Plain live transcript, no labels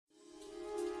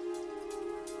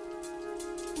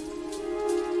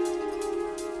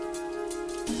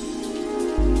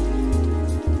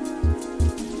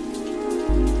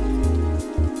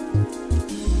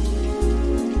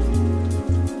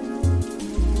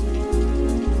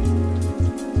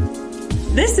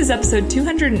This is episode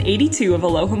 282 of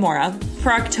Alohomora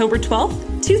for October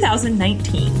 12th,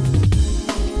 2019.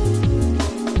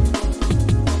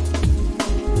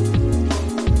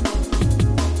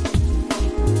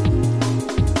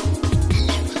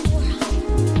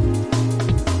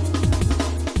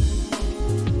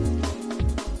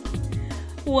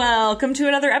 Welcome to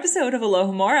another episode of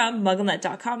Alohomora,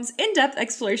 MuggleNet.com's in-depth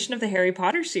exploration of the Harry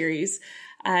Potter series.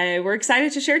 We're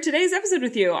excited to share today's episode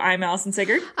with you. I'm Allison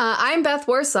Sigurd. I'm Beth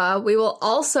Warsaw. We will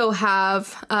also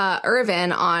have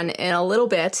Irvin on in a little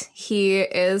bit. He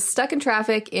is stuck in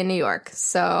traffic in New York.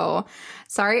 So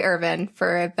sorry, Irvin,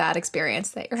 for that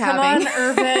experience that you're having. Come on,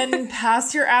 Irvin.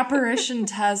 Pass your apparition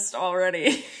test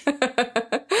already.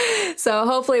 So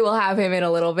hopefully we'll have him in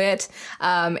a little bit.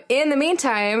 In the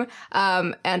meantime,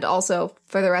 and also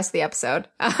for the rest of the episode,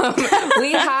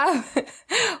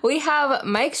 we have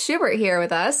Mike Schubert here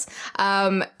with us.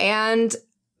 And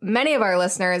many of our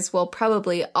listeners will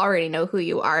probably already know who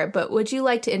you are, but would you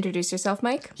like to introduce yourself,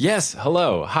 Mike? Yes.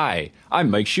 Hello. Hi. I'm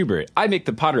Mike Schubert. I make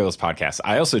the Potterless podcast.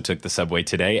 I also took the subway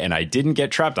today and I didn't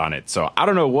get trapped on it. So I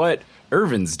don't know what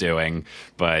Irvin's doing,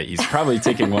 but he's probably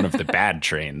taking one of the bad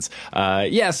trains.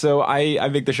 So I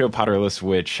make the show Potterless,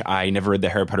 which I never read the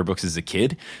Harry Potter books as a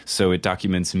kid. So it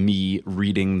documents me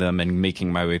reading them and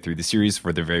making my way through the series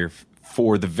for the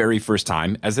very first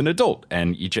time as an adult.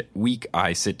 And each week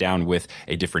I sit down with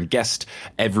a different guest,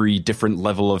 every different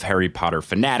level of Harry Potter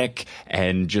fanatic,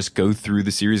 and just go through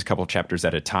the series a couple chapters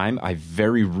at a time. I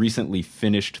very recently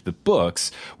finished the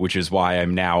books, which is why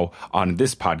I'm now on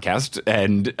this podcast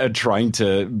and trying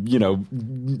to,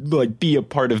 be a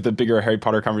part of the bigger Harry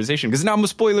Potter conversation, because now I'm a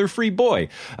spoiler-free boy.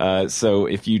 So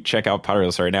if you check out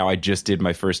Potterless right now, I just did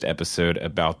my first episode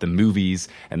about the movies,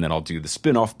 and then I'll do the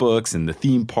spin-off books and the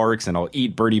theme parks, and I'll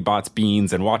eat Bertie Bott's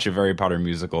beans and watch a Harry Potter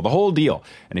musical, the whole deal.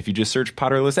 And if you just search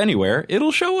Potterless anywhere,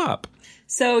 it'll show up.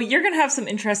 So you're going to have some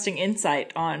interesting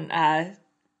insight on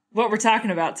what we're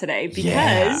talking about today,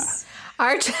 because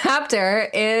our chapter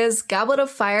is Goblet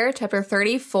of Fire, chapter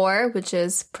 34, which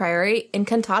is Priori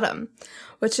Incantatem,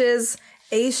 which is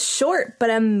a short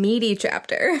but a meaty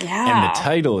chapter. Yeah. And the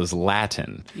title is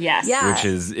Latin. Yes. Yeah.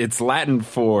 It's Latin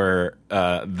for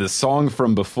the song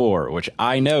from before, which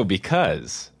I know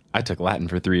because I took Latin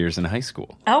for 3 years in high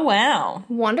school. Oh, wow.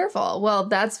 Wonderful. Well,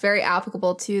 that's very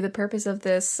applicable to the purpose of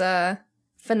this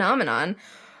phenomenon,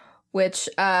 which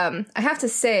I have to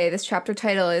say, this chapter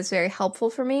title is very helpful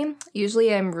for me.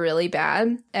 Usually I'm really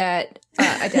bad at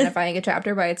identifying a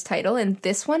chapter by its title, and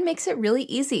this one makes it really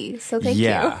easy. So thank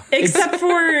you. Except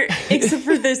for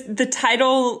this, the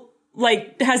title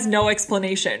has no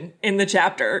explanation in the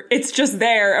chapter. It's just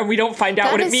there, and we don't find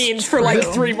out what it means for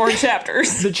 3 more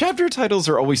chapters. The chapter titles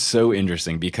are always so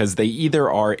interesting because they either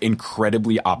are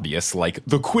incredibly obvious, like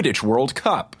the Quidditch World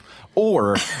Cup,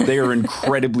 or they are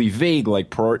incredibly vague, like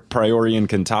Priori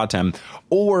Incantatem,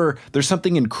 or there's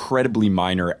something incredibly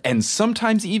minor, and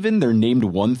sometimes even they're named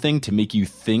one thing to make you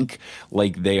think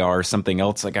like they are something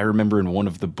else. Like I remember in one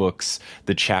of the books,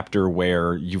 the chapter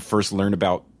where you first learn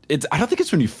about I don't think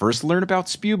it's when you first learn about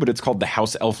Spew, but it's called the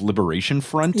House Elf Liberation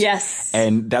Front. Yes.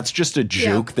 And that's just a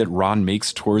joke that Ron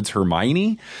makes towards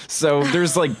Hermione. So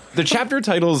there's the chapter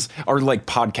titles are like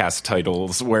podcast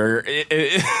titles where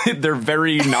they're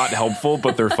very not helpful,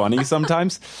 but they're funny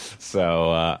sometimes.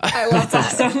 So I love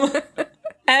that's awesome.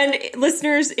 And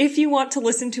listeners, if you want to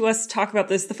listen to us talk about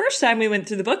this the first time we went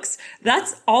through the books,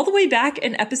 that's all the way back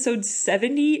in episode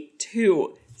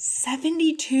 72.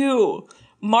 72.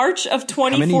 March of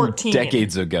 2014. How many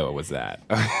decades ago was that?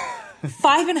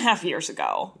 5.5 years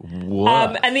ago.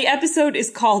 What? And the episode is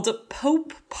called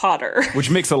Pope Potter. Which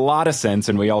makes a lot of sense,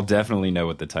 and we all definitely know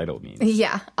what the title means.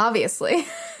 Yeah, obviously.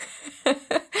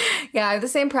 Yeah, I have the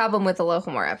same problem with the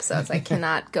Alohomora episodes. I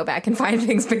cannot go back and find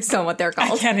things based on what they're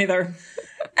called. I can't either.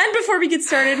 And before we get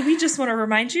started, we just want to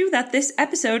remind you that this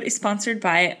episode is sponsored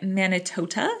by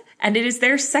Manitota, and it is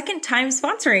their second time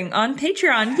sponsoring on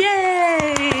Patreon.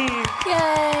 Yay!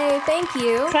 Yay! Thank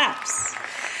you. Claps.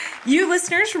 You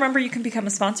listeners, remember you can become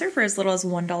a sponsor for as little as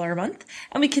 $1 a month,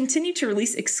 and we continue to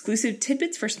release exclusive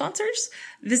tidbits for sponsors.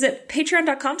 Visit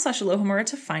patreon.com/Alohomora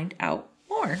to find out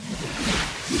more.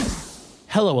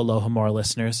 Hello, Alohomora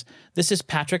listeners. This is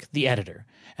Patrick, the editor,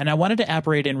 and I wanted to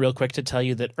apparate in real quick to tell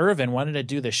you that Irvin wanted to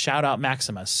do the shout-out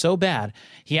Maxima so bad,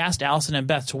 he asked Allison and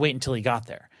Beth to wait until he got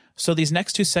there. So these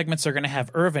next 2 segments are going to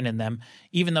have Irvin in them,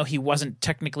 even though he wasn't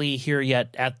technically here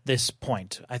yet at this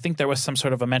point. I think there was some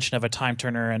sort of a mention of a time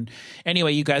turner, and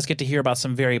anyway, you guys get to hear about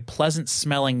some very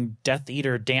pleasant-smelling Death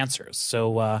Eater dancers,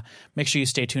 so make sure you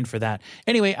stay tuned for that.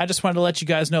 Anyway, I just wanted to let you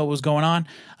guys know what was going on.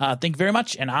 Thank you very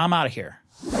much, and I'm out of here.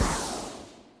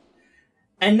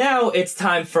 And now it's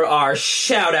time for our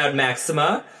shout-out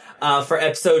Maxima for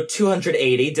episode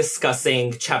 280,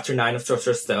 discussing Chapter 9 of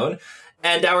Sorcerer's Stone.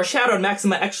 And our shout-out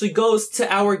Maxima actually goes to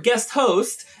our guest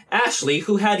host, Ashley,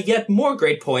 who had yet more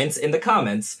great points in the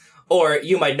comments. Or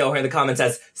you might know her in the comments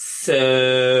as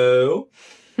So.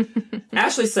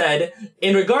 Ashley said,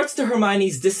 in regards to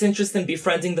Hermione's disinterest in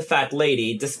befriending the fat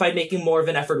lady, despite making more of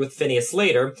an effort with Phineas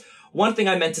later, one thing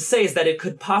I meant to say is that it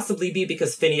could possibly be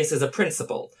because Phineas is a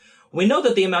principal. We know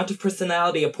that the amount of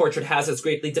personality a portrait has is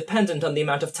greatly dependent on the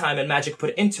amount of time and magic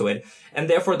put into it, and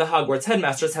therefore the Hogwarts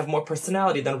headmasters have more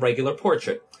personality than a regular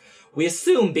portrait. We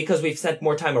assume, because we've spent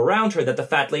more time around her, that the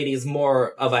fat lady is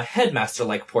more of a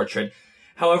headmaster-like portrait.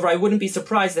 However, I wouldn't be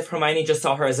surprised if Hermione just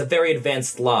saw her as a very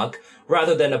advanced lock,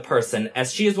 rather than a person,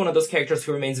 as she is one of those characters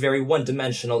who remains very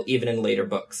one-dimensional even in later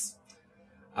books.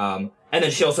 And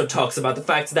then she also talks about the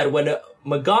fact that when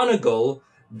McGonagall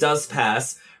does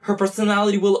pass, her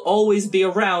personality will always be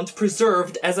around,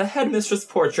 preserved as a headmistress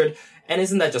portrait, and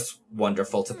isn't that just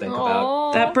wonderful to think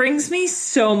about? That brings me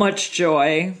so much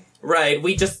joy. Right,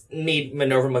 we just need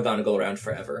Minerva McGonagall around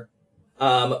forever.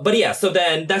 But yeah, so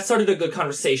then that started a good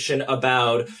conversation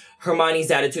about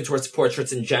Hermione's attitude towards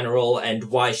portraits in general and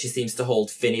why she seems to hold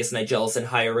Phineas Nigellus in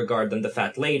higher regard than the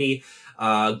Fat Lady.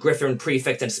 Griffin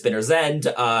Prefect and Spinner's End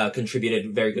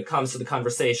contributed very good comments to the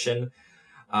conversation.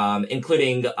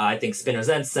 Including, I think Spinner's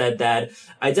End said that,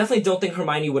 I definitely don't think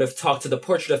Hermione would have talked to the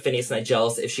portrait of Phineas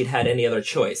Nigellus if she'd had any other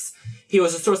choice. He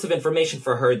was a source of information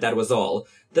for her, that was all.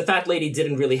 The Fat Lady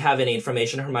didn't really have any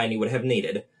information Hermione would have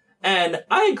needed. And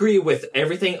I agree with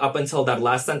everything up until that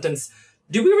last sentence.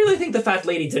 Do we really think the Fat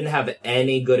Lady didn't have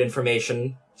any good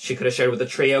information she could have shared with the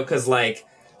trio? Cause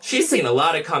she's seen a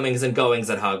lot of comings and goings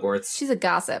at Hogwarts. She's a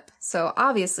gossip, so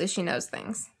obviously she knows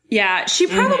things. Yeah, she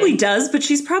probably does, but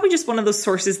she's probably just one of those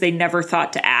sources they never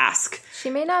thought to ask. She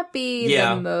may not be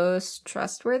the most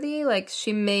trustworthy.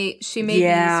 She may be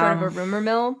sort of a rumor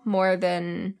mill more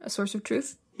than a source of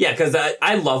truth. Yeah, because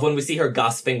I love when we see her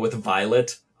gossiping with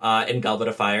Violet in Goblet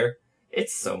of Fire.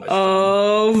 It's so much fun.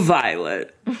 Oh,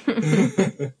 Violet.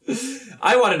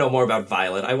 I want to know more about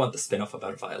Violet. I want the spin-off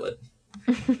about Violet.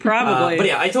 Probably. But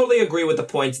yeah, I totally agree with the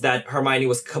point that Hermione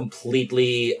was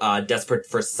completely desperate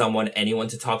for anyone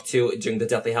to talk to during the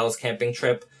Deathly Hallows camping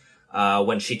trip.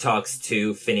 When she talks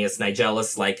to Phineas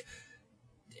Nigellus,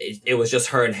 it was just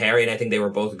her and Harry, and I think they were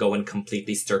both going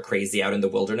completely stir-crazy out in the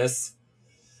wilderness.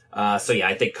 So yeah,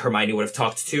 I think Hermione would have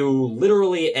talked to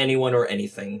literally anyone or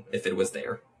anything if it was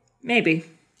there. Maybe.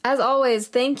 As always,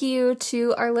 thank you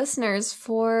to our listeners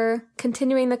for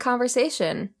continuing the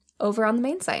conversation over on the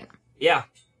main site. Yeah,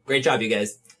 great job, you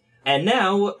guys. And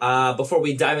now, before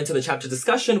we dive into the chapter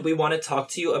discussion, we want to talk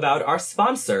to you about our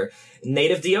sponsor,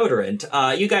 Native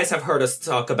Deodorant. You guys have heard us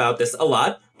talk about this a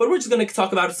lot, but we're just going to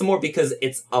talk about it some more because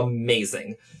it's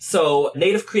amazing. So,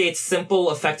 Native creates simple,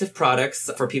 effective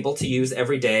products for people to use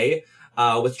every day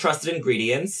with trusted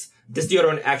ingredients. This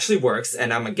deodorant actually works,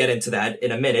 and I'm going to get into that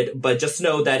in a minute, but just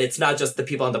know that it's not just the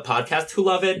people on the podcast who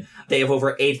love it. They have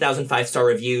over 8,000 five-star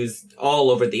reviews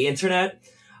all over the internet.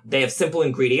 They have simple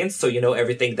ingredients, so you know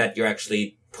everything that you're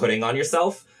actually putting on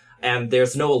yourself. And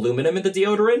there's no aluminum in the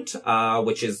deodorant,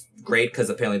 which is great because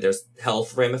apparently there's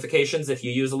health ramifications if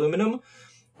you use aluminum.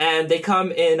 And they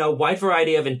come in a wide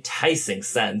variety of enticing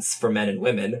scents for men and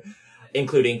women,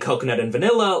 including coconut and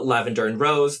vanilla, lavender and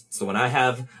rose, it's the one I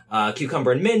have,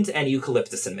 cucumber and mint, and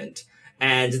eucalyptus and mint.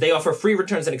 And they offer free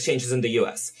returns and exchanges in the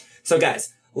US. So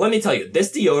guys, let me tell you,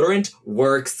 this deodorant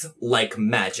works like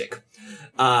magic.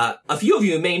 A few of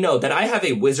you may know that I have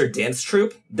a wizard dance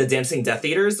troupe, the Dancing Death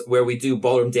Eaters, where we do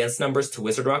ballroom dance numbers to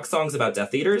wizard rock songs about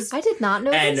Death Eaters. I did not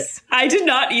know this. I did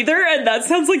not either, and that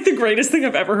sounds like the greatest thing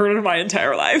I've ever heard in my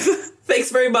entire life. Thanks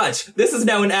very much. This is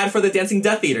now an ad for the Dancing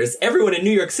Death Eaters. Everyone in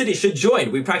New York City should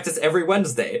join. We practice every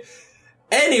Wednesday.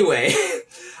 Anyway,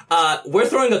 we're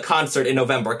throwing a concert in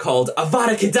November called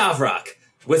Avada Kedavra.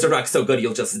 Wizard rock's so good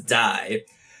you'll just die.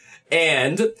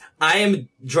 And I am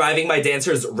driving my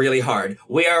dancers really hard.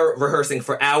 We are rehearsing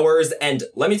for hours, and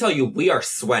let me tell you, we are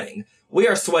sweating. We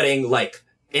are sweating,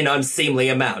 an unseemly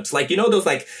amount. You know those,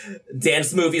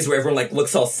 dance movies where everyone,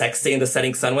 looks all sexy in the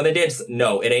setting sun when they dance?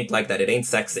 No, it ain't like that. It ain't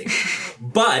sexy.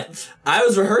 But I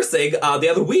was rehearsing the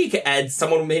other week, and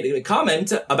someone made a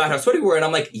comment about how sweaty we were, and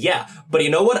I'm like, yeah, but you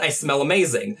know what? I smell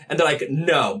amazing. And they're like,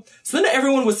 no. So then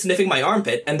everyone was sniffing my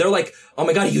armpit, and they're like, oh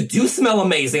my god, you do smell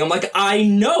amazing. I'm like, I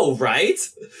know, right?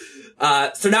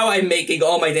 So now I'm making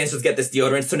all my dancers get this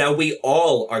deodorant, so now we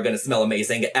all are gonna smell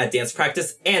amazing at dance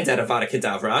practice and at Avada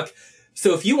Kedavra.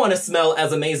 So if you want to smell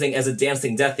as amazing as a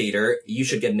dancing Death Eater, you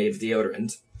should get Native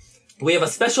deodorant. We have a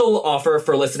special offer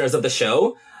for listeners of the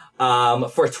show.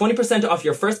 For 20% off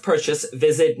your first purchase,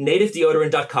 visit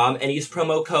nativedeodorant.com and use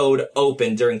promo code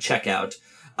OPEN during checkout.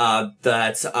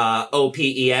 That's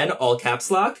OPEN, all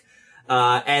caps lock.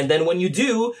 And then when you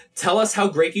do, tell us how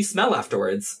great you smell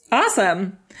afterwards.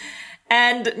 Awesome.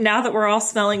 And now that we're all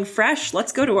smelling fresh,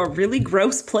 let's go to a really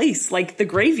gross place like the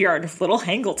graveyard of Little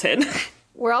Hangleton.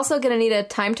 We're also going to need a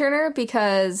time turner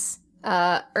because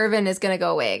Irvin is going to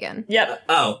go away again. Yep.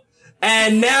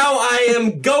 And now I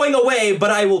am going away,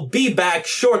 but I will be back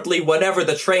shortly whenever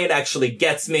the train actually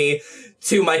gets me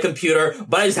to my computer.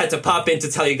 But I just had to pop in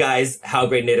to tell you guys how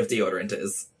great native deodorant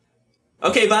is.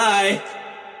 Okay, bye!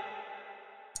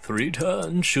 3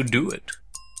 turns should do it.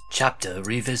 Chapter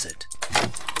Revisit.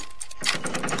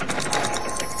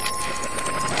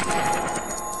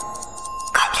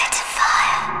 Goblet of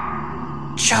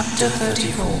Fire. Chapter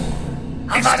 34.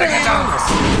 Expelliarmus.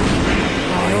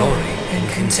 Maiori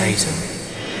Incantatum.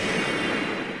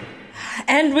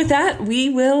 And with that, we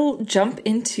will jump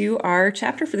into our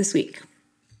chapter for this week.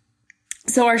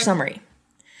 So our summary.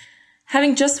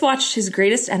 Having just watched his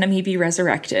greatest enemy be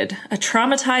resurrected, a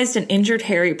traumatized and injured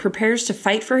Harry prepares to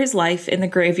fight for his life in the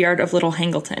graveyard of Little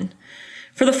Hangleton.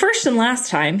 For the first and last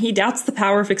time, he doubts the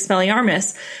power of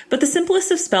expelliarmus, but the simplest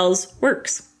of spells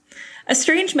works. A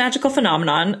strange magical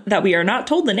phenomenon that we are not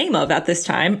told the name of at this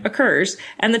time occurs,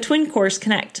 and the twin cores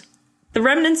connect. The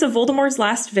remnants of Voldemort's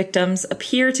last victims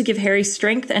appear to give Harry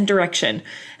strength and direction,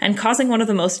 and causing one of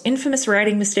the most infamous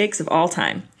writing mistakes of all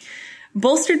time.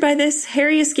 Bolstered by this,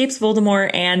 Harry escapes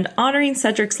Voldemort and, honoring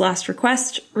Cedric's last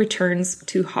request, returns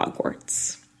to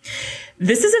Hogwarts.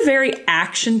 This is a very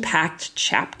action-packed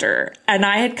chapter, and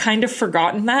I had kind of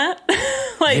forgotten that.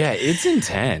 Yeah, it's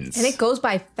intense. And it goes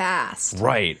by fast.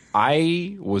 Right.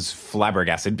 I was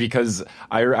flabbergasted because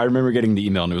I remember getting the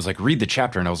email and it was like, read the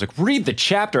chapter. And I was like, read the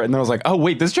chapter. And then I was like, oh,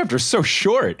 wait, this chapter is so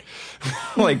short.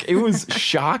 Like, it was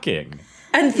shocking.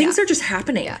 And things are just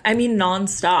happening. I mean,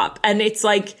 nonstop. And it's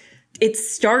like, it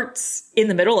starts in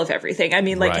the middle of everything. I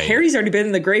mean, like, Right. Harry's already been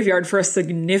in the graveyard for a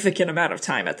significant amount of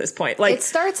time at this point. Like, It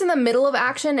starts in the middle of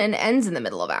action and ends in the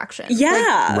middle of action.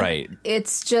 yeah. Right.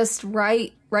 It's just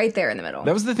right there in the middle.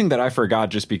 That was the thing that I forgot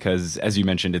just because, as you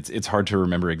mentioned, it's hard to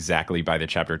remember exactly by the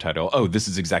chapter title. Oh, this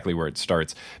is exactly where it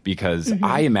starts. Because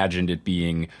I imagined it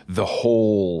being the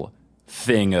whole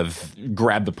thing of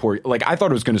grab the port. Like, I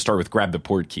thought it was going to start with grab the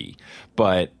port key.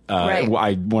 But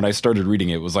Right. when I started reading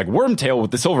it, it was like Wormtail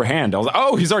with the silver hand. I was like,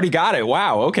 oh, he's already got it.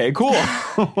 Wow. Okay, cool.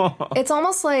 It's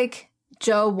almost like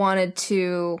Joe wanted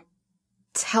to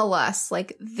tell us,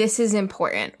 like, this is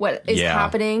important. What is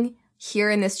happening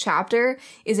here in this chapter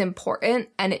is important,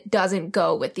 and it doesn't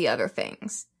go with the other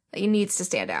things. It needs to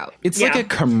stand out. It's like a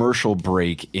commercial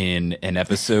break in an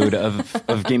episode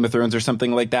of Game of Thrones or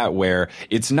something like that, where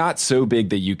it's not so big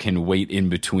that you can wait in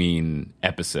between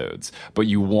episodes, but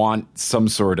you want some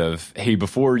sort of, hey,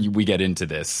 before we get into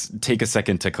this, take a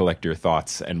second to collect your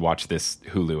thoughts and watch this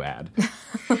Hulu ad.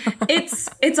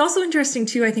 It's also interesting,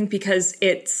 too, I think, because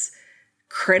it's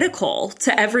critical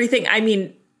to everything. I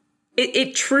mean,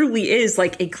 it truly is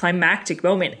like a climactic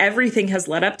moment. Everything has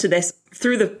led up to this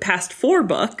through the past 4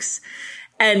 books,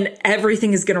 and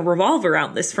everything is going to revolve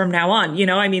around this from now on. You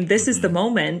know, I mean, this is the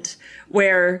moment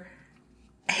where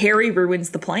Harry ruins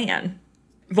the plan,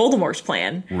 Voldemort's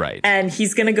plan. Right. And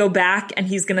he's going to go back and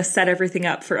he's going to set everything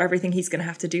up for everything he's going to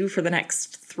have to do for the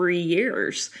next 3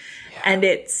 years. Yeah. And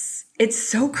it's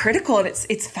so critical, and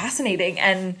it's fascinating.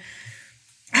 And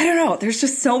I don't know. There's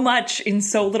just so much in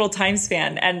so little time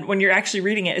span. And when you're actually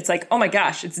reading it, it's like, oh my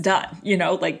gosh, it's done. You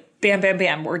know, like bam, bam,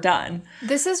 bam, we're done.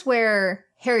 This is where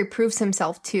Harry proves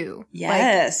himself too.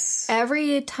 Yes. Like,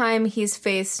 every time he's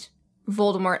faced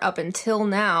Voldemort up until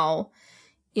now,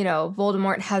 you know,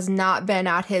 Voldemort has not been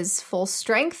at his full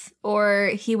strength,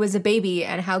 or he was a baby,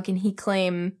 and how can he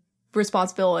claim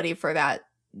responsibility for that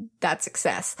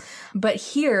success? But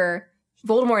here,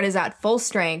 Voldemort is at full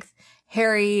strength.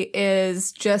 Harry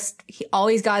is just, all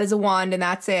he's got is a wand, and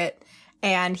that's it.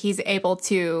 And he's able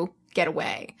to get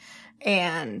away.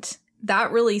 And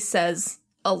that really says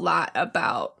a lot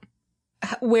about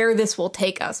where this will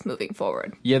take us moving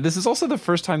forward. Yeah, this is also the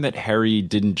first time that Harry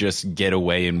didn't just get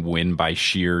away and win by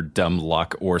sheer dumb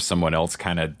luck or someone else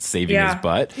kind of saving his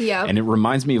butt. Yeah. And it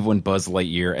reminds me of when Buzz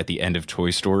Lightyear at the end of Toy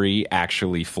Story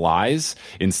actually flies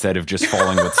instead of just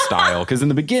falling with style. Because in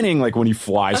the beginning, like when he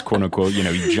flies, quote unquote, you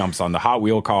know, he jumps on the Hot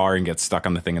Wheel car and gets stuck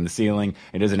on the thing in the ceiling.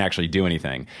 It doesn't actually do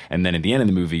anything. And then at the end of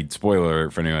the movie, spoiler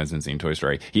alert for anyone who hasn't seen Toy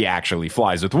Story, he actually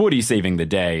flies with Woody saving the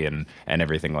day and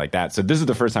everything like that. So this is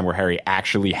the first time where Harry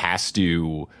actually has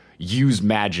to, use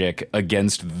magic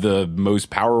against the most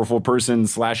powerful person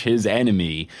 / his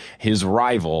enemy, his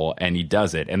rival, and he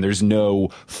does it. And there's no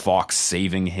Fawkes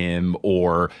saving him,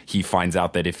 or he finds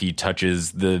out that if he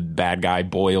touches the bad guy,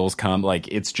 boils come. Like,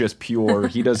 it's just pure,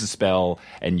 he does a spell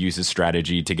and uses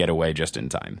strategy to get away just in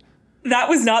time. That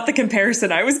was not the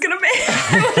comparison I was going to make.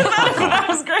 That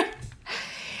was great.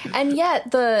 And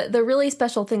yet, the really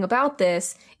special thing about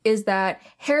this is that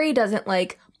Harry doesn't,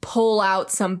 like, pull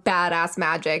out some badass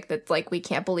magic that's, like, we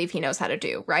can't believe he knows how to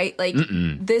do, right? Like,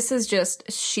 this is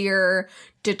just sheer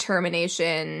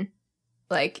determination,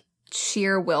 like,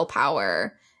 sheer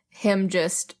willpower, him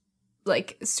just,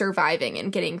 like, surviving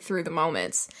and getting through the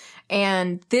moments.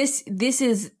 And this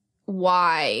is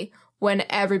why when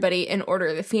everybody in Order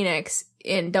of the Phoenix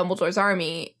in Dumbledore's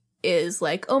army is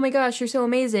like, oh my gosh, you're so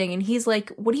amazing. And he's like,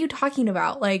 what are you talking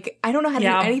about? Like, I don't know how to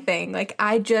do anything. Like,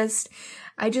 I just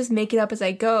make it up as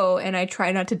I go, and I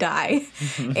try not to die.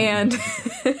 and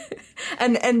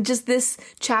just this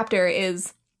chapter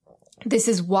this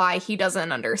is why he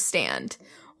doesn't understand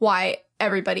why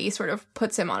everybody sort of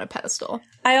puts him on a pedestal.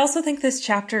 I also think this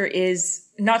chapter is,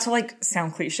 not to like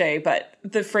sound cliche, but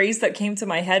the phrase that came to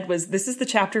my head was, this is the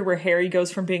chapter where Harry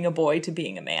goes from being a boy to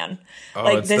being a man. Oh,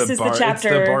 like, this is the chapter.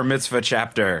 It's the bar mitzvah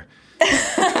chapter.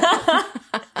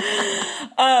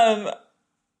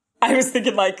 I was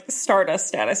thinking like Stardust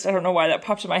status. I don't know why that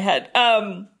popped in my head.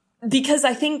 Because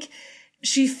I think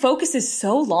she focuses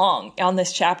so long on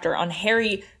this chapter on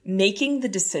Harry making the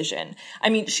decision. I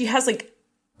mean, she has like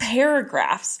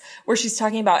paragraphs where she's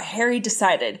talking about Harry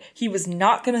decided he was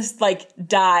not going to like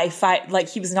die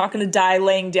he was not going to die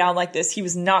laying down like this. He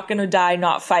was not going to die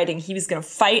not fighting. He was going to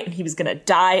fight and he was going to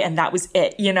die, and that was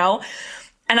it, you know?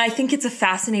 And I think it's a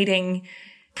fascinating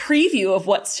preview of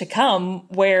what's to come,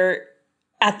 where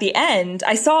at the end,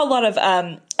 I saw a lot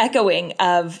of echoing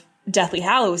of Deathly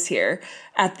Hallows here,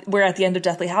 where at the end of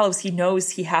Deathly Hallows, he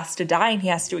knows he has to die and he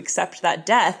has to accept that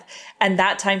death. And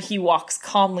that time he walks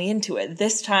calmly into it.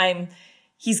 This time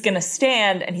he's going to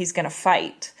stand and he's going to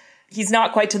fight. He's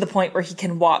not quite to the point where he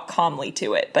can walk calmly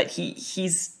to it, but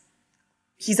he's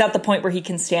at the point where he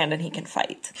can stand and he can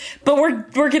fight. But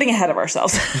we're getting ahead of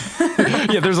ourselves.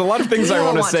 Yeah, there's a lot of things I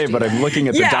want to say, but I'm looking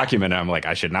at the document and I'm like,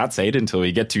 I should not say it until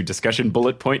we get to discussion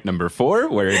bullet point number 4,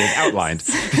 where it is outlined.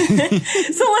 So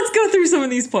let's go through some of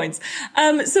these points.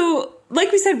 So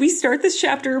like we said, we start this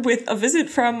chapter with a visit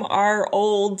from our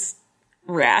old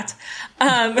rat.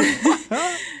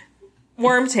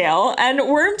 Wormtail, and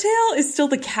Wormtail is still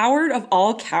the coward of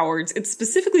all cowards. It's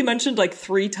specifically mentioned like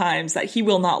 3 times that he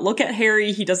will not look at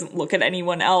Harry. He doesn't look at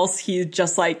anyone else. He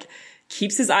just like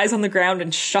keeps his eyes on the ground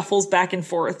and shuffles back and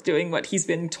forth doing what he's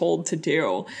been told to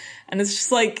do. And it's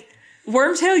just like,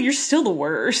 Wormtail, you're still the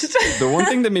worst. The one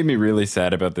thing that made me really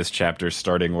sad about this chapter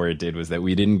starting where it did was that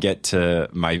we didn't get to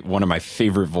one of my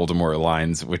favorite Voldemort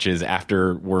lines, which is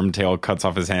after Wormtail cuts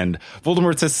off his hand,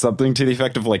 Voldemort says something to the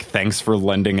effect of like, thanks for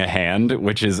lending a hand,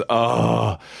 which is,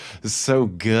 so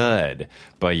good.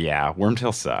 But yeah,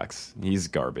 Wormtail sucks. He's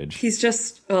garbage. He's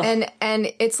just, ugh.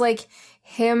 And it's like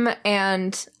him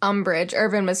and Umbridge,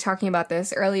 Irvin was talking about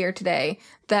this earlier today,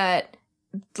 that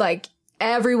like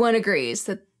everyone agrees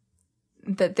that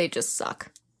they just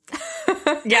suck.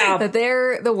 Yeah. That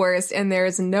they're the worst, and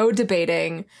there's no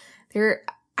debating.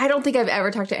 I don't think I've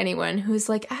ever talked to anyone who's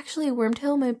like, actually,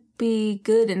 Wormtail might be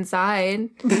good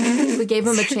inside. We gave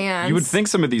him a chance. You would think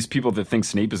some of these people that think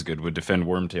Snape is good would defend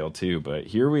Wormtail too, but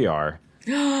here we are.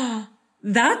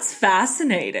 That's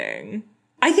fascinating.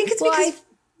 I think it's because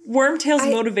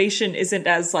Wormtail's motivation isn't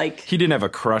as like... He didn't have a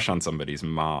crush on somebody's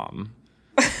mom.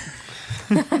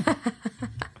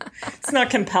 It's not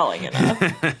compelling enough.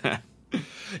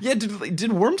 Yeah, did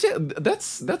Wormtail...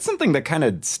 That's something that kind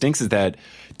of stinks, is that...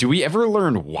 Do we ever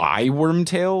learn why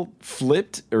Wormtail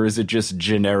flipped? Or is it just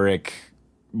generic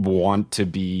want to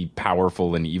be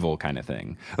powerful and evil kind of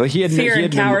thing? Like Fear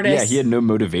and cowardice. He had no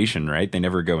motivation, right? They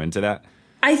never go into that.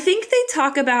 I think they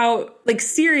talk about, like,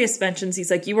 Sirius mentions,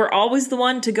 he's like, you were always the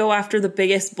one to go after the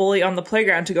biggest bully on the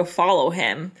playground to go follow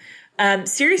him.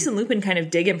 Sirius and Lupin kind of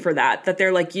dig him for that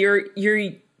they're like,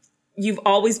 you've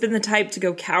always been the type to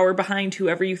go cower behind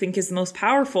whoever you think is the most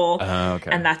powerful.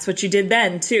 Okay. And that's what you did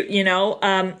then too, you know?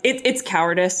 It's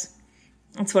cowardice.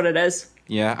 That's what it is.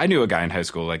 Yeah, I knew a guy in high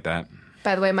school like that.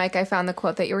 By the way, Mike, I found the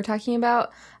quote that you were talking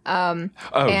about.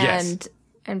 Yes.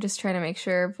 I'm just trying to make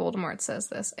sure Voldemort says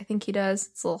this. I think he does.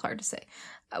 It's a little hard to say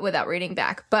without reading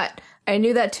back. But I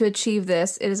knew that to achieve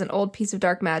this, it is an old piece of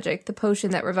dark magic, the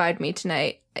potion that revived me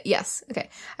tonight. Yes. Okay.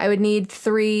 I would need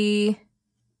 3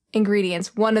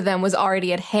 ingredients. One of them was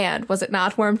already at hand. Was it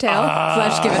not, Wormtail?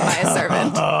 Flesh given by a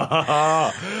servant.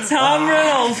 Tom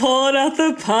Riddle pulling out the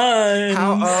the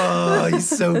puns. He's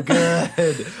so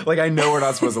good. Like, I know we're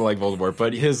not supposed to like Voldemort,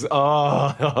 but his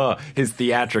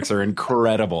theatrics are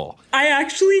incredible. I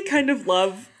actually kind of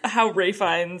love how Ray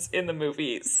Fiennes in the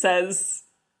movie says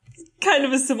kind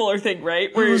of a similar thing,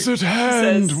 right? Where was it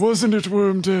hand? Says, wasn't it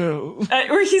Wormtail?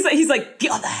 Where he's like, the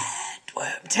other hand,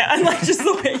 Wormtail. And like, just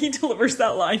the way he delivers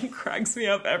that line cracks me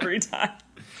up every time.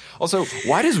 Also,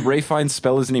 why does Ray Fiennes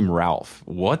spell his name Ralph?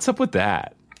 What's up with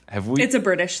that? It's a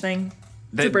British thing.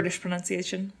 It's a British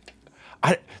pronunciation.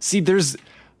 There's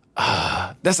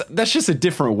that's just a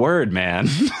different word, man.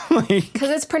 Because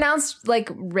it's pronounced like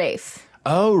Rafe.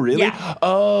 Oh, really? Yeah.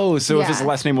 Oh, so if his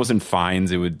last name wasn't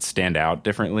Fiennes, it would stand out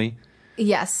differently?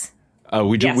 Yes. Oh,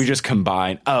 we just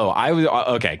combine. Oh, I was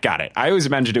okay. Got it. I always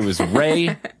imagined it was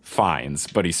Ray Fiennes,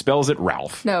 but he spells it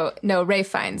Ralph. No, Ray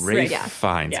Fiennes. Ray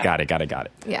Fiennes. Yeah. Got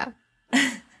it. Yeah.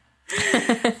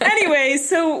 Anyway,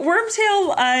 so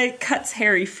Wormtail cuts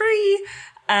Harry free,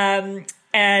 and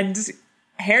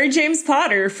Harry James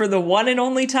Potter, for the one and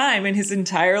only time in his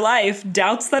entire life,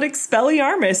 doubts that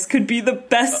expelliarmus could be the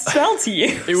best spell to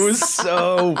use. It was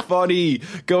so funny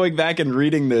going back and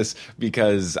reading this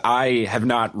because I have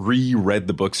not reread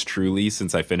the books truly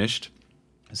since I finished.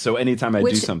 So anytime I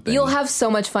do something, you'll have so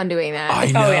much fun doing that. I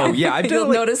know. Yeah, I've done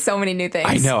You'll notice so many new things.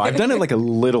 I know. I've done it like a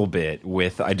little bit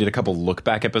I did a couple look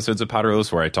back episodes of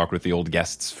Potterless where I talked with the old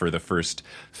guests for the first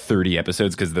 30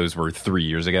 episodes because those were 3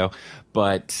 years ago.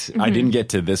 But I didn't get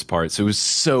to this part. So it was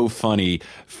so funny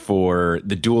for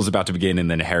the duel's about to begin.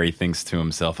 And then Harry thinks to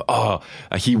himself,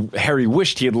 Harry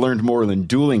wished he had learned more than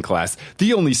dueling class.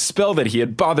 The only spell that he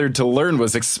had bothered to learn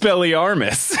was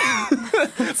expelliarmus.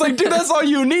 It's like, dude, that's all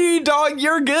you need, dog.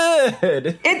 You're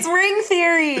good. It's ring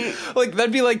theory. Like,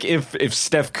 that'd be like if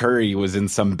Steph Curry was in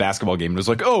some basketball game and was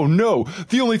like, oh no,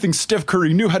 the only thing Steph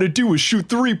Curry knew how to do was shoot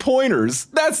 3-pointers.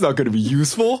 That's not going to be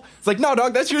useful. It's like, no,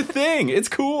 dog, that's your thing. It's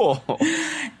cool.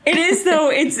 It is, though.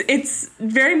 It's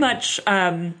very much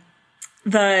the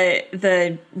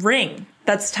ring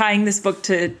that's tying this book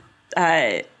to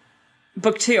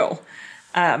book 2.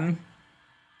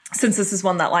 Since this is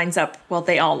one that lines up, well,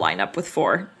 they all line up with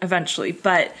 4 eventually,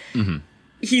 but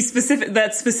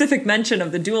that specific mention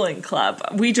of the dueling club.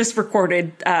 We just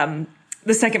recorded the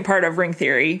second part of Ring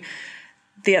Theory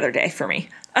the other day for me.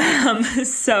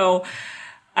 So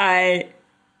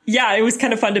it was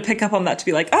kind of fun to pick up on that, to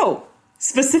be like, oh,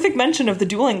 specific mention of the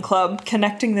dueling club,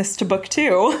 connecting this to book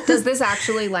 2. Does this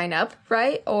actually line up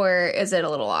right, or is it a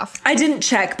little off? I didn't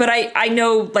check, but I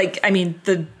know,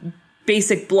 the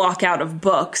basic block out of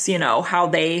books, how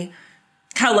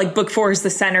book 4 is the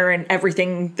center and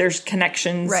everything, there's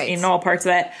connections in all parts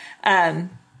of it.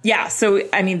 So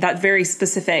that very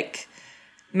specific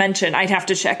mention, I'd have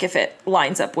to check if it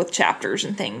lines up with chapters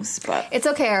and things, but it's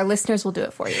okay, our listeners will do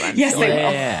it for you. Yes, they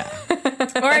will.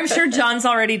 Or I'm sure John's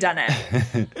already done it.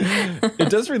 It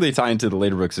does really tie into the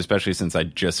later books, especially since I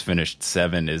just finished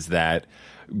 7, is that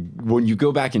when you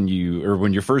go back and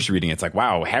when you're first reading, it's like,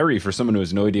 wow, Harry, for someone who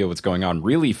has no idea what's going on,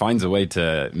 really finds a way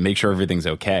to make sure everything's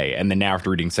okay. And then now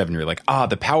after reading 7, you're like,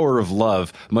 the power of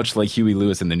love, much like Huey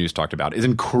Lewis in the news talked about, is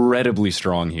incredibly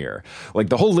strong here. Like,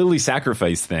 the whole Lily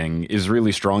sacrifice thing is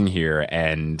really strong here.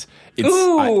 And it's...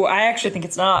 I actually think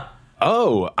it's not.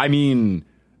 Oh, I mean...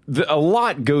 a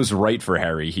lot goes right for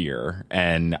Harry here,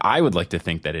 and I would like to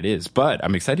think that it is. But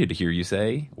I'm excited to hear you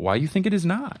say why you think it is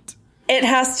not. It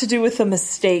has to do with a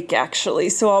mistake, actually.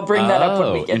 So I'll bring that up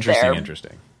when we get there.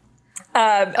 Interesting.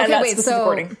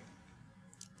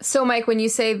 So, Mike, when you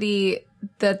say the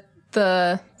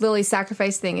Lily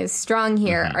sacrifice thing is strong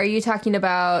here, are you talking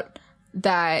about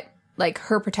that, like,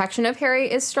 her protection of Harry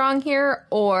is strong here,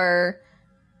 or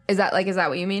is that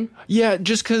what you mean? Yeah,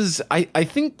 just because I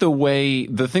think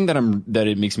the thing that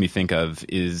it makes me think of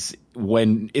is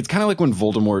when it's kind of like when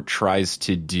Voldemort tries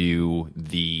to do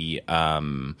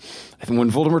I think when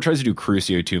Voldemort tries to do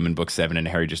Crucio Tomb in book 7 and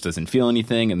Harry just doesn't feel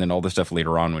anything, and then all the stuff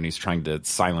later on when he's trying to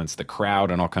silence the crowd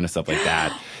and all kind of stuff like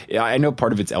that. I know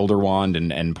part of it's Elder Wand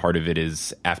and part of it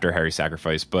is after Harry's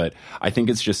sacrifice, but I think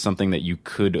it's just something that you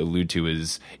could allude to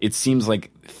is it seems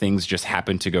like things just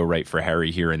happen to go right for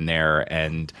Harry here and there.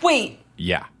 And wait,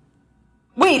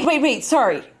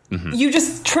 sorry. You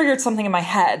just triggered something in my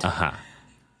head.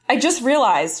 I just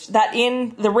realized that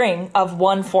in the ring of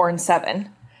 1, 4, and 7,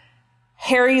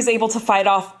 Harry is able to fight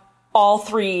off all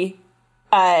 3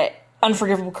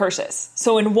 unforgivable curses.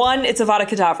 So in 1, it's Avada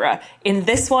Kedavra. In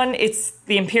this one, it's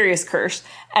the Imperius curse.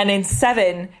 And in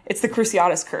 7, it's the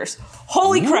Cruciatus curse.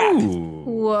 Holy crap!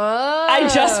 Whoa! I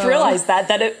just realized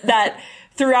that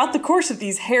throughout the course of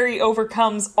these, Harry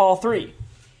overcomes all 3.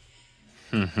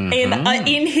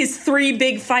 In his 3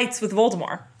 big fights with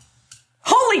Voldemort.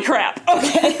 Holy Holy crap.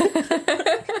 Okay.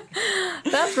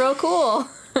 That's real cool.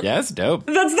 Yeah, it's dope.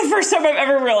 That's the first time I've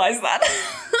ever realized that.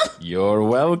 You're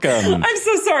welcome. I'm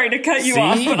so sorry to cut you See?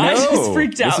 off, but I just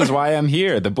freaked out. This is why I'm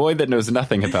here, the boy that knows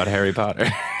nothing about Harry Potter.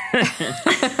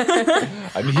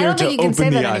 I'm here to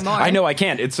open the eyes. I know I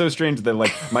can't. It's so strange that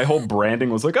like my whole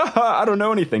branding was like, I don't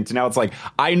know anything. To now it's like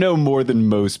I know more than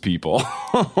most people.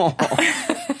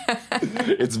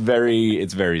 It's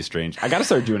very strange. I got to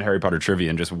start doing Harry Potter trivia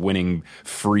and just winning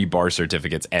free bar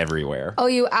certificates everywhere. Oh,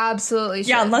 you absolutely should.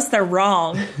 Yeah, unless they're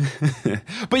wrong.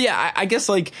 But yeah, I guess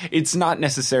like it's not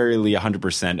necessarily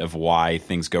 100% of why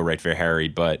things go right for Harry,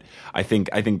 but I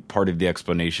think part of the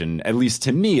explanation, at least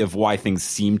to me, of why things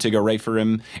seem to go right for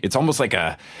him, it's almost like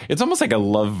a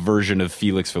love version of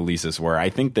Felix Felicis, where I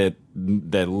think that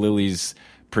Lily's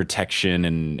protection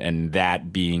and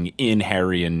that being in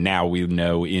Harry and now we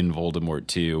know in Voldemort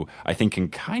too, I think can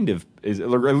kind of,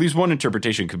 or at least one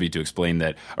interpretation could be to explain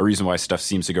that a reason why stuff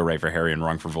seems to go right for Harry and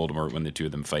wrong for Voldemort when the two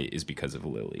of them fight is because of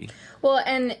Lily. Well,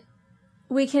 and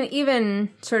we can even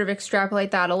sort of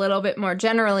extrapolate that a little bit more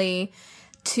generally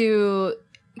to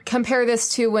compare this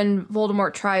to when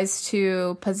Voldemort tries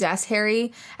to possess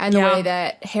Harry, and the way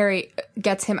that Harry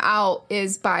gets him out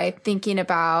is by thinking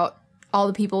about all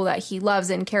the people that he loves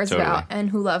and cares about and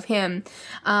who love him.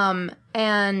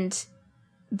 And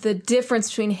the difference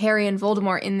between Harry and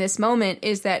Voldemort in this moment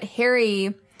is that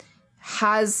Harry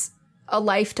has a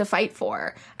life to fight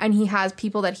for, and he has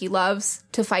people that he loves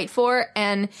to fight for.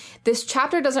 And this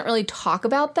chapter doesn't really talk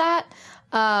about that.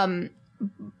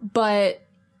 But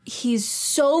he's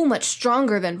so much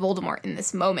stronger than Voldemort in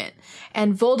this moment.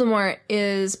 And Voldemort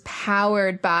is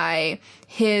powered by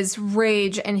his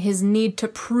rage and his need to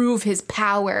prove his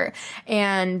power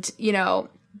and, you know,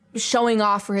 showing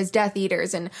off for his Death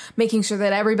Eaters and making sure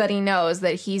that everybody knows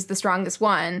that he's the strongest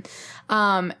one.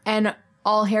 And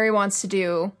all Harry wants to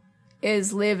do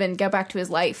is live and get back to his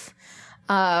life.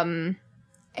 And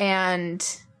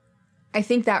I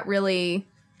think that really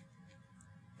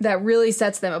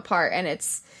sets them apart, and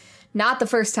it's not the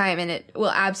first time, and it will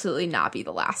absolutely not be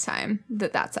the last time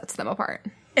that sets them apart.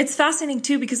 It's fascinating,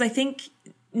 too, because I think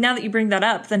now that you bring that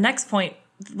up, the next point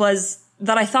was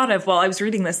that I thought of while I was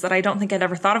reading this that I don't think I'd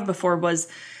ever thought of before was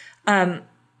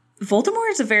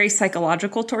Voldemort is a very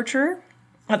psychological torturer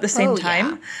at the same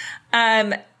time.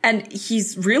 Yeah. And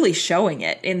he's really showing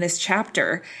it in this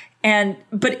chapter.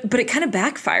 But it kind of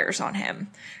backfires on him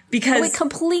because it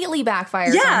completely backfires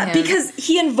on him. Yeah, because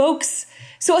he invokes.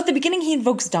 So at the beginning, he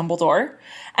invokes Dumbledore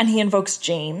and he invokes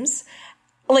James.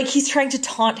 Like he's trying to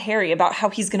taunt Harry about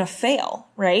how he's going to fail,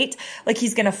 right? Like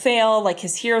he's going to fail, like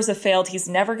his heroes have failed. He's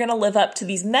never going to live up to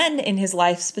these men in his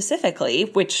life specifically,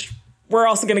 which we're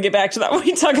also going to get back to that when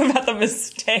we talk about the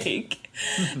mistake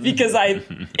because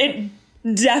it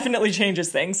definitely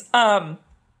changes things. And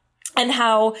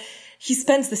how he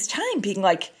spends this time being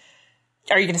like,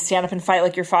 are you going to stand up and fight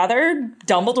like your father?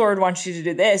 Dumbledore wants you to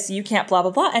do this. You can't blah, blah,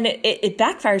 blah. And it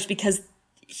backfires because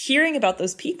hearing about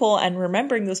those people and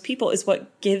remembering those people is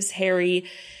what gives Harry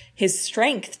his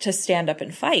strength to stand up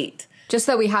and fight. Just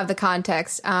so we have the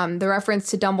context, the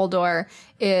reference to Dumbledore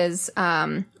is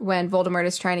when Voldemort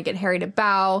is trying to get Harry to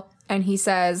bow, and he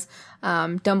says,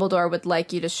 Dumbledore would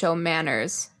like you to show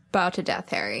manners. Bow to death,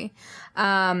 Harry.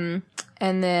 And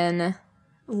then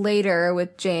later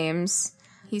with James,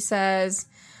 he says,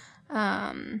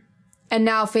 and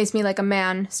now face me like a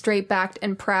man, straight-backed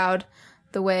and proud,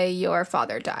 the way your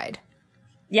father died.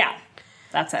 Yeah,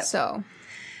 that's it. So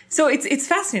it's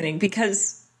fascinating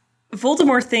because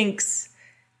Voldemort thinks,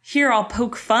 here, I'll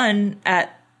poke fun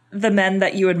at the men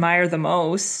that you admire the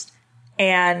most,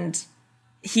 and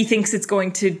he thinks it's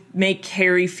going to make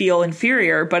Harry feel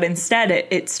inferior, but instead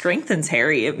it strengthens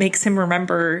Harry. It makes him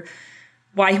remember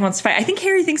why he wants to fight. I think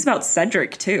Harry thinks about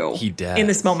Cedric, too. He does. In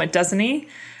this moment, doesn't he?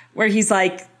 Where he's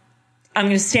like, I'm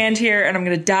going to stand here and I'm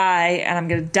going to die, and I'm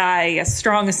going to die as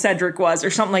strong as Cedric was, or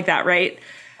something like that, right?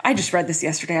 I just read this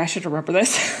yesterday. I should remember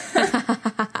this.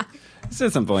 It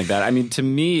said something like that. I mean, to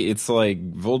me, it's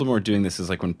like Voldemort doing this is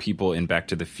like when people in Back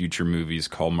to the Future movies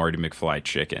call Marty McFly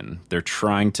chicken. They're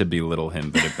trying to belittle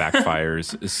him, but it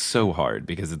backfires so hard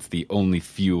because it's the only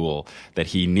fuel that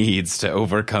he needs to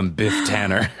overcome Biff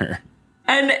Tanner.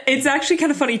 And it's actually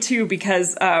kind of funny, too,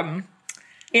 because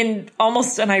in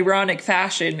almost an ironic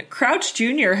fashion, Crouch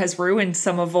Jr. has ruined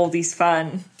some of Voldy's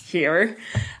fun here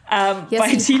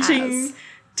by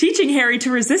teaching Harry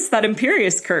to resist that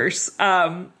imperius curse.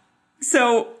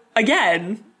 So,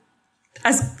 again,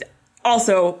 as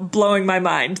also blowing my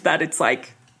mind that it's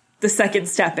like the second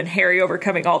step in Harry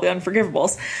overcoming all the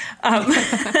unforgivables. I'm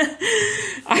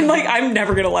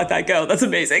never going to let that go. That's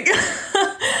amazing.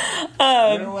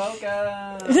 You're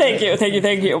welcome. Thank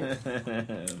you.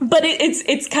 But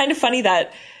it's kind of funny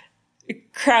that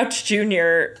Crouch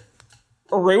Jr.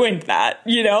 ruined that,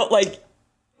 like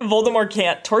Voldemort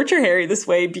can't torture Harry this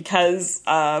way because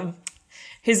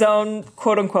his own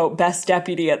quote unquote best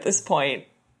deputy at this point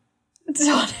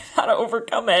taught him how to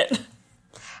overcome it.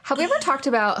 Have we ever talked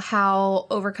about how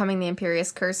overcoming the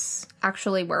imperius curse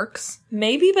actually works?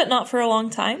 Maybe, but not for a long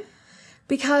time.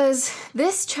 Because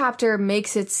this chapter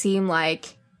makes it seem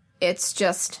like it's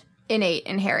just innate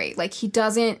in Harry. Like, he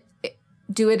doesn't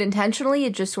do it intentionally,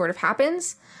 it just sort of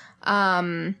happens.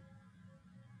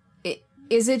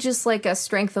 Is it just like a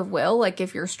strength of will? Like,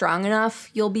 if you're strong enough,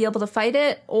 you'll be able to fight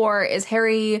it? Or is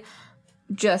Harry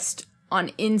just on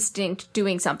instinct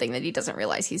doing something that he doesn't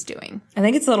realize he's doing? I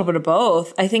think it's a little bit of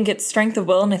both. I think it's strength of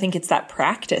will, and I think it's that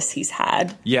practice he's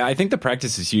had. Yeah, I think the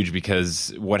practice is huge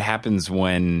because what happens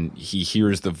when he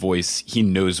hears the voice, he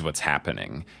knows what's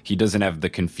happening. He doesn't have the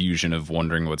confusion of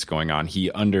wondering what's going on. He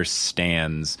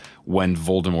understands when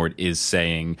Voldemort is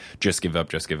saying, just give up,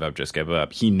 just give up, just give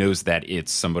up. He knows that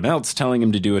it's someone else telling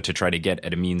him to do it to try to get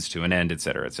at a means to an end, et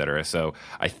cetera, et cetera. So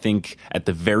I think at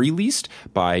the very least,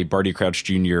 by Barty Crouch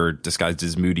Jr. disguised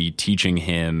as Moody teaching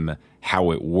him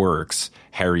how it works,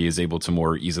 Harry is able to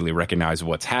more easily recognize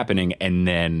what's happening and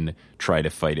then try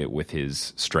to fight it with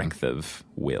his strength of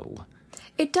will.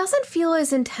 It doesn't feel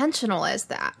as intentional as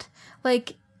that.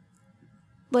 Like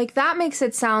that makes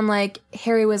it sound like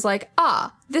Harry was like,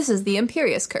 this is the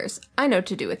imperius curse. I know what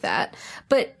to do with that.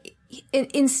 But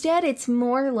instead, it's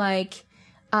more like,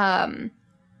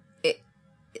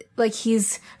 like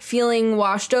he's feeling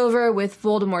washed over with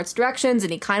Voldemort's directions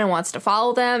and he kind of wants to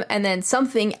follow them. And then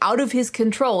something out of his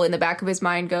control in the back of his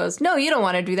mind goes, no, you don't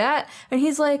want to do that. And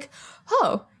he's like,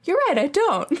 oh, you're right, I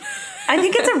don't. I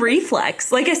think it's a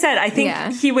reflex. Like I said, I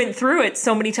think he went through it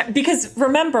so many times. Because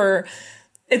remember,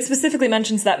 it specifically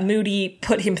mentions that Moody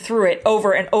put him through it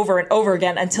over and over and over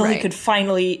again until he could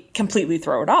finally completely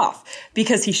throw it off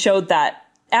because he showed that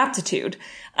aptitude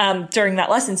during that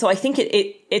lesson. So I think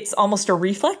it's almost a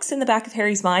reflex in the back of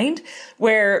Harry's mind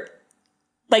where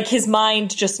like his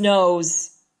mind just knows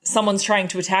someone's trying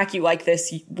to attack you like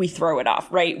this. We throw it off,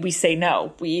 right? We say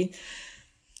no. We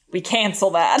cancel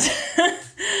that.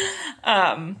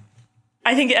 I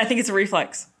think it's a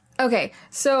reflex. Okay,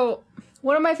 so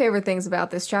one of my favorite things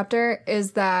about this chapter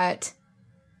is that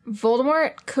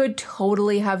Voldemort could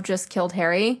totally have just killed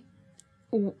Harry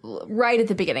right at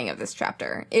the beginning of this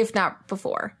chapter, if not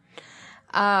before.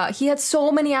 He had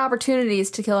so many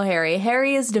opportunities to kill Harry.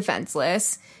 Harry is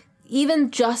defenseless. Even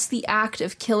just the act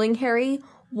of killing Harry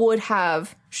would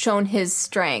have shown his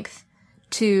strength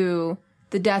to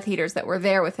the Death Eaters that were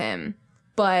there with him.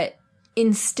 But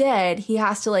instead, he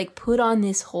has to like put on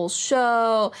this whole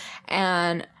show,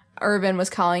 and Irvin was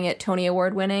calling it Tony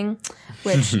Award winning,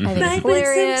 which I think is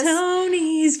hilarious.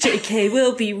 Tonys, JK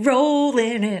will be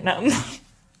rolling in them.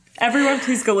 Everyone,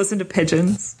 please go listen to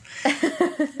Pigeons.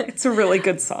 It's a really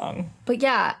good song. But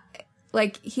yeah,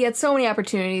 like he had so many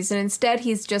opportunities, and instead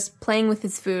he's just playing with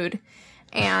his food.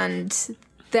 And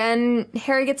then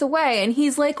Harry gets away, and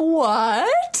he's like,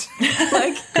 what?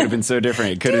 Like, could have been so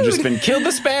different. It could have just been kill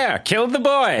the spare, kill the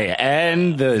boy,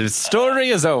 and the story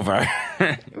is over.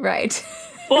 Right.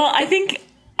 Well, I think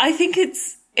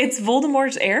it's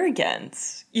Voldemort's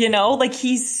arrogance, you know? Like,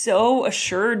 he's so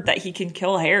assured that he can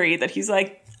kill Harry that he's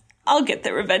like, I'll get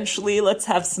there eventually. Let's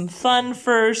have some fun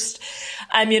first.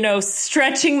 I'm,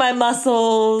 stretching my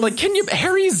muscles. Like,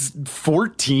 Harry's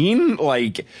 14?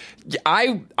 Like,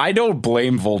 I don't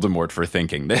blame Voldemort for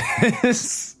thinking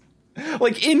this.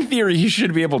 Like, in theory, he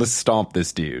should be able to stomp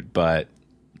this dude, but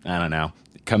I don't know.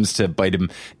 It comes to bite him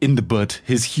in the butt,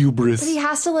 his hubris. But he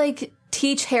has to, like,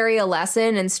 teach Harry a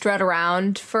lesson and strut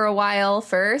around for a while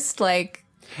first. Like,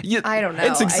 I don't know.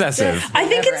 It's excessive. I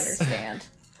think understand.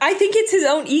 I think it's his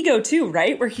own ego too,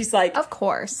 right? Where he's like, of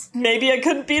course. Maybe I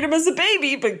couldn't beat him as a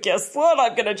baby, but guess what?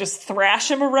 I'm going to just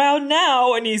thrash him around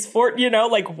now. And he's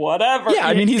like, whatever. Yeah,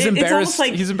 I mean, he's embarrassed.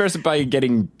 He's embarrassed by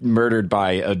getting murdered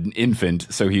by an infant.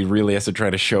 So he really has to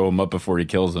try to show him up before he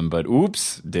kills him. But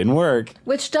oops, didn't work.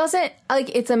 Which doesn't,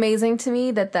 it's amazing to me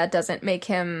that doesn't make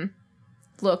him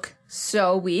look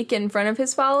so weak in front of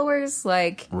his followers.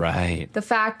 Like, right. The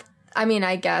fact,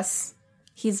 I guess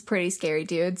he's a pretty scary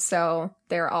dude, so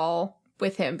they're all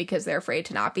with him because they're afraid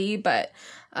to not be. But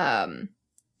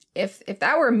if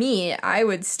that were me, I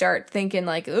would start thinking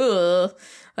like, ugh,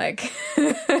 like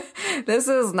this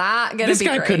is not gonna be great. This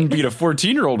guy couldn't beat a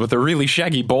 14-year-old with a really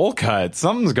shaggy bowl cut.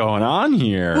 Something's going on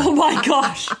here. Oh my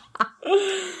gosh.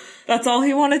 That's all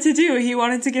he wanted to do. He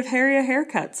wanted to give Harry a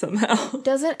haircut somehow.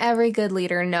 Doesn't every good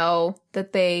leader know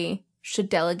that they should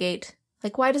delegate?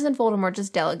 Like, why doesn't Voldemort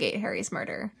just delegate Harry's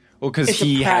murder? Well, because It's a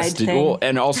he has pride to. thing. Well,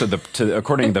 and also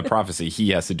according to the prophecy, he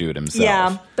has to do it himself.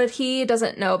 Yeah. But he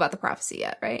doesn't know about the prophecy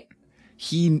yet, right?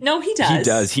 No, he does. He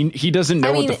does. He doesn't know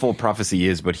I mean, what the full prophecy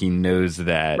is, but he knows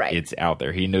that Right. it's out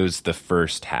there. He knows the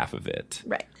first half of it.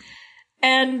 Right.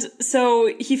 And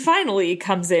so he finally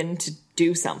comes in to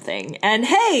do something. And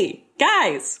hey,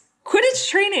 guys, Quidditch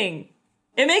training.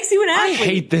 It makes you an I athlete.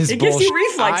 hate this It bullshit. gives you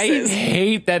reflexes. I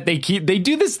hate that they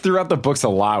do this throughout the books a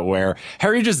lot, where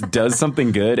Harry just does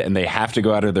something good and they have to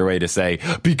go out of their way to say,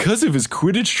 because of his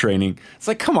Quidditch training. It's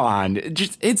like, come on.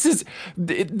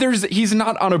 He's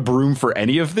not on a broom for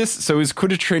any of this, so his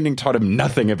Quidditch training taught him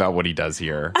nothing about what he does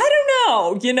here. I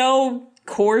don't know.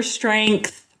 Core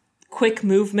strength, quick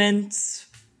movements.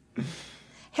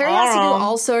 Harry has to do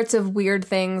all sorts of weird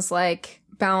things, like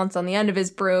balance on the end of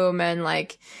his broom and,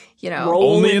 like,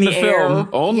 Roll Only in the air. film.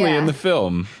 Only Yeah. in the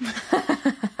film.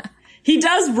 He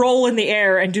does roll in the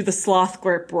air and do the sloth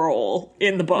grip roll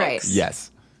in the books. Right. Yes.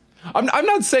 I'm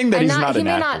not saying that And he's not he an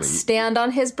may athlete. not stand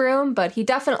on his broom, but he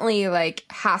definitely, like,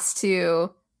 has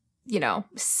to,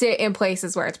 sit in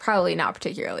places where it's probably not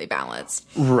particularly balanced.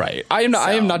 Right. I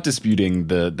am not disputing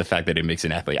the fact that it makes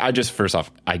an athlete. I just, first off,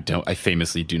 I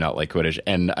famously do not like Quidditch.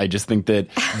 And I just think that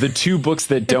the two books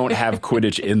that don't have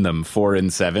Quidditch in them, 4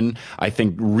 and 7, I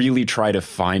think really try to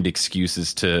find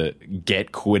excuses to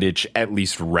get Quidditch at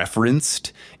least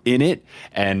referenced in it.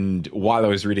 And while I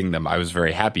was reading them, I was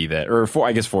very happy that, or 4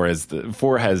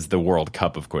 has the World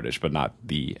Cup of Quidditch, but not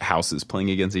the houses playing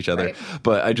against each other. Right.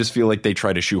 But I just feel like they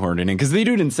try to shoehorn it in, because they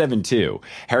do it in 7 too.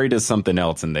 Harry does something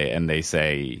else, and they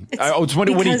say, it's when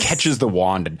he catches the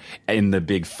wand in the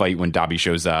big fight when Dobby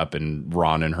shows up and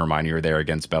Ron and Hermione are there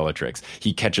against Bellatrix.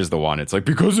 He catches the wand. It's like,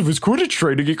 because of his Quidditch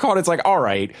training, he caught it. It's like, all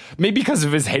right, maybe because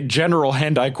of his general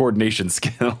hand-eye coordination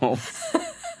skills.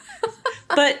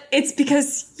 But it's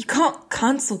because you can't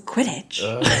cancel Quidditch.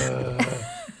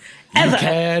 You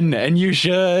can, and you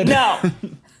should. No.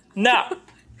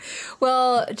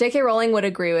 Well, J.K. Rowling would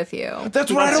agree with you.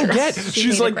 That's what I don't get. She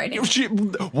She's hated like,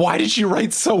 writing. why did she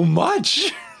write so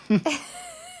much?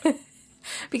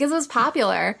 Because it was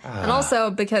popular. And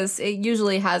also because it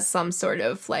usually has some sort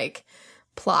of, like,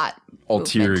 plot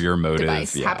Ulterior movement motive,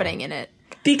 device yeah. happening in it.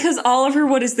 Because Oliver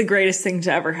Wood is the greatest thing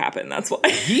to ever happen. That's why.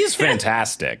 He's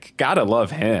fantastic. Gotta love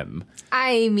him.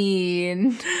 I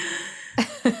mean...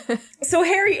 So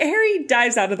Harry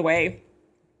dives out of the way.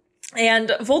 And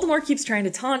Voldemort keeps trying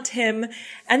to taunt him.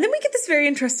 And then we get this very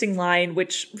interesting line,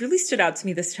 which really stood out to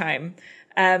me this time.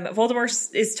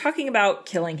 Voldemort is talking about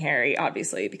killing Harry,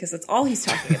 obviously, because that's all he's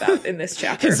talking about in this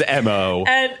chapter. His MO.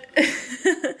 And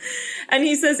and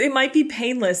he says, it might be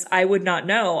painless. I would not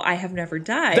know. I have never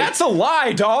died. That's a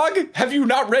lie, dog. Have you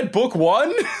not read book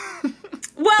 1?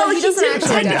 well, he he doesn't didn't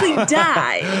actually technically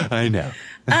die. I know.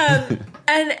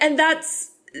 And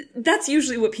that's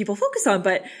usually what people focus on.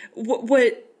 But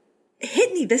what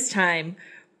hit me this time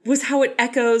was how it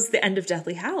echoes the end of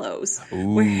Deathly Hallows,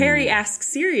 where Harry asks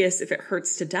Sirius if it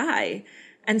hurts to die.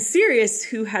 And Sirius,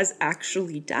 who has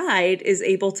actually died, is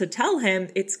able to tell him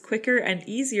it's quicker and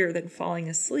easier than falling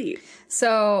asleep.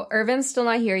 So Irvin's still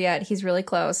not here yet. He's really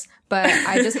close. But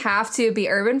I just have to be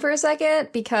Irvin for a second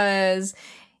because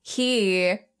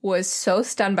he was so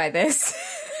stunned by this.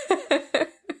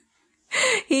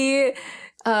 He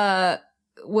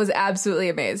was absolutely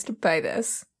amazed by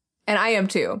this. And I am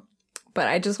too. But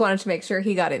I just wanted to make sure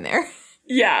he got in there.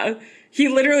 Yeah. He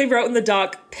literally wrote in the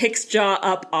doc, picks jaw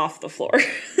up off the floor.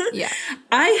 Yeah.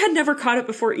 I had never caught it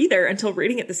before either until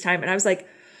reading it this time. And I was like,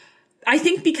 I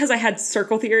think because I had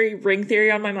circle theory, ring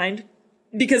theory on my mind,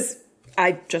 because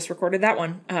I just recorded that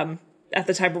one. At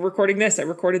the time of recording this, I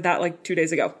recorded that like 2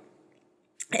 days ago.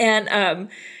 And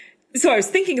so I was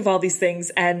thinking of all these things,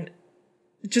 and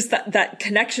just that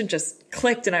connection just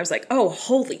clicked, and I was like, oh,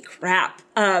 holy crap.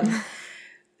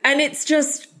 And it's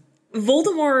just,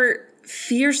 Voldemort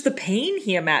fears the pain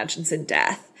he imagines in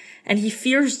death, and he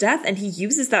fears death, and he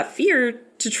uses that fear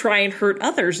to try and hurt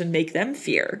others and make them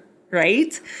fear,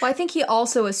 right? Well, I think he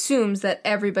also assumes that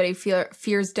everybody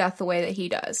fears death the way that he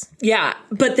does. Yeah,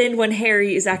 but then when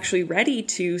Harry is actually ready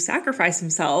to sacrifice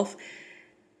himself,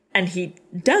 and he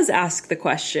does ask the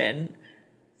question,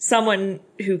 someone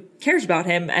who cares about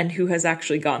him and who has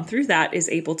actually gone through that is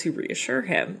able to reassure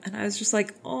him. And I was just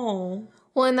like, oh.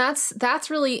 Well, and that's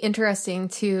really interesting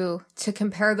to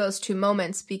compare those two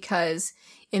moments, because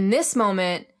in this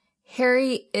moment,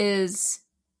 Harry is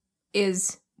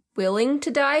willing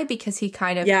to die because he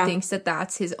kind of thinks that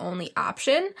that's his only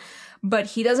option, but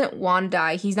he doesn't want to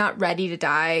die. He's not ready to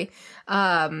die.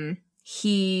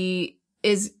 He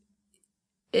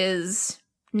is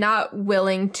not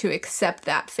willing to accept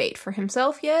that fate for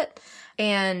himself yet.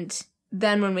 And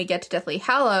then when we get to Deathly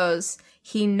Hallows,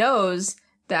 he knows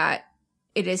that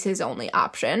it is his only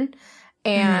option.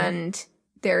 And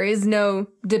there is no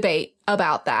debate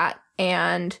about that.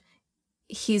 And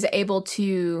he's able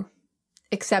to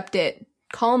accept it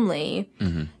calmly.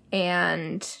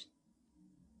 And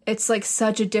it's like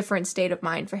such a different state of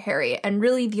mind for Harry. And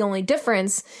really the only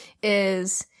difference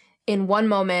is in one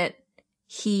moment,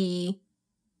 he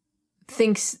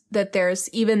thinks that there's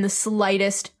even the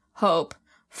slightest hope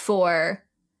for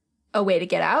a way to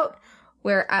get out.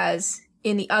 Whereas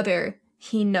in the other,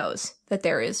 he knows that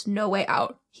there is no way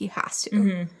out. He has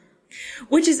to.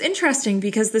 Which is interesting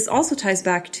because this also ties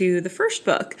back to the first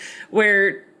book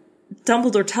where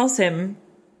Dumbledore tells him,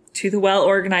 to the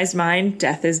well-organized mind,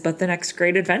 death is but the next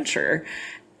great adventure.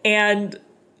 And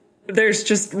there's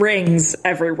just rings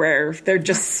everywhere. They're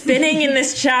just spinning in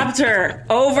this chapter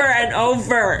over and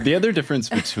over. The other difference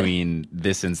between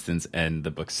this instance and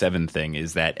the book 7 thing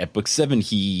is that at book 7,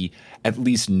 he at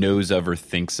least knows of or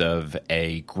thinks of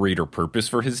a greater purpose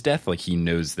for his death. Like he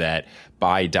knows that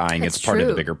by dying, it's part of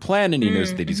the bigger plan, and he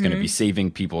knows that he's going to be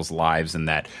saving people's lives and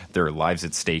that there are lives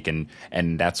at stake. And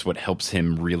that's what helps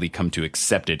him really come to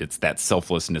accept it. It's that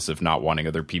selflessness of not wanting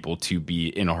other people to be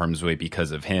in harm's way because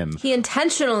of him. He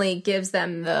intentionally gives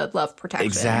them the love protection.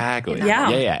 Exactly. Yeah.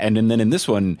 And then in this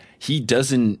one, he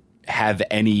doesn't have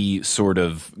any sort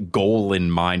of goal in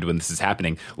mind when this is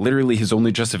happening. Literally, his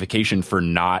only justification for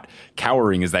not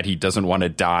cowering is that he doesn't want to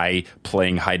die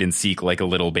playing hide and seek like a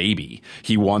little baby.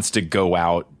 He wants to go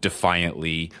out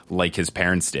defiantly like his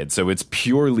parents did. So it's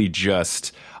purely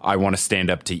just, I want to stand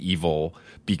up to evil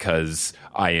because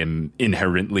I am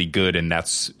inherently good and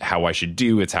that's how I should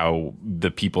do. It's how the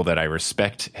people that I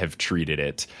respect have treated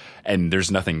it. And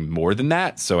there's nothing more than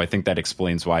that. So I think that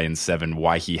explains why in 7,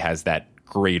 why he has that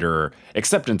greater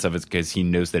acceptance of it, because he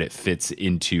knows that it fits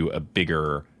into a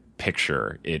bigger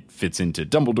picture. It fits into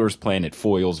Dumbledore's plan. It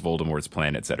foils Voldemort's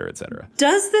plan, et cetera, et cetera.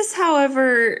 Does this,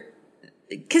 however,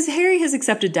 because Harry has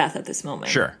accepted death at this moment.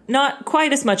 Sure. Not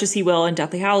quite as much as he will in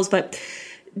Deathly Hallows, but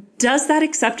does that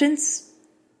acceptance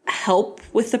help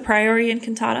with the Priori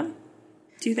Incantatem?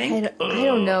 Do you think? I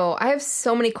don't know. I have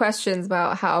so many questions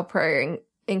about how Priori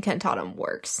Incantatem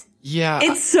works. Yeah,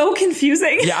 it's so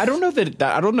confusing. Yeah, I don't know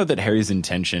that Harry's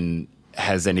intention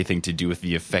has anything to do with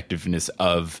the effectiveness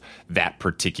of that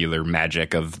particular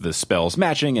magic of the spells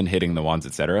matching and hitting the wands,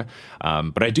 etc.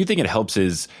 But I do think it helps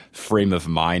his frame of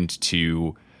mind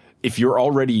to, if you're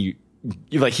already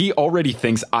like, he already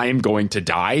thinks I am going to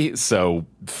die, so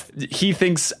he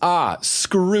thinks,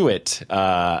 screw it,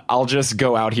 I'll just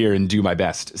go out here and do my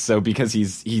best. So because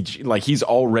he's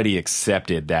already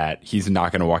accepted that he's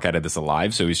not going to walk out of this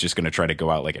alive, so he's just going to try to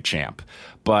go out like a champ.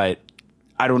 But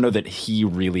I don't know that he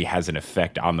really has an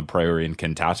effect on the Priori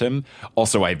Incantatem.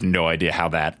 Also, I have no idea how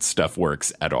that stuff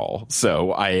works at all,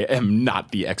 so I am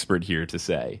not the expert here to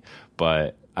say,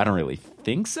 but I don't really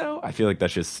think so. I feel like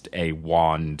that's just a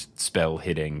wand spell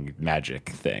hitting magic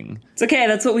thing. It's okay.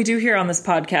 That's what we do here on this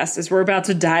podcast, is we're about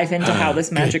to dive into how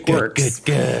this magic works.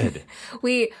 Good.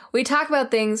 We talk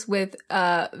about things with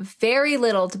very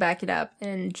little to back it up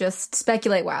and just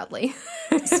speculate wildly.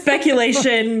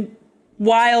 Speculation,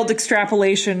 wild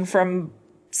extrapolation from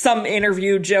some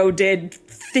interview Joe did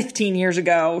 15 years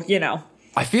ago, you know.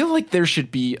 I feel like there should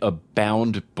be a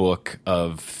bound book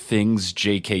of things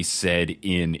JK said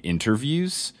in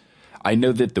interviews. I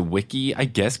know that the wiki, I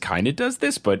guess, kind of does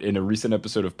this, but in a recent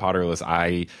episode of Potterless,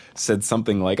 I said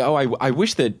something like, I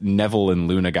wish that Neville and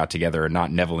Luna got together and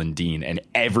not Neville and Dean. And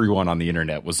everyone on the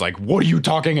internet was like, what are you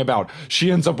talking about?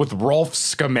 She ends up with Rolf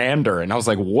Scamander. And I was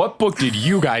like, what book did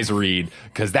you guys read?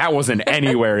 Because that wasn't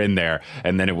anywhere in there.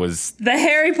 And then it was the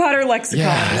Harry Potter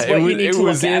lexicon is what you need to look at. It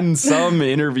was in some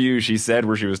interview she said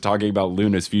where she was talking about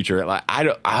Luna's future. Like,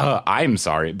 I'm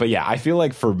sorry. But yeah, I feel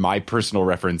like for my personal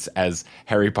reference as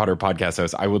Harry Potter podcast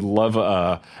host, I would love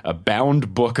a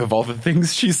bound book of all the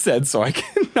things she said so I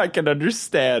can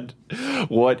understand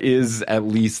what is at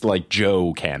least like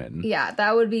Joe canon. Yeah,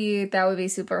 that would be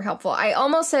super helpful. I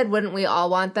almost said, wouldn't we all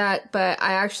want that? But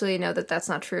I actually know that that's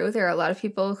not true. There are a lot of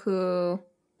people who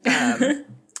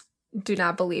do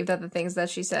not believe that the things that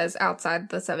she says outside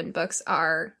the 7 books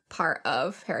are part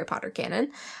of Harry Potter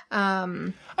canon. I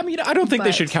mean, I don't think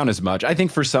they should count as much. I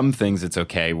think for some things it's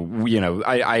okay. You know,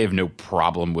 I have no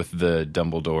problem with the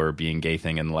Dumbledore being gay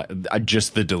thing and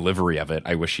just the delivery of it.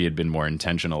 I wish he had been more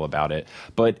intentional about it.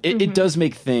 But it does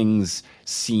make things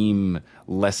seem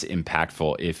less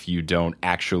impactful if you don't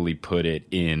actually put it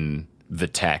in the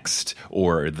text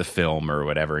or the film or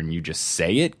whatever, and you just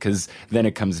say it, because then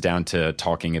it comes down to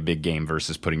talking a big game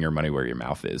versus putting your money where your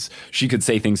mouth is. She could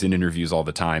say things in interviews all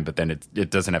the time, but then it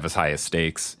doesn't have as high as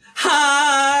stakes.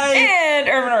 Hi! And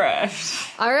Irvin arrived.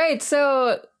 All right,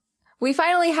 so we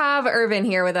finally have Irvin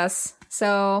here with us.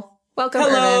 So welcome,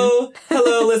 Irvin.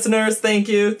 Hello, listeners. Thank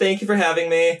you for having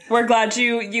me. We're glad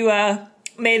you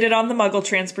made it on the Muggle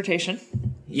transportation.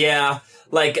 Yeah,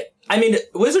 I mean,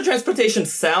 Wizard transportation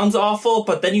sounds awful,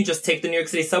 but then you just take the New York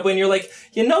City subway and you're like,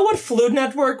 you know what, Food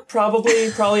Network? Probably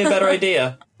a better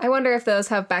idea. I wonder if those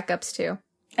have backups too.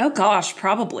 Oh gosh,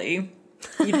 probably.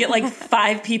 You'd get like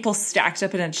 5 people stacked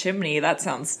up in a chimney. That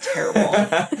sounds terrible.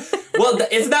 Well,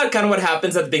 isn't that kind of what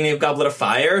happens at the beginning of Goblet of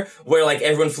Fire, where like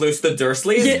everyone floos to the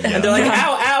Dursleys, and they're like,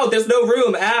 ow, there's no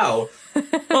room, ow.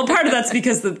 Well, part of that's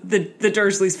because the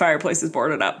Dursleys' fireplace is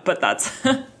boarded up, but that's...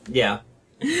 Yeah.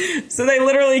 So they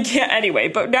literally can't anyway,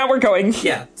 but now we're going.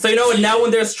 Yeah. So you know what, now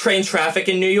when there's train traffic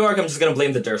in New York, I'm just going to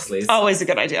blame the Dursleys. Always a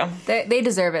good idea. They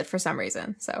deserve it for some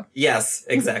reason, so. Yes,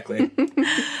 exactly.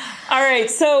 All right,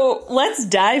 so let's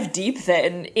dive deep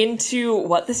then into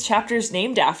what this chapter is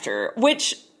named after,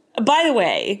 which, by the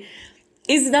way,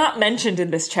 is not mentioned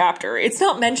in this chapter. It's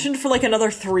not mentioned for like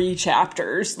another 3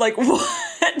 chapters. Like, what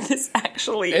this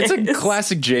actually is. It's a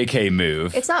classic JK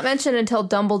move. It's not mentioned until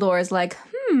Dumbledore is like,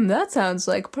 that sounds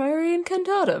like Priory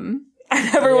Incantatem.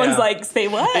 And everyone's like, say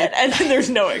what? And then there's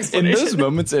no explanation. In those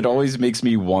moments, it always makes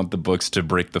me want the books to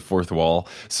break the 4th wall.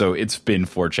 So it's been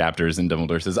 4 chapters, and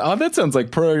Dumbledore says, oh, that sounds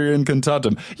like Priory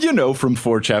Incantatem. You know, from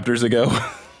 4 chapters ago.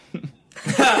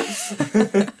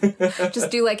 Just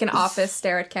do like an office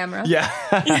stare at camera. Yeah.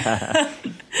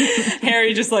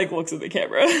 Harry just like looks at the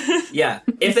camera. Yeah.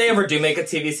 If they ever do make a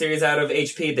TV series out of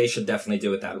HP, they should definitely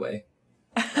do it that way.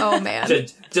 Oh, man.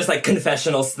 Just like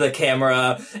confessionals to the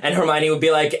camera, and Hermione would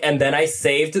be like, and then I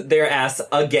saved their ass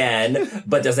again,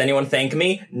 but does anyone thank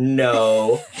me?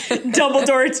 No.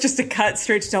 Dumbledore, it's just a cut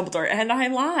straight to Dumbledore, and I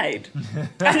lied. And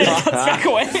then it cuts back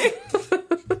away.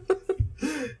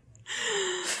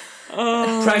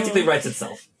 Practically writes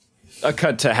itself. A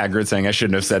cut to Hagrid saying, I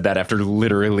shouldn't have said that after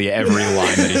literally every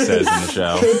line that he says in the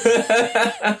show.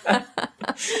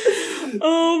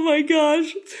 Oh my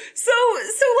gosh. So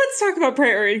let's talk about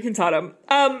Priory Incantatem.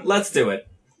 Let's do it.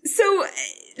 So,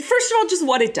 first of all, just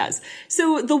what it does.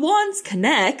 So the wands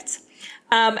connect,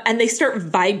 and they start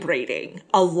vibrating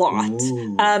a lot,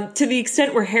 to the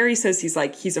extent where Harry says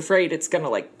he's afraid it's gonna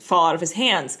like fall out of his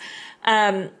hands.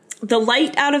 The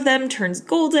light out of them turns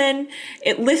golden.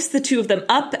 It lifts the 2 of them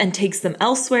up and takes them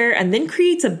elsewhere, and then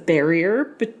creates a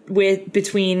barrier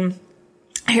between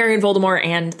Harry and Voldemort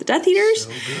and the Death Eaters.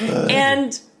 So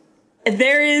and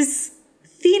there is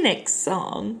Phoenix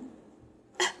Song.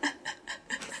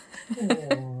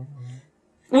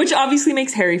 Which obviously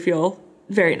makes Harry feel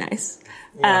very nice.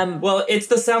 Yeah. Well, it's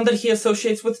the sound that he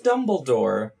associates with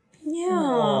Dumbledore. Yeah.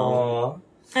 Aww.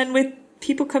 And with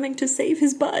people coming to save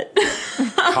his butt.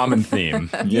 Common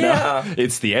theme. You know?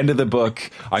 It's the end of the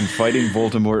book. I'm fighting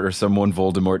Voldemort or someone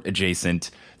Voldemort adjacent.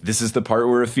 This is the part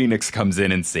where a phoenix comes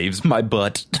in and saves my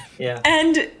butt. Yeah.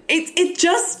 And it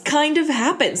just kind of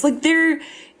happens. Like,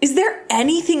 is there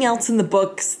anything else in the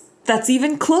books that's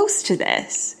even close to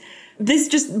this? This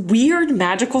just weird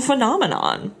magical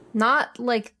phenomenon. Not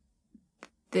like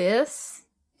this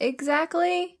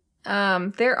exactly.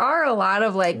 There are a lot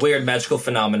of like weird magical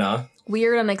phenomena.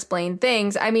 Weird unexplained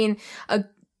things. I mean,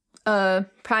 a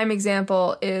prime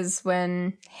example is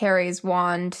when Harry's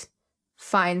wand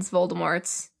finds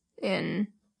Voldemort's in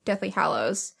Deathly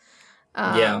Hallows.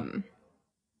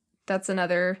 That's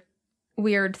another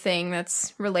weird thing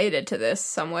that's related to this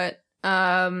somewhat.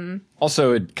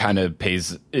 Also,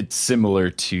 it's similar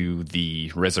to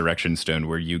the Resurrection Stone,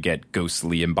 where you get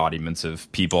ghostly embodiments of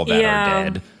people that are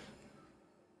dead.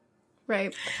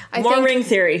 Right. More ring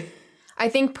theory. I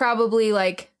think probably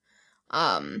like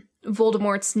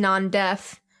Voldemort's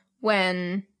non-death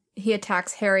when he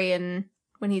attacks Harry and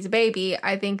when he's a baby.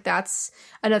 I think that's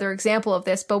another example of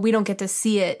this, but we don't get to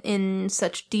see it in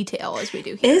such detail as we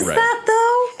do here. Is that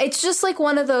though? It's just like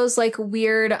one of those like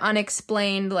weird,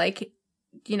 unexplained, like,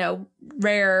 you know,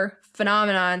 rare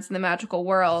phenomenons in the magical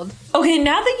world. Okay,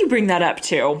 now that you bring that up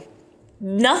too,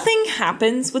 nothing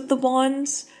happens with the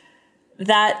wands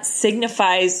that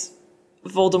signifies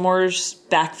Voldemort's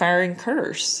backfiring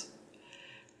curse.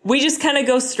 We just kind of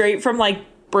go straight from, like,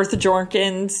 Bertha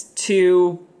Jorkins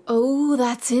to... Oh,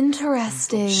 that's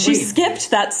interesting. She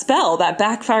skipped that spell, that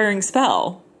backfiring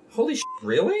spell. Holy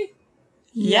really?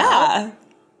 Yeah.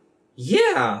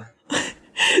 Yeah.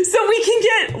 So we can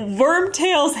get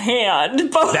Wormtail's hand.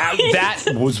 But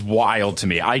That was wild to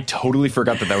me. I totally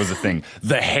forgot that was a thing.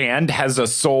 The hand has a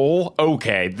soul?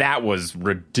 Okay, that was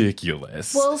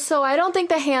ridiculous. Well, so I don't think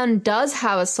the hand does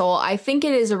have a soul. I think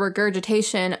it is a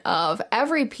regurgitation of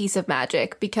every piece of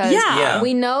magic because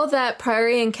we know that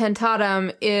Priori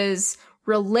Incantatem is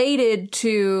related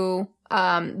to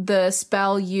the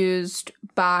spell used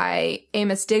by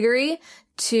Amos Diggory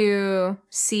to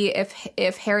see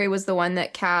if Harry was the one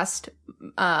that cast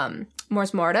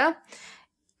Mors Morta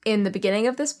in the beginning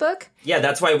of this book. Yeah,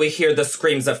 that's why we hear the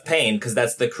screams of pain, because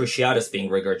that's the Cruciatus being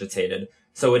regurgitated.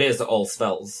 So it is all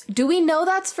spells. Do we know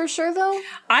that's for sure, though?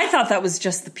 I thought that was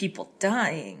just the people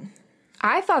dying.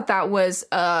 I thought that was,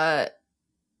 like,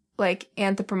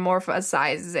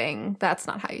 anthropomorphizing. That's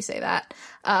not how you say that.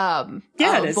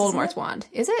 It is. Voldemort's wand.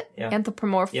 Is it? Yeah.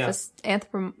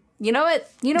 You know what?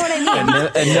 You know what I mean?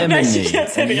 Anemone. She can't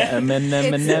say it again.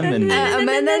 Anemone.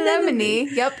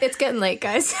 Yep, it's getting late,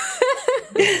 guys.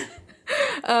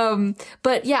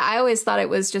 But yeah, I always thought it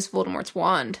was just Voldemort's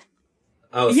wand.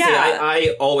 Oh, yeah. See,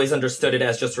 I always understood it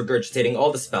as just regurgitating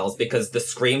all the spells because the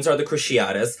screams are the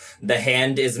Cruciatus, the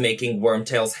hand is making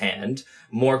Wormtail's hand,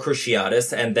 more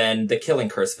Cruciatus, and then the killing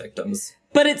curse victims.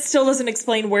 But it still doesn't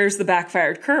explain where's the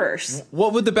backfired curse.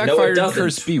 What would the backfired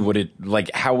curse be? Would it, like,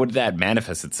 how would that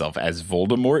manifest itself? As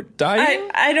Voldemort dying?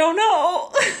 I don't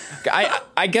know.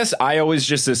 I guess I always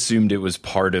just assumed it was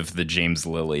part of the James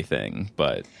Lily thing,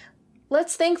 but...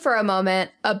 Let's think for a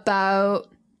moment about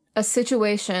a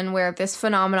situation where this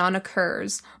phenomenon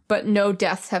occurs, but no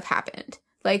deaths have happened.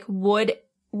 Like, would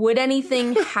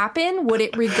anything happen? Would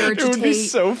it regurgitate? It would be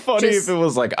so funny if it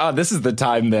was like, this is the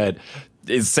time that...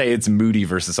 say it's Moody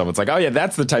versus someone. It's like, oh yeah,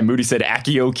 that's the time Moody said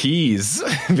Accio keys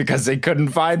because they couldn't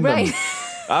find them.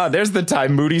 There's the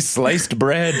time Moody sliced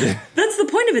bread. That's the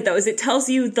point of it, though, is it tells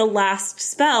you the last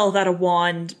spell that a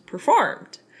wand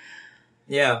performed.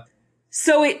 Yeah.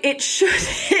 So it should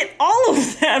hit all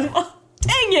of them.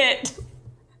 Dang it.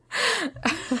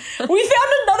 We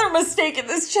found another mistake in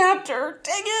this chapter.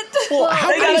 Dang it. Well, how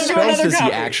many spells does he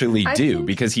copy. actually do?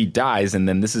 Because he dies and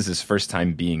then this is his first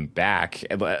time being back.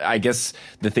 I guess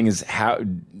the thing is, how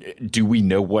do we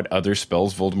know what other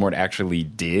spells Voldemort actually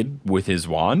did with his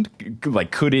wand?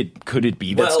 Like, could it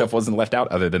be that stuff wasn't left out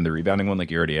other than the rebounding one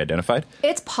like you already identified?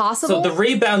 It's possible. So the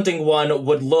rebounding one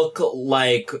would look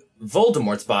like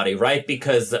Voldemort's body, right?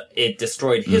 Because it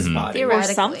destroyed his body. Or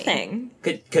something.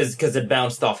 Because it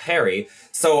bounced off Harry.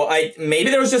 So maybe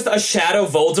there was just a shadow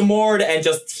Voldemort and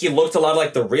just he looked a lot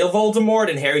like the real Voldemort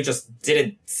and Harry just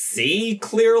didn't see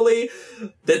clearly.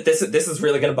 This is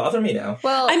really going to bother me now.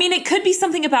 Well, I mean, it could be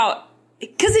something about...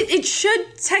 Because it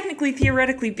should technically,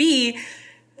 theoretically be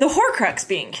the Horcrux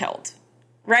being killed.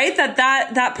 Right?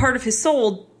 That part of his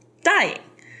soul dying.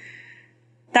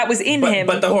 That was in him.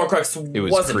 But the Horcrux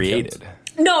wasn't created.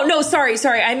 Killed. No, sorry.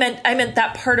 I meant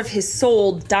that part of his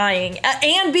soul dying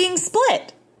and being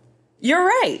split. You're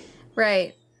right.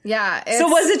 Right. Yeah. So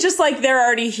was it just like they're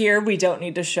already here? We don't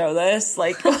need to show this.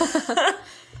 Like,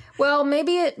 well,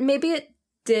 maybe it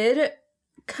did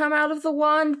come out of the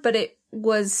wand, but it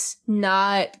was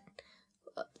not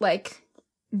like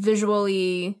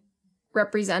visually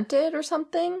represented or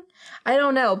something. I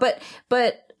don't know. But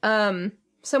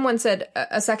someone said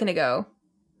a second ago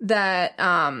that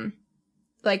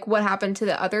like what happened to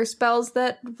the other spells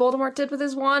that Voldemort did with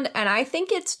his wand, and I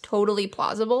think it's totally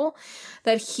plausible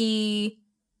that he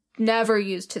never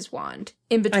used his wand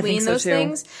in between those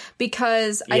things,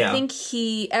 because I think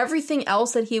everything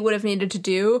else that he would have needed to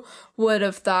do would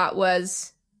have thought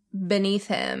was beneath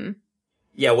him.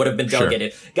 Yeah, would have been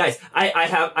delegated. Sure. Guys, I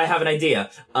have an idea.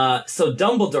 So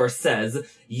Dumbledore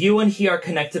says, you and he are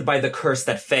connected by the curse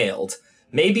that failed.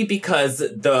 Maybe because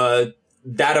that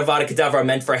Avada Kedavra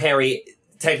meant for Harry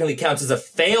technically counts as a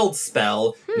failed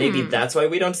spell. Maybe that's why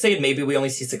we don't see it. Maybe we only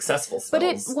see successful spells. But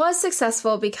it was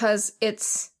successful because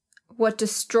it's what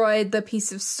destroyed the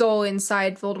piece of soul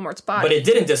inside Voldemort's body. But it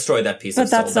didn't destroy that piece of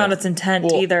soul. But that's not its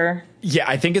intent either. Yeah,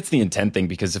 I think it's the intent thing,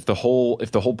 because if the whole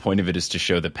point of it is to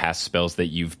show the past spells that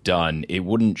you've done, it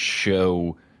wouldn't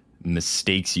show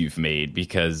mistakes you've made,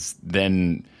 because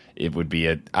then it would be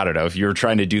I don't know, if you were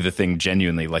trying to do the thing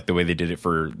genuinely, like the way they did it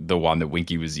for the wand that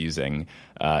Winky was using,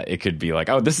 it could be like,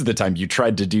 oh, this is the time you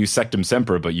tried to do Sectum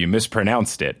Sempra, but you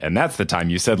mispronounced it. And that's the time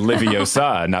you said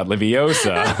Liviosa, not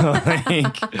Liviosa.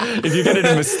 Like, if you get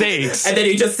into mistakes. And then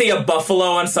you just see a buffalo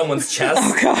on someone's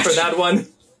chest for that one.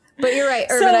 But you're right,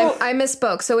 Irvin, I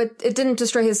misspoke. So it didn't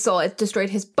destroy his soul, it destroyed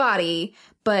his body,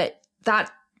 but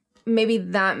maybe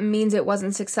that means it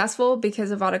wasn't successful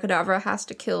because Avada Kedavra has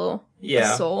to kill the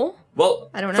soul?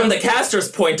 Well, I don't know. From the caster's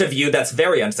point of view, that's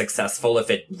very unsuccessful if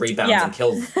it rebounds and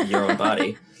kills your own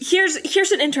body. Here's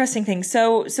an interesting thing.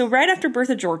 So right after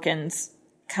Bertha Jorkins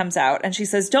comes out and she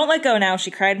says, "Don't let go now," she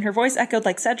cried, and her voice echoed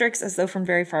like Cedric's as though from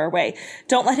very far away.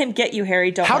 "Don't let him get you, Harry.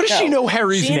 Don't How let does go." she know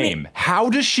Harry's name? How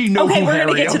does she know Okay, who we're Harry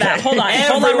going to get to that. Hold on.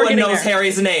 Everyone knows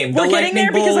Harry's name. We're getting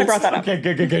there because I brought that up. Okay,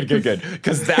 good.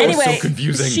 Because that was so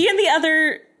confusing.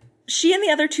 She and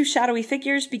the other two shadowy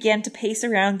figures began to pace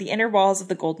around the inner walls of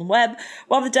the Golden Web,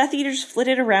 while the Death Eaters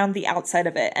flitted around the outside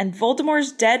of it, and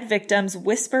Voldemort's dead victims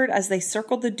whispered as they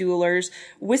circled the duelers,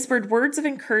 whispered words of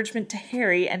encouragement to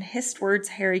Harry, and hissed words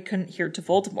Harry couldn't hear to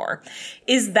Voldemort.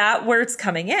 Is that where it's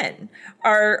coming in?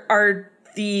 Are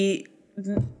the...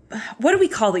 What do we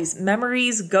call these?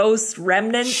 Memories, ghosts,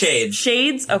 remnants?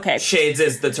 Shades? Okay. Shades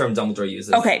is the term Dumbledore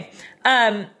uses. Okay.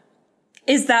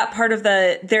 Is that part of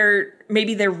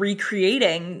maybe they're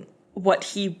recreating what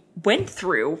he went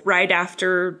through right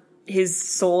after his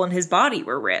soul and his body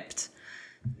were ripped?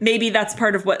 Maybe that's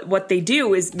part of what they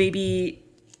do is maybe,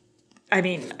 I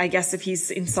mean, I guess if he's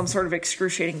in some sort of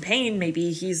excruciating pain,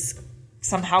 maybe he's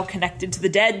somehow connected to the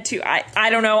dead too. I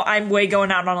don't know. I'm way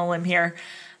going out on a limb here.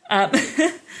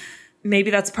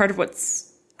 Maybe that's part of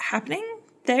what's happening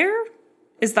there?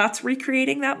 Is that's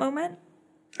recreating that moment?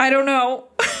 I don't know.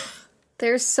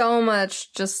 There's so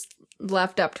much just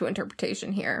left up to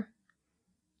interpretation here.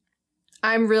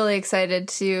 I'm really excited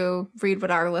to read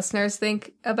what our listeners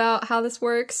think about how this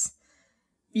works.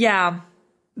 Yeah.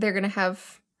 They're going to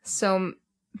have so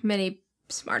many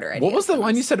smarter ideas. What was the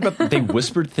line you said about they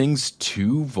whispered things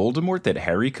to Voldemort that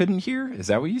Harry couldn't hear? Is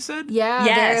that what you said? Yeah,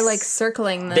 yes. They're like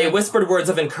circling They whispered words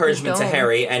of encouragement to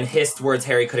Harry and hissed words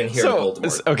Harry couldn't hear to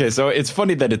Voldemort. Okay, so it's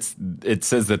funny that it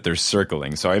says that they're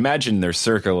circling. So I imagine they're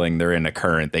circling, they're in a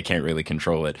current, they can't really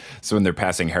control it. So when they're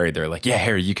passing Harry, they're like, "Yeah,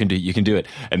 Harry, you can do it."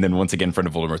 And then once again in front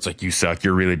of Voldemort, it's like, "You suck,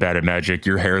 you're really bad at magic,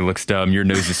 your hair looks dumb, your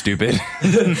nose is stupid."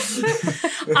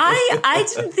 I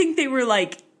didn't think they were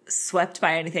like swept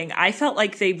by anything. I felt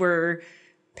like they were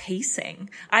pacing.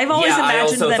 I've always imagined I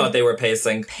also them thought they were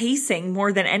pacing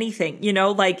more than anything. You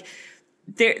know, like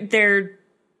they're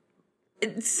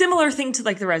similar thing to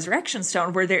like the Resurrection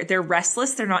Stone, where they're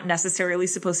restless. They're not necessarily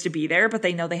supposed to be there, but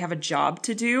they know they have a job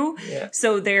to do. Yeah.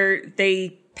 So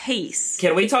they pace.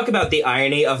 Can we talk about the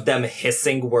irony of them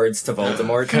hissing words to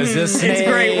Voldemort? Because it's a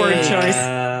great word choice.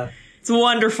 It's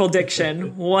wonderful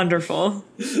diction. Wonderful.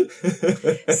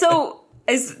 So.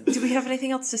 Do we have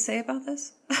anything else to say about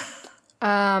this?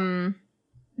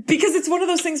 Because it's one of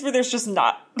those things where there's just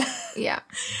not. Yeah.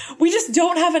 We just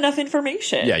don't have enough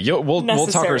information. Yeah, we'll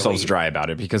talk ourselves dry about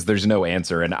it because there's no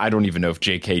answer. And I don't even know if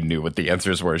JK knew what the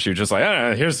answers were. She was just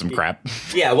like, here's some crap.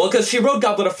 Yeah, well, because she wrote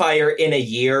Goblet of Fire in a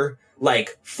year,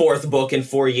 like 4th book in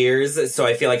 4 years. So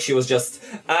I feel like she was just,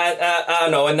 I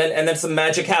don't know. And then some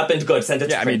magic happened. Good, sent it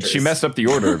to printers. She messed up the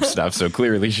order of stuff. So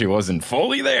clearly she wasn't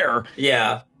fully there.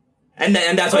 Yeah. And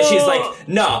that's why she's like,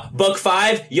 "No, book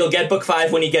 5, you'll get book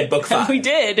 5 when you get book 5. We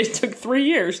did. It took 3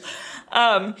 years.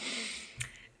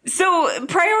 So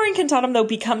Prior Incantatem, though,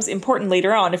 becomes important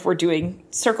later on if we're doing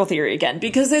circle theory again,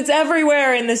 because it's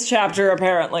everywhere in this chapter,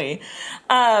 apparently.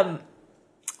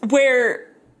 Where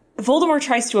Voldemort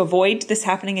tries to avoid this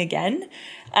happening again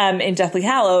in Deathly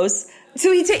Hallows.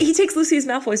 So he takes Lucius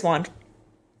Malfoy's wand,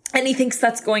 and he thinks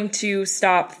that's going to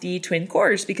stop the twin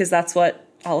cores, because that's what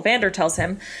Ollivander tells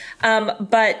him.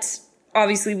 But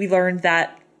obviously we learned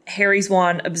that Harry's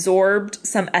wand absorbed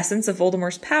some essence of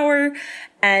Voldemort's power,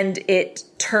 and it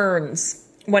turns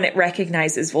when it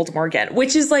recognizes Voldemort again,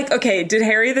 which is like, okay, did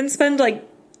Harry then spend like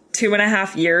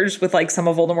 2.5 years with like some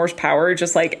of Voldemort's power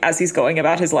just like as he's going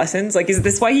about his lessons? Like, is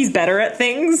this why he's better at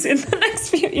things in the next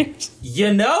few years?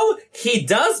 You know, he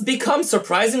does become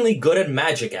surprisingly good at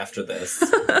magic after this.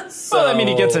 So, well, I mean,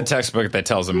 he gets a textbook that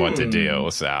tells him what to do,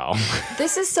 so.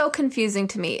 This is so confusing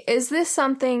to me. Is this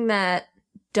something that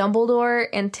Dumbledore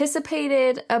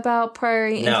anticipated about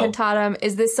Priori Incantatem?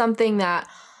 Is this something that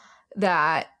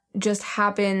just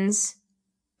happens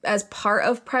as part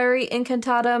of Priori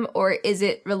Incantatem, or is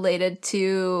it related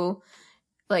to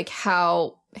like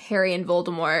how Harry and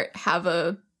Voldemort have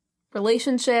a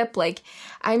relationship? Like,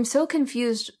 I'm so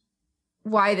confused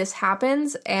why this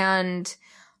happens, and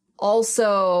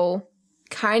also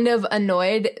kind of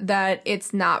annoyed that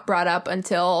it's not brought up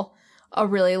until a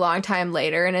really long time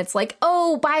later. And it's like,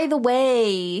 oh, by the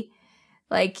way,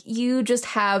 like, you just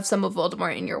have some of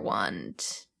Voldemort in your wand.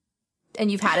 And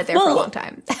you've had it there for a long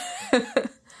time.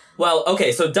 Well,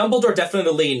 okay, so Dumbledore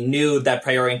definitely knew that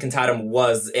Priori Incantatem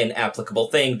was an applicable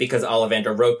thing because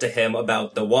Ollivander wrote to him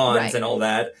about the wands and all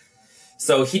that.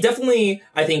 So he definitely,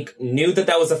 I think, knew that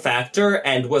that was a factor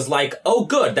and was like, oh,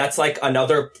 good, that's like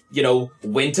another,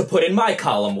 win to put in my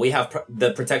column. We have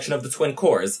the protection of the twin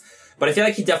cores. But I feel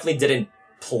like he definitely didn't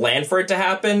plan for it to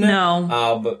happen.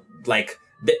 No.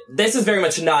 This is very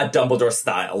much not Dumbledore's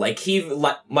style. Like, he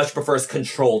much prefers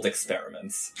controlled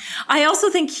experiments. I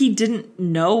also think he didn't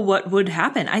know what would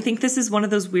happen. I think this is one of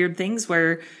those weird things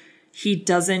where he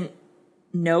doesn't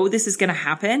know this is going to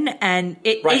happen, and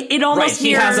it almost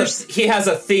mirrors... He has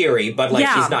a theory, but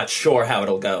he's not sure how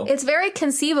it'll go. It's very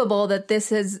conceivable that this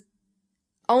has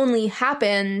only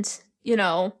happened,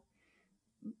 1-2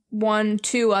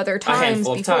 other times a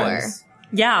handful before. Of times.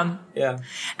 Yeah.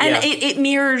 And it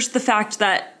mirrors the fact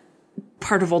that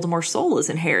part of Voldemort's soul is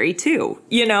in Harry, too.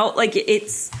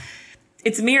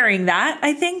 It's mirroring that,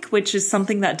 I think, which is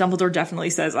something that Dumbledore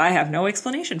definitely says, I have no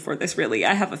explanation for this, really.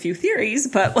 I have a few theories,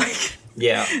 but,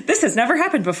 this has never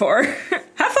happened before.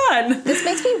 Have fun! This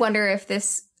makes me wonder if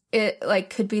it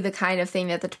could be the kind of thing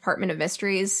that the Department of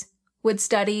Mysteries would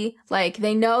study. Like,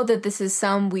 they know that this is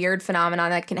some weird phenomenon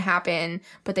that can happen,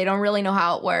 but they don't really know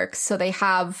how it works, so they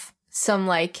have some,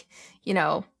 a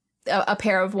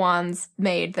pair of wands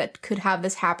made that could have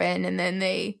this happen, and then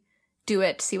they do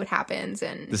it to see what happens.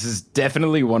 And this is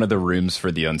definitely one of the rooms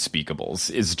for the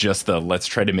unspeakables, is just the let's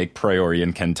try to make Priori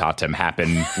Incantatem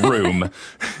happen room.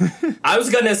 I was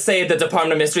gonna say the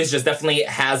Department of Mysteries just definitely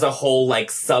has a whole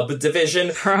subdivision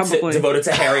devoted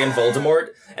to Harry and Voldemort,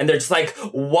 and they're just like,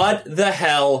 what the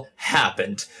hell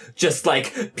happened? Just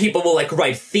people will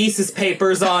write thesis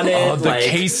papers on it. Oh, the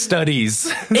case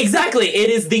studies. Exactly,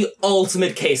 it is the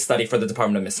ultimate case study for the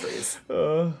Department of Mysteries.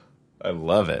 I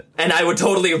love it. And I would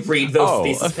totally read those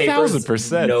thesis papers.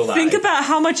 1,000%. No lie. Think about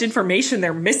how much information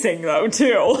they're missing, though,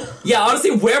 too. Yeah, honestly,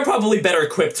 we're probably better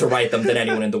equipped to write them than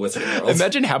anyone in the Wizarding world.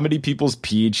 Imagine how many people's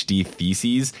PhD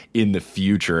theses in the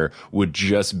future would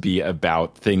just be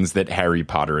about things that Harry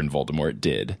Potter and Voldemort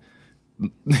did.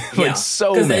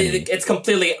 So many. It's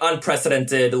completely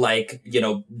unprecedented,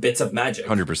 bits of magic.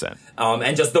 100%.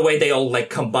 And just the way they all,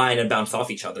 combine and bounce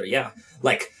off each other, yeah.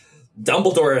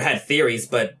 Dumbledore had theories,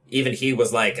 but even he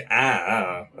was like,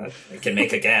 I can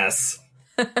make a guess.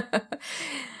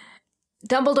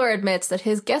 Dumbledore admits that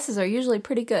his guesses are usually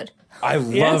pretty good. I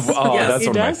love, that's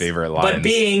one of my favorite lines. But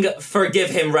being,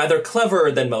 forgive him, rather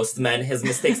cleverer than most men, his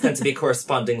mistakes tend to be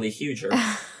correspondingly huger.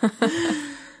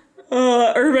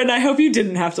 Urban, I hope you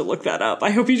didn't have to look that up.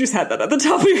 I hope you just had that at the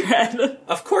top of your head.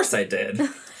 Of course I did.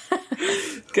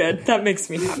 Good. That makes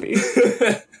me happy.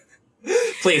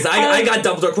 Please, I got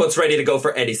Dumbledore quotes ready to go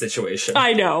for any situation.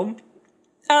 I know.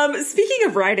 Speaking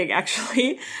of writing,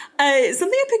 actually, something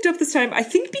I picked up this time, I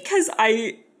think because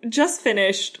I just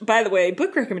finished, by the way,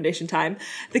 book recommendation time,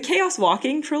 the Chaos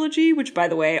Walking trilogy, which, by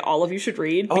the way, all of you should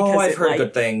read. Because I've heard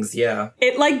good things, yeah.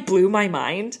 It, blew my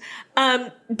mind.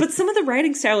 But some of the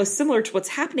writing style is similar to what's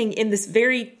happening in this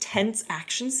very tense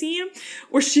action scene,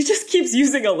 where she just keeps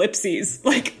using ellipses,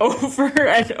 over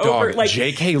and over.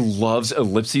 J.K. loves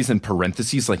ellipses and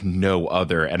parentheses like no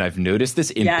other, and I've noticed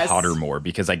this in Pottermore,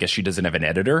 because I guess she doesn't have an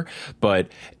editor, but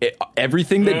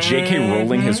everything that J.K.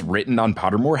 Rowling has written on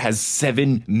Pottermore has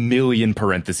 7 million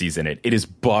parentheses in it. It is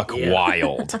buck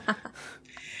wild.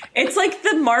 It's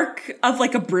the mark of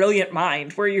a brilliant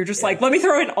mind, where you're just let me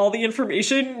throw in all the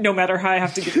information, no matter how I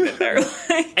have to get it in there.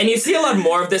 And you see a lot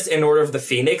more of this in Order of the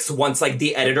Phoenix, once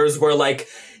the editors were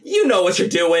you know what you're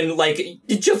doing,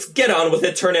 you just get on with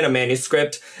it, turn in a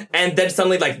manuscript, and then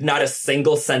suddenly not a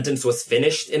single sentence was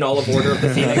finished in all of Order of the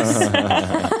Phoenix.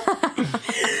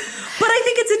 But I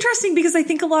think it's interesting because I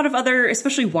think a lot of other,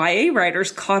 especially YA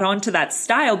writers, caught on to that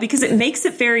style because it makes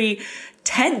it very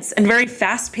tense and very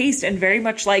fast-paced and very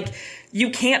much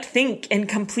you can't think in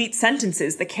complete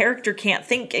sentences. The character can't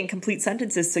think in complete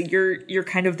sentences, so you're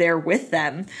kind of there with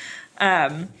them.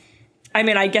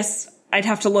 I guess I'd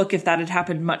have to look if that had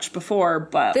happened much before,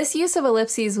 but... This use of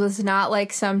ellipses was not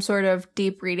some sort of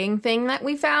deep reading thing that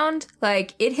we found.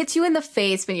 It hits you in the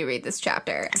face when you read this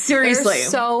chapter. Seriously. There's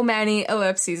so many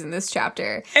ellipses in this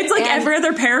chapter. It's every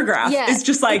other paragraph. Yeah, it's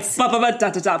just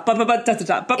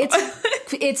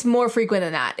it's more frequent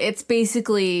than that. It's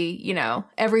basically,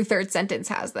 every third sentence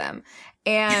has them.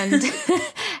 And,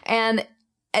 and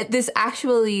this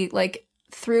actually,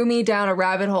 threw me down a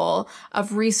rabbit hole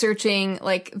of researching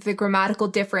like the grammatical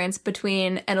difference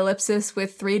between an ellipsis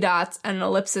with 3 dots and an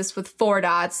ellipsis with 4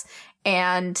 dots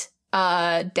and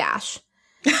dash.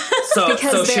 So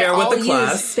share with the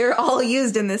class. They're all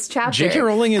used in this chapter. J.K.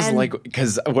 Rowling is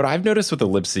because what I've noticed with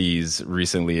ellipses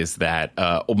recently is that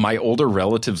my older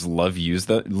relatives love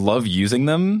using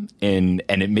them, and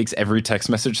it makes every text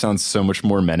message sound so much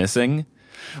more menacing.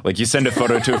 Like you send a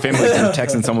photo to a family group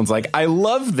text and someone's like, "I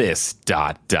love this ... Be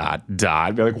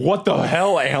like, what the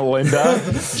hell, Aunt Linda?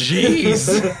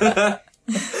 Jeez.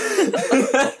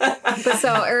 But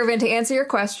so, Irvin, to answer your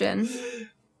question,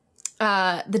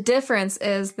 the difference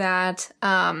is that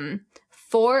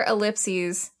 4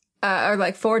 ellipses, or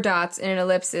like 4 dots in an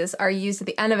ellipsis are used at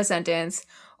the end of a sentence,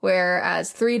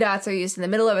 whereas 3 dots are used in the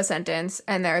middle of a sentence,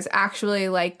 and there's actually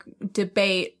like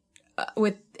debate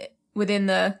within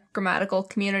the grammatical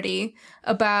community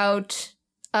about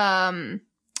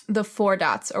the 4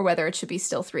 dots or whether it should be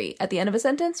still 3 at the end of a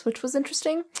sentence, which was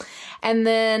interesting. And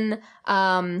then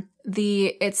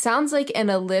it sounds like an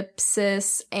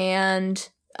ellipsis and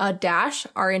a dash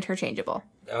are interchangeable.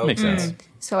 Oh, makes sense.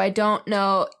 So I don't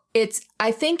know.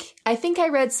 I think I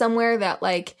read somewhere that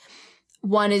like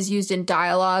one is used in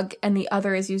dialogue and the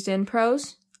other is used in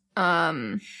prose.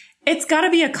 It's got to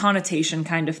be a connotation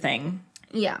kind of thing.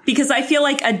 Yeah. Because I feel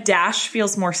like a dash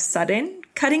feels more sudden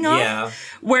cutting off,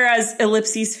 whereas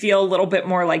ellipses feel a little bit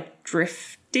more like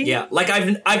drifting. Yeah, like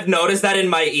I've noticed that in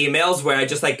my emails where I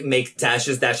just like make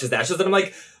dashes, and I'm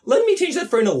like, let me change that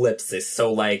for an ellipsis,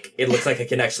 so like it looks like I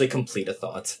can actually complete a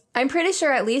thought. I'm pretty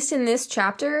sure, at least in this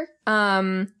chapter,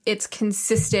 it's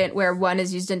consistent where one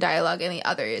is used in dialogue and the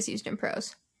other is used in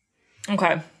prose.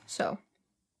 Okay. So,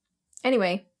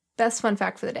 anyway, best fun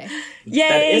fact for the day. Yay,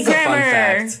 that is grammar! a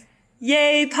fun fact.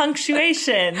 Yay,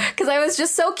 punctuation! Because I was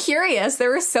just so curious. There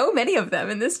were so many of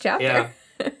them in this chapter. Yeah.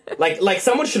 Like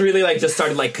someone should really like just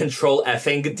start like control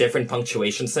F'ing different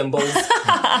punctuation symbols.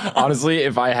 Honestly,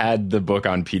 if I had the book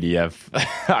on PDF,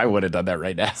 I would have done that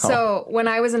right now. So when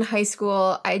I was in high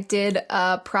school, I did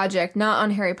a project, not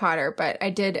on Harry Potter, but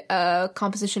I did a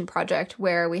composition project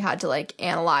where we had to like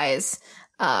analyze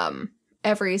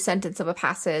every sentence of a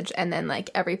passage and then like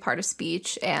every part of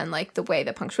speech and like the way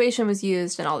the punctuation was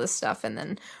used and all this stuff, and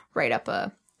then write up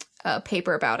a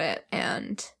paper about it.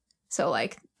 And so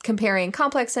like comparing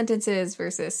complex sentences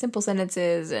versus simple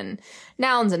sentences and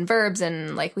nouns and verbs,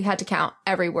 and like we had to count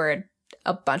every word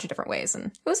a bunch of different ways, and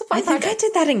it was a fun project. I think I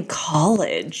did that in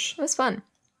college. It was fun.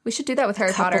 We should do that with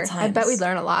Harry Potter. Times. I bet we'd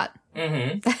learn a lot.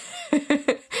 Mm-hmm.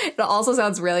 It also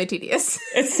sounds really tedious.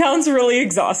 It sounds really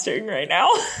exhausting right now.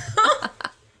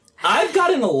 I've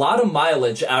gotten a lot of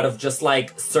mileage out of just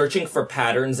like searching for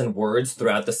patterns and words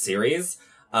throughout the series.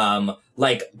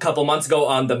 Like a couple months ago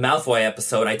on the Malfoy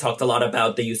episode, I talked a lot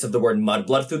about the use of the word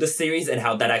mudblood through the series and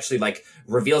how that actually like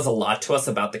reveals a lot to us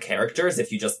about the characters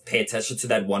if you just pay attention to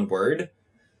that one word.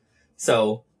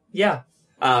 So yeah,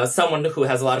 someone who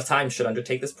has a lot of time should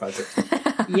undertake this project.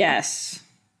 Yes.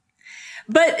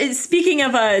 But speaking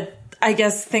of, I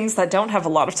guess things that don't have a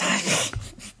lot of time.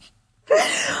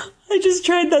 I just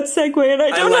tried that segue and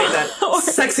I don't like know. that.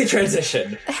 Sexy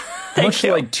transition. Much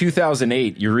like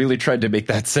 2008, you really tried to make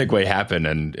that segue happen,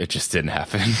 and it just didn't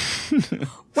happen.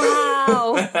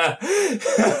 Wow.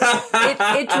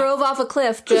 it drove off a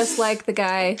cliff just like the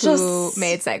guy who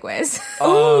made segways.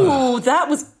 Ooh, that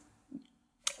was...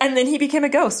 And then he became a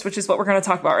ghost, which is what we're going to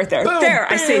talk about right there.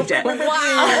 I saved it.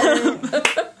 Wow.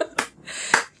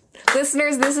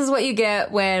 Listeners, this is what you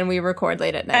get when we record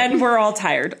late at night. And we're all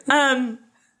tired.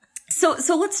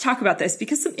 So let's talk about this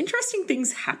because some interesting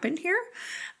things happen here.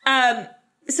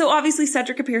 So obviously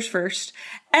Cedric appears first,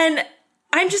 and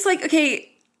I'm just like, okay,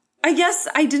 I guess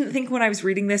I didn't think when I was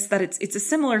reading this that it's a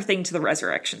similar thing to the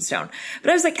Resurrection Stone, but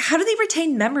I was like, how do they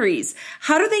retain memories?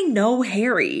 How do they know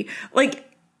Harry?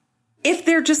 Like, if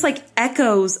they're just like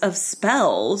echoes of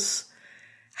spells,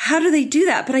 how do they do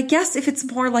that? But I guess if it's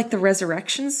more like the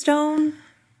Resurrection Stone.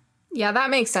 Yeah,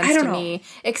 that makes sense to me.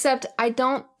 Except I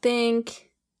don't think,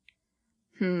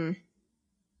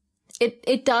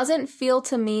 It doesn't feel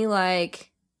to me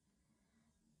like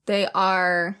they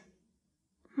are,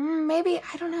 maybe,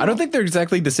 I don't know. I don't think they're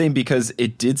exactly the same because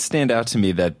it did stand out to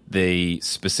me that they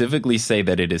specifically say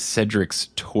that it is Cedric's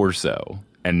torso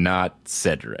and not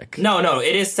Cedric. No,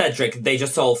 it is Cedric. They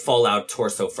just all fall out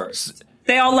torso first.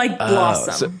 They all like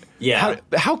blossom. So yeah.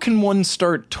 How can one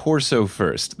start torso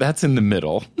first? That's in the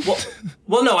middle.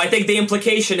 Well, no, I think the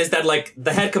implication is that like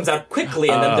the head comes out quickly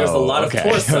and then there's a lot of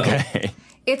torso. Okay.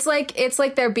 It's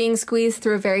like they're being squeezed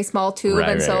through a very small tube,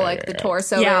 and so the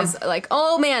torso is like,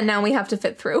 oh man, now we have to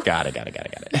fit through. Got it.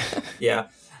 Yeah.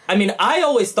 I mean, I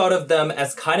always thought of them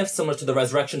as kind of similar to the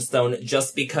Resurrection Stone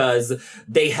just because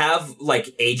they have,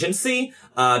 like, agency,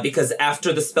 because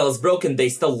after the spell is broken, they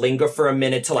still linger for a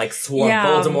minute to, like, swarm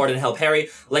Voldemort and help Harry.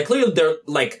 Like, clearly they're,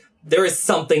 like, there is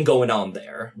something going on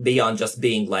there beyond just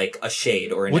being like a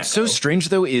shade or an What's echo. so strange,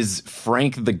 though, is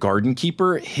Frank, the garden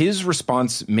keeper, his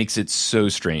response makes it so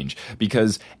strange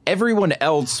because everyone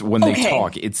else, when they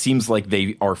talk, it seems like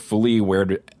they are fully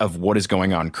aware of what is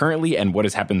going on currently and what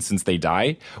has happened since they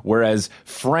died. Whereas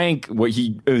Frank,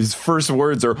 his first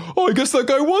words are, "Oh, I guess that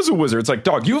guy was a wizard." It's like,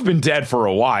 dog, you've been dead for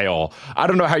a while. I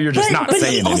don't know how you're just saying anything. But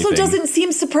he also doesn't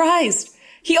seem surprised.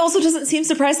 He also doesn't seem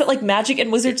surprised that, like, magic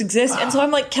and wizards exist. And so I'm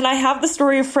like, can I have the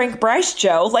story of Frank Bryce,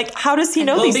 Joe? Like, how does he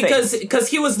know these things? Because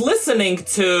he was listening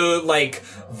to, like,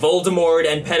 Voldemort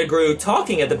and Pettigrew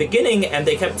talking at the beginning, and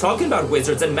they kept talking about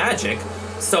wizards and magic.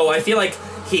 So I feel like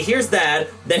he hears that,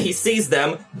 then he sees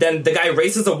them, then the guy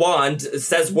raises a wand,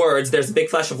 says words, there's a big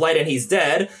flash of light, and he's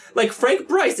dead. Like, Frank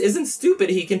Bryce isn't stupid.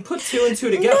 He can put two and two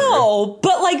together. No,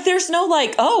 but, like, there's no,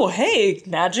 like, oh, hey,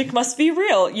 magic must be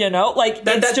real, you know? Like,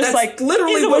 it's just, like,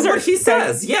 literally he's a wizard. what he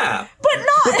says, yeah.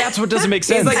 But that's what doesn't make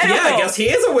sense. He's like, I guess he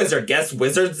is a wizard. Guess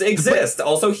wizards exist.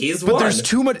 Also, he's one. But there's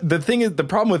too much. The thing is, the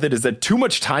problem with it is that too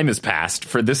much time has passed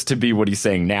for this to be what he's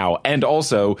saying now. And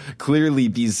also, clearly,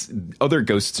 these other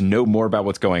ghosts know more about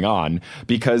what's going on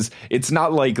because it's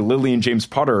not like Lily and James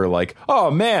Potter are like,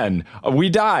 oh man, we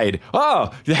died.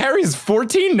 Oh, Harry's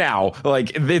 14 now.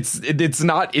 Like, it's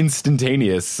not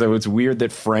instantaneous. So it's weird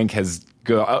that Frank has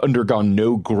undergone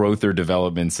no growth or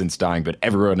development since dying, but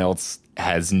everyone else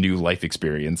has new life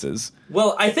experiences.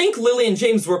 Well, I think Lily and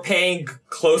James were paying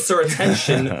closer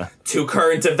attention to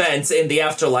current events in the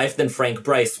afterlife than Frank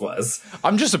Bryce was.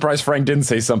 I'm just surprised Frank didn't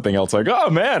say something else like,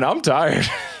 oh man, I'm tired.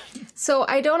 So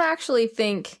I don't actually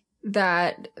think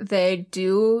that they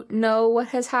do know what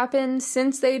has happened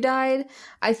since they died.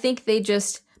 I think they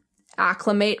just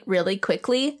acclimate really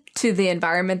quickly to the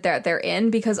environment that they're in,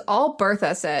 because all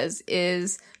Bertha says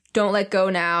is, don't let go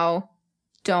now.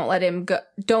 Don't let him go.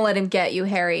 Don't let him get you,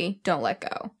 Harry. Don't let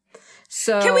go.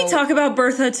 So can we talk about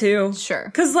Bertha too? Sure.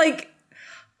 Because, like,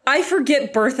 I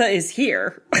forget Bertha is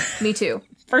here. Me too.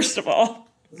 First of all.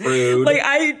 Rude. Like,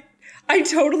 I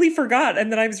totally forgot.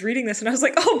 And then I was reading this and I was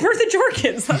like, oh, Bertha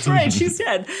Jorkins. That's right. She's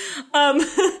dead.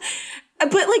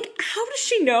 But, like, how does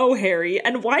she know Harry?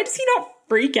 And why does he not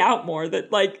freak out more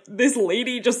that, like, this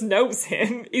lady just knows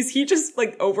him? Is he just,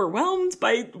 like, overwhelmed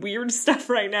by weird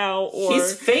stuff right now? Or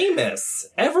he's famous.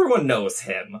 Everyone knows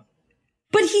him.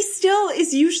 But he still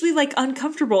is usually, like,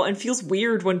 uncomfortable and feels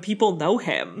weird when people know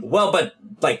him. Well, but,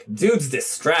 like, dude's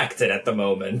distracted at the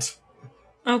moment.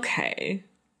 Okay.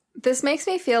 This makes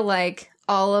me feel like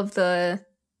all of the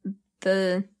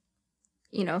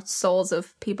you know, souls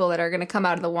of people that are going to come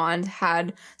out of the wand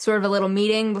had sort of a little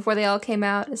meeting before they all came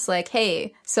out. It's like,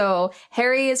 hey, so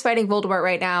Harry is fighting Voldemort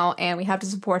right now, and we have to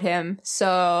support him.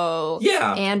 So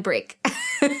yeah, and break.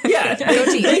 Yeah,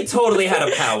 they totally had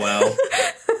a powwow.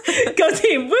 Go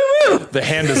team! Woo woo! The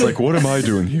hand is like, what am I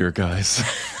doing here, guys?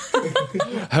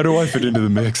 How do I fit into the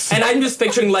mix? And I'm just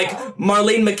picturing, like,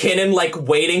 Marlene McKinnon, like,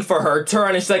 waiting for her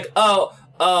turn, and she's like,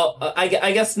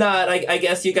 I guess not. I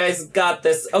guess you guys got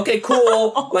this. Okay,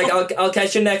 cool. Like, I'll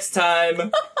catch you next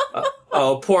time.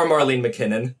 Poor Marlene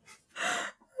McKinnon.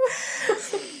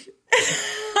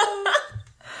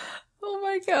 Oh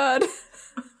my god.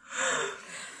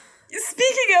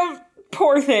 Speaking of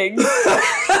poor things.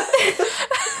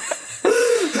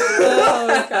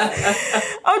 Oh, God.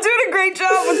 I'm doing a great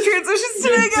job with transitions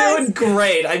today, guys. You're doing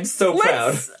great. I'm so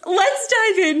proud. Let's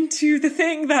dive into the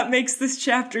thing that makes this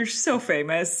chapter so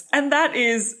famous, and that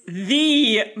is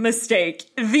the mistake.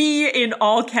 The, in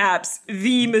all caps,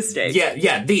 the mistake.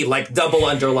 Yeah, the, like, double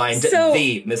underlined,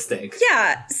 the mistake.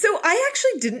 Yeah, so I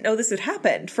actually didn't know this had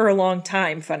happened for a long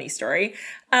time, funny story,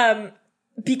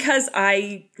 because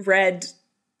I read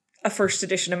a first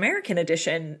edition American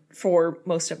edition for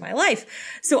most of my life.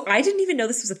 So I didn't even know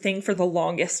this was a thing for the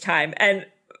longest time. And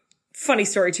funny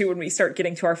story too, when we start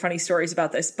getting to our funny stories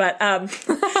about this, but,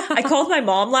 I called my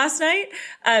mom last night,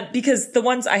 because the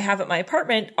ones I have at my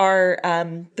apartment are,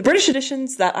 the British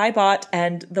editions that I bought,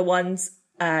 and the ones,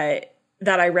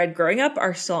 that I read growing up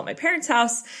are still at my parents'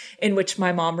 house, in which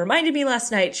my mom reminded me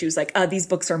last night. She was like, these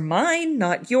books are mine,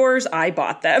 not yours. I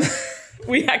bought them.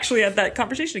 We actually had that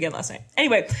conversation again last night.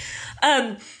 Anyway,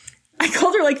 I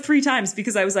called her like 3 times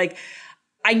because I was like,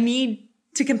 I need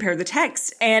to compare the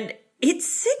text, and it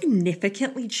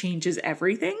significantly changes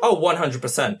everything. Oh,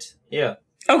 100%. Yeah.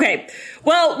 Okay.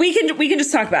 Well, we can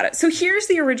just talk about it. So here's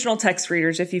the original text,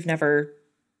 readers, if you've never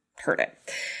heard it.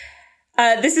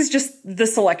 This is just the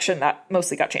selection that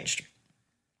mostly got changed.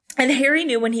 And Harry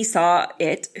knew when he saw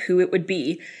it who it would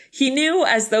be. He knew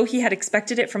as though he had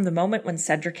expected it from the moment when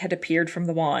Cedric had appeared from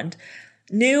the wand.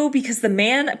 Knew because the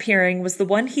man appearing was the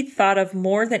one he'd thought of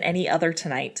more than any other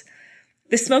tonight.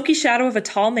 The smoky shadow of a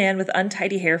tall man with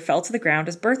untidy hair fell to the ground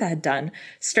as Bertha had done,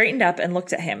 straightened up and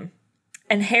looked at him.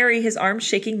 And Harry, his arms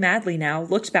shaking madly now,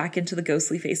 looked back into the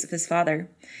ghostly face of his father.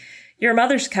 "Your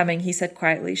mother's coming," he said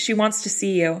quietly. "She wants to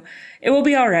see you. It will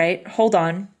be all right. Hold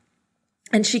on."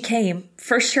 And she came,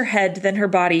 first her head, then her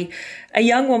body. A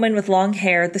young woman with long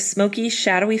hair, the smoky,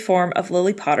 shadowy form of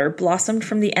Lily Potter, blossomed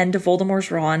from the end of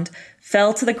Voldemort's wand,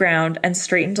 fell to the ground, and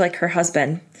straightened like her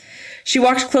husband. She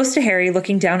walked close to Harry,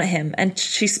 looking down at him, and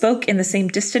she spoke in the same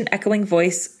distant, echoing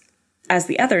voice as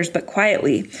the others, but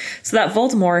quietly, so that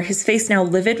Voldemort, his face now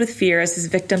livid with fear as his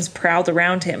victims prowled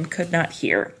around him, could not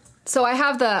hear. So I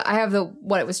have the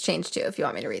what it was changed to, if you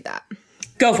want me to read that.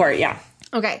 Go for it, yeah.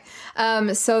 Okay.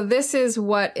 So this is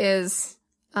what is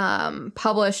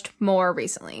published more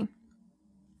recently.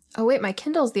 Oh, wait, my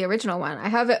Kindle's the original one. I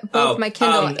have it both my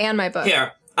Kindle and my book.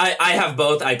 Here, I have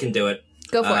both. I can do it.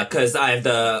 Go for it. Because I have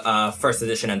the first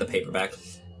edition and the paperback.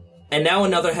 And now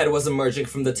another head was emerging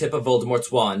from the tip of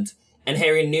Voldemort's wand, and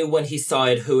Harry knew when he saw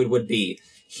it who it would be.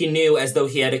 He knew as though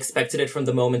he had expected it from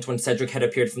the moment when Cedric had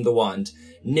appeared from the wand.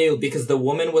 Knew because the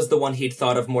woman was the one he'd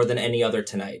thought of more than any other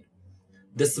tonight.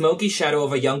 The smoky shadow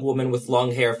of a young woman with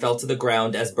long hair fell to the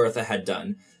ground as Bertha had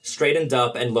done, straightened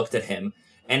up and looked at him.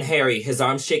 And Harry, his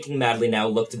arms shaking madly now,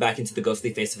 looked back into the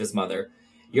ghostly face of his mother.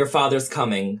 "Your father's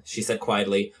coming," she said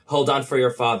quietly. "Hold on for your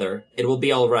father. It will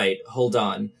be all right. Hold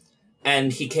on."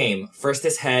 And he came, first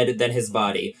his head, then his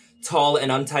body. Tall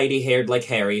and untidy-haired like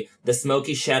Harry, the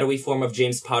smoky, shadowy form of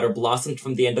James Potter blossomed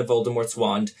from the end of Voldemort's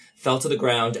wand, fell to the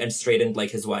ground, and straightened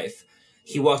like his wife.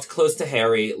 He walked close to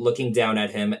Harry, looking down at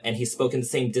him, and he spoke in the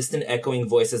same distant, echoing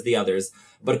voice as the others,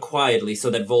 but quietly so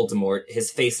that Voldemort,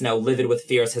 his face now livid with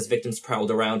fear as his victims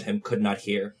prowled around him, could not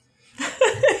hear.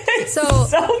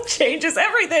 So changes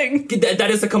everything. That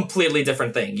is a completely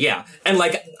different thing, yeah. And,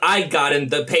 like, I got in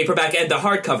the paperback and the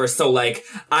hardcover, so, like,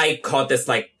 I caught this,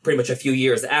 like, pretty much a few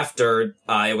years after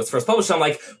it was first published. I'm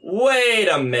like, wait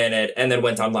a minute, and then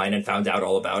went online and found out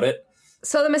all about it.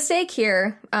 So the mistake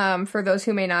here, for those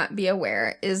who may not be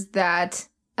aware, is that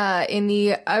in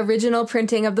the original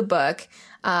printing of the book,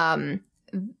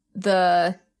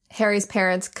 Harry's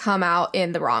parents come out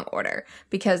in the wrong order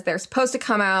because they're supposed to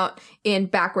come out in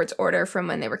backwards order from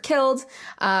when they were killed.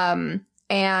 And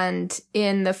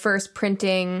in the first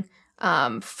printing,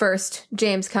 first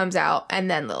James comes out and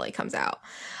then Lily comes out.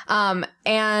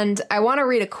 And I want to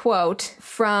read a quote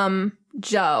from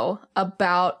Joe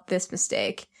about this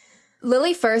mistake.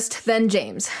 "Lily first, then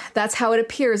James. That's how it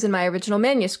appears in my original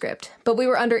manuscript. But we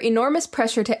were under enormous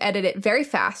pressure to edit it very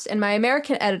fast, and my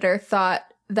American editor thought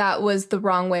that was the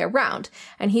wrong way around.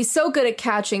 And he's so good at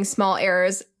catching small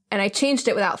errors, and I changed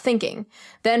it without thinking.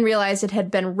 Then realized it had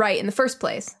been right in the first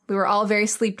place. We were all very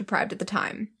sleep deprived at the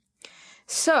time."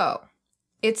 So,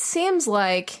 it seems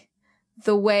like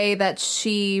the way that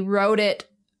she wrote it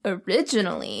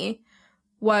originally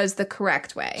was the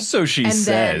correct way. So she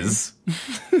says.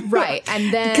 Right,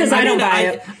 and then... Because I don't buy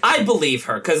it. I believe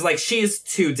her, because, like, she is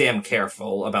too damn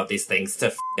careful about these things to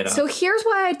f*** it up. So here's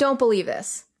why I don't believe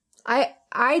this.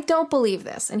 I don't believe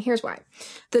this, and here's why.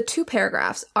 The two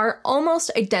paragraphs are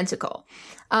almost identical.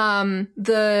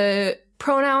 The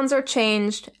pronouns are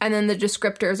changed, and then the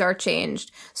descriptors are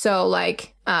changed. So,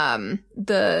 like,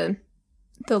 the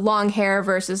long hair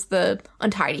versus the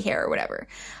untidy hair or whatever,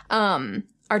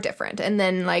 are different. And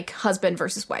then, like, husband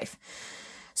versus wife.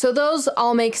 So those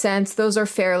all make sense. Those are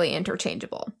fairly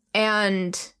interchangeable.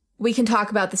 And we can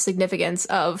talk about the significance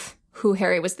of who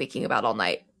Harry was thinking about all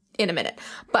night in a minute.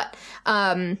 But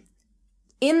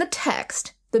in the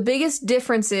text, the biggest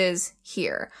differences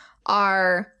here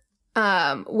are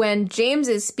when James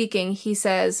is speaking, he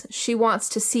says, "She wants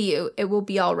to see you. It will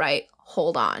be all right.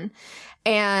 Hold on."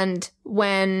 And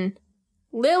when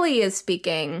Lily is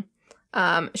speaking,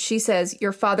 she says,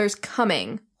 "Your father's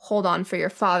coming. Hold on for your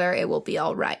father. It will be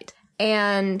all right."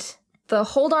 And the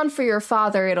 "hold on for your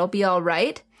father. It'll be all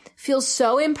right" feels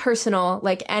so impersonal,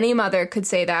 like any mother could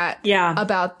say that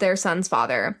about their son's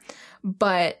father.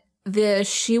 But the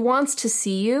 "she wants to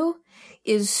see you"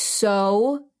 is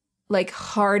so, like,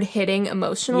 hard-hitting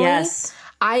emotionally. Yes.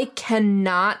 I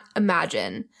cannot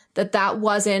imagine that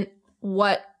wasn't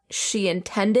what she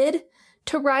intended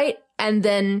to write and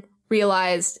then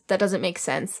realized that doesn't make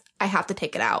sense. I have to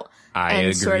take it out. I and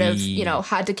agree. Sort of,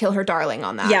 had to kill her darling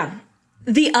on that. Yeah.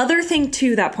 The other thing,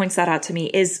 too, that points that out to me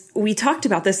is we talked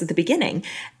about this at the beginning,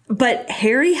 but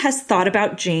Harry has thought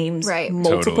about James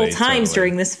multiple times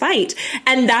during this fight.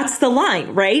 And that's the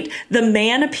line, right? The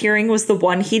man appearing was the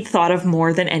one he'd thought of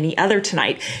more than any other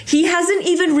tonight. He hasn't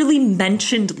even really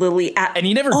mentioned Lily at all. And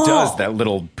he never does that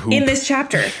little poop. In this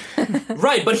chapter.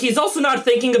 Right, but he's also not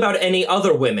thinking about any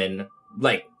other women,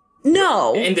 like,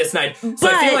 no. in this night. So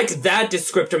I feel like that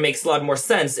descriptor makes a lot more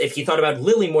sense if he thought about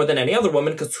Lily more than any other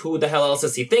woman, because who the hell else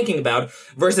is he thinking about?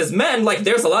 Versus men, like,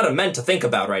 there's a lot of men to think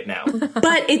about right now.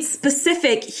 But it's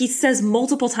specific. He says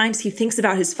multiple times he thinks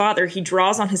about his father. He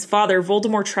draws on his father.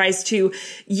 Voldemort tries to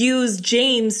use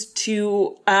James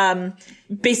to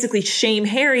basically shame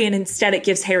Harry, and instead it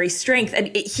gives Harry strength.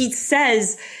 And he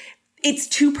says it's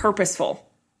too purposeful.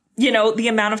 You know, the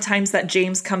amount of times that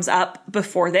James comes up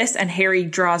before this and Harry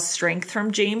draws strength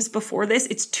from James before this,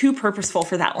 it's too purposeful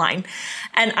for that line.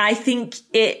 And I think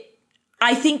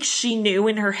she knew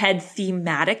in her head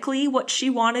thematically what she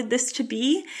wanted this to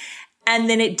be. And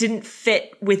then it didn't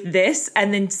fit with this.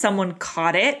 And then someone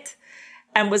caught it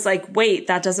and was like, wait,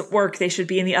 that doesn't work. They should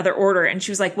be in the other order. And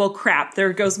she was like, well, crap,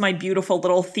 there goes my beautiful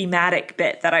little thematic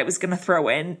bit that I was going to throw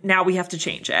in. Now we have to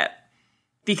change it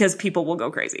because people will go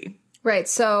crazy. Right.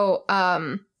 So,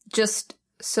 just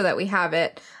so that we have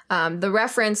it, the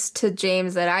reference to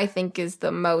James that I think is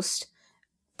the most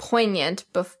poignant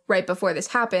right before this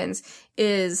happens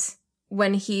is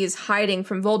when he's hiding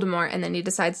from Voldemort and then he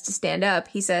decides to stand up.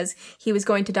 He says he was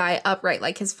going to die upright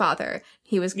like his father.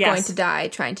 He was going to die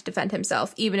trying to defend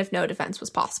himself, even if no defense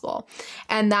was possible.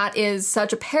 And that is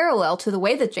such a parallel to the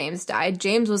way that James died.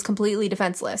 James was completely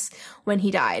defenseless when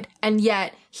he died, and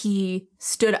yet he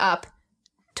stood up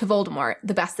to Voldemort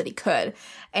the best that he could.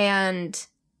 And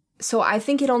so I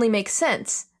think it only makes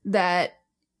sense that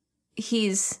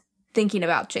he's thinking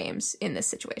about James in this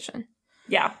situation.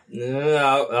 Yeah.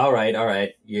 All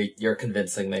right. You're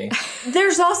convincing me.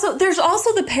 There's also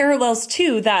the parallels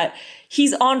too that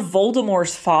he's on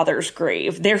Voldemort's father's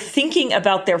grave. They're thinking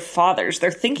about their fathers.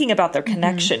 They're thinking about their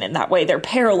connection in that way. They're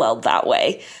paralleled that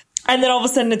way. And then all of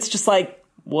a sudden it's just like,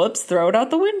 whoops, throw it out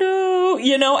the window,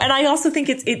 you know? And I also think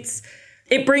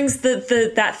it brings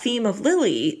that theme of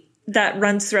Lily that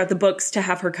runs throughout the books to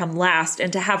have her come last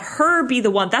and to have her be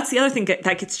the one. That's the other thing that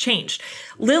gets changed.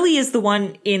 Lily is the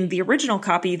one in the original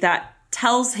copy that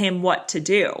tells him what to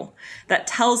do, that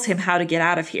tells him how to get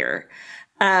out of here.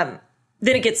 Then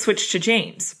it gets switched to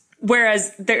James.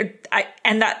 Whereas that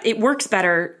it works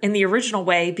better in the original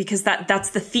way because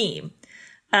that's the theme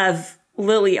of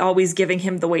Lily always giving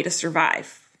him the way to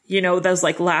survive. You know, those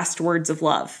like last words of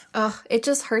love. Oh, it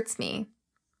just hurts me.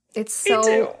 It's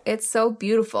so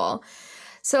beautiful.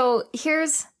 So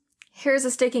here's a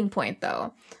sticking point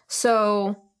though.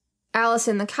 So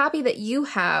Allison, the copy that you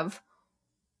have,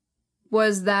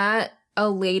 was that a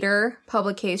later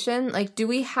publication? Like, do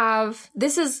we have,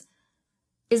 is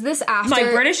this after my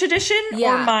British edition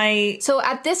or my? So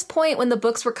at this point when the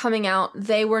books were coming out,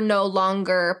 they were no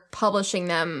longer publishing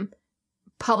the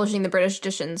British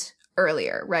editions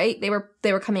earlier, right? They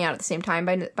were coming out at the same time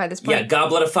by this point. Yeah,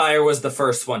 Goblet of Fire was the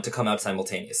first one to come out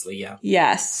simultaneously, yeah.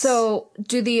 Yes. So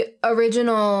do the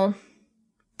original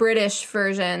British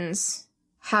versions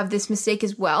have this mistake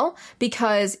as well?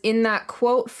 Because in that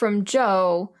quote from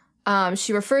Jo,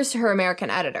 she refers to her American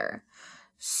editor.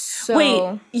 So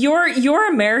wait, your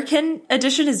American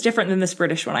edition is different than this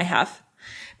British one I have.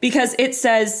 Because it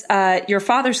says, your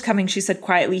father's coming, she said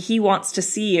quietly. He wants to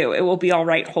see you. It will be all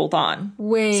right. Hold on.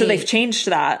 Wait. So they've changed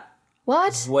that.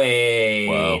 What? Wait.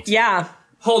 Whoa. Yeah.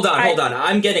 Hold on.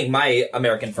 I'm getting my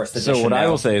American first edition. So what now. I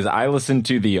will say is I listened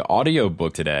to the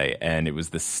audiobook today, and it was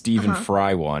the Stephen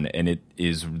Fry one, and it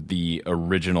is the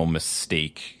original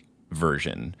mistake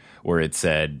version where it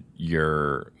said,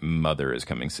 your mother is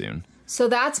coming soon. So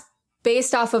that's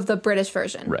based off of the British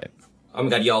version. Right. Oh my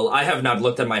god, y'all, I have not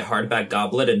looked at my hardback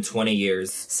goblet in 20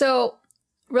 years. So,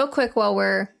 real quick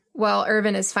while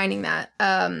Irvin is finding that,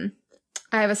 I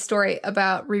have a story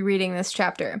about rereading this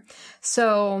chapter.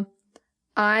 So,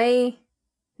 I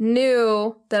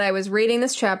knew that I was reading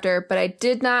this chapter, but I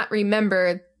did not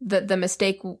remember that the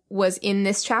mistake was in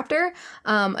this chapter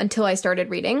until I started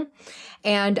reading.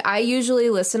 And I usually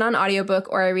listen on audiobook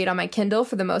or I read on my Kindle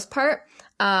for the most part.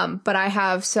 But I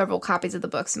have several copies of the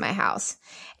books in my house.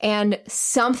 And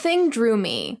something drew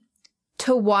me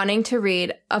to wanting to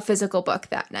read a physical book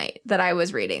that night that I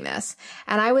was reading this.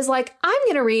 And I was like, I'm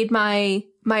going to read my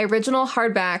original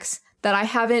hardbacks that I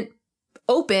haven't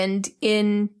opened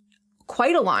in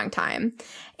quite a long time.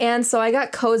 And so I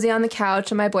got cozy on the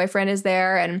couch and my boyfriend is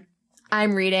there and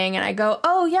I'm reading and I go,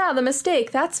 oh yeah, the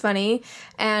mistake, that's funny.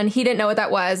 And he didn't know what that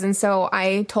was. And so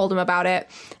I told him about it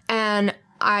and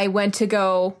I went to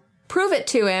go prove it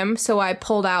to him. So I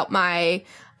pulled out my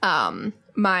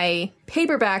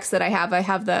paperbacks that I have. I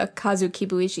have the Kazu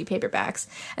Kibuishi paperbacks.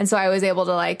 And so I was able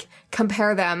to like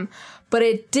compare them. But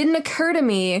it didn't occur to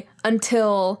me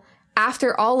until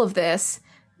after all of this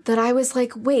that I was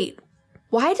like, wait,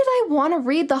 why did I want to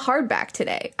read the hardback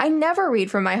today? I never read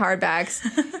from my hardbacks.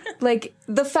 Like,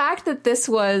 the fact that this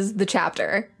was the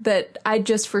chapter that I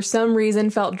just for some reason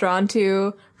felt drawn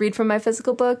to read from my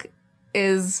physical book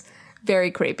is very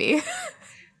creepy.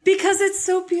 Because it's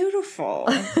so beautiful.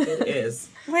 It is.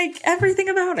 Like, everything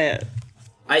about it.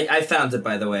 I found it,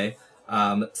 by the way.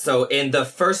 So in the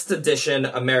first edition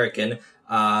American,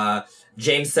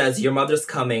 James says, your mother's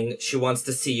coming. She wants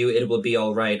to see you. It will be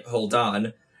all right. Hold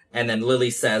on. And then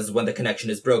Lily says, when the connection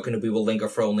is broken, we will linger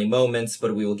for only moments,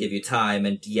 but we will give you time.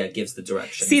 And yeah, gives the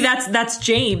directions. See, that's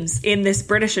James in this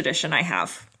British edition I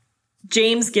have.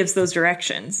 James gives those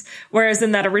directions. Whereas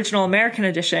in that original American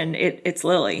edition, it's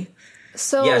Lily.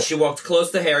 So yeah, she walked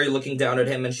close to Harry, looking down at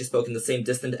him, and she spoke in the same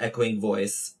distant, echoing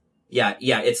voice. Yeah,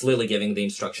 it's Lily giving the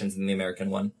instructions in the American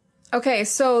one. Okay,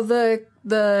 so the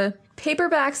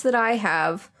paperbacks that I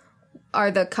have are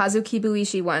the Kazu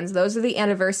Kibuishi ones. Those are the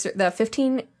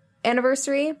 15th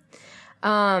anniversary.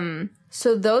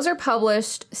 So those are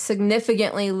published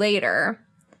significantly later.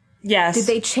 Yes. Did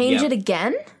they change it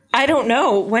again? I don't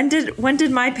know. When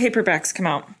did my paperbacks come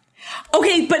out?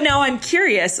 Okay, but now I'm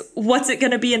curious, what's it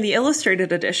going to be in the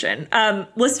illustrated edition?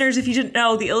 Listeners, if you didn't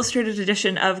know, the illustrated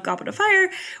edition of Goblet of Fire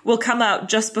will come out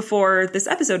just before this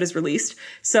episode is released.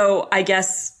 So I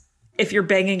guess if you're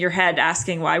banging your head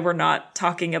asking why we're not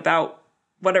talking about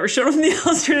whatever showed up in the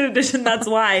illustrated edition, that's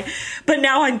why. But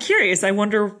now I'm curious. I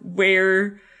wonder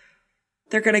where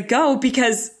they're going to go,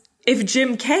 because if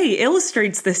Jim Kay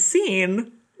illustrates this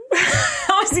scene,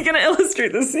 how is he going to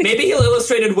illustrate this scene? Maybe he'll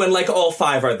illustrate it when, like, all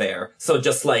five are there. So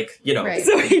just, like, you know. Right.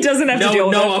 So he doesn't have to deal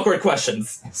with no it. awkward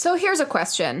questions. So here's a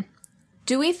question.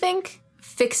 Do we think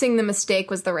fixing the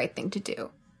mistake was the right thing to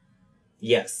do?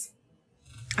 Yes.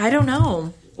 I don't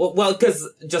know. Well, because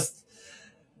just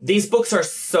these books are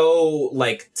so,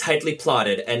 like, tightly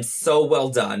plotted and so well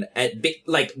done. And,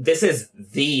 like, this is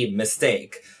the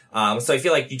mistake. So I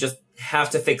feel like you just have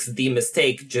to fix the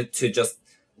mistake to just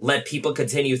let people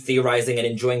continue theorizing and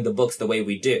enjoying the books the way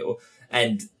we do.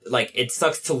 And, like, it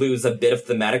sucks to lose a bit of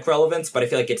thematic relevance, but I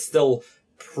feel like it still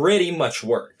pretty much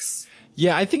works.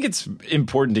 Yeah, I think it's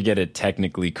important to get it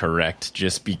technically correct,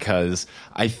 just because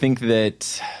I think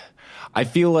that I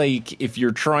feel like if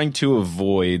you're trying to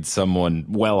avoid someone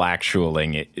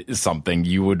actualing something,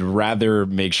 you would rather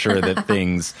make sure that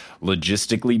things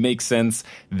logistically make sense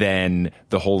than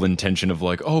the whole intention of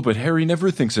like, oh, but Harry never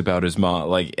thinks about his mom.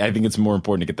 Like, I think it's more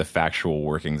important to get the factual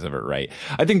workings of it right.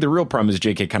 I think the real problem is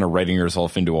JK kind of writing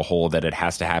herself into a hole that it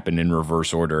has to happen in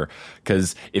reverse order.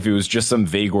 Because if it was just some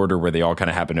vague order where they all kind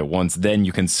of happen at once, then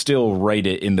you can still write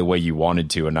it in the way you wanted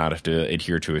to and not have to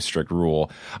adhere to a strict rule.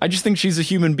 I just think she's a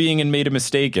human being and made a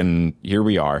mistake, and here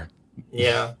we are.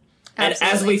 Yeah. And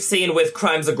Absolutely. as we've seen with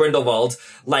Crimes of Grindelwald,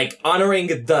 like,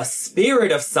 honoring the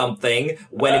spirit of something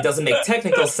when it doesn't make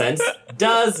technical sense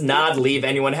does not leave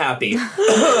anyone happy.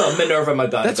 Minerva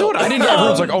McGonagall. That's what I didn't get.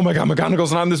 Everyone's like, oh my God,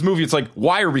 McGonagall's not in this movie. It's like,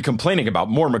 why are we complaining about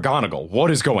more McGonagall? What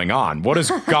is going on? What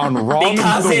has gone wrong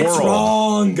because in the it's world?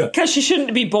 wrong. Because she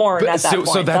shouldn't be born at that point.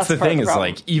 So that's the part thing of is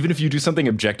problem. like, even if you do something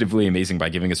objectively amazing by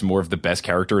giving us more of the best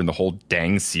character in the whole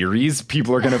dang series,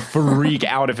 people are going to freak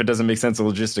out if it doesn't make sense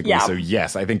logistically. Yeah. So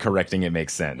yes, I think correcting it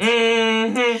makes sense.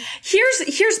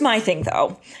 Mm-hmm. Here's my thing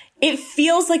though. It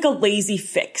feels like a lazy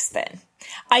fix then.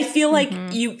 I feel like Fair.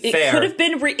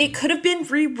 it could have been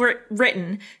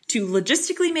rewritten to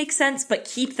logistically make sense, but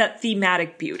keep that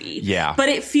thematic beauty. Yeah. But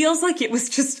it feels like it was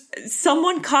just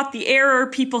someone caught the error.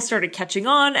 People started catching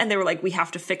on, and they were like, "We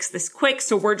have to fix this quick,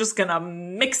 so we're just gonna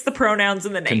mix the pronouns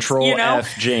and the names." Control you know?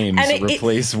 F James And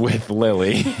replace with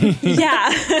Lily.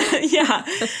 Yeah, yeah,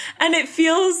 and it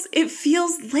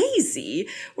feels lazy.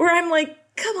 Where I'm like,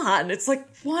 come on, it's like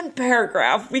one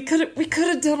paragraph. We could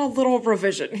have done a little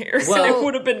revision here, so it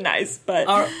would have been nice.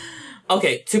 But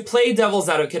okay, to play devil's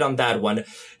advocate on that one,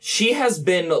 she has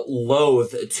been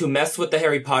loath to mess with the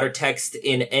Harry Potter text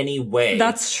in any way.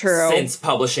 That's true. Since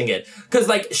publishing it. Because,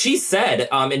 like, she said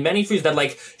in many interviews that,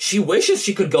 like, she wishes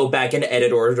she could go back and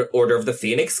edit Order of the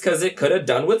Phoenix because it could have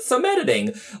done with some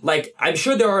editing. Like, I'm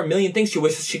sure there are a million things she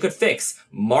wishes she could fix.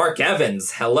 Mark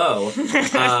Evans, hello.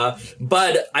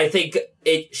 But I think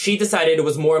she decided it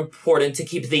was more important to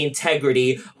keep the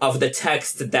integrity of the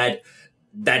text that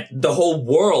that the whole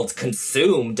world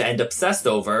consumed and obsessed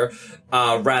over,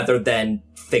 rather than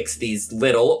fix these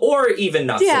little or even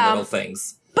not so little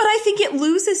things. But I think it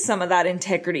loses some of that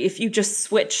integrity if you just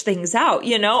switch things out,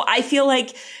 you know? I feel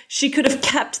like she could have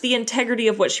kept the integrity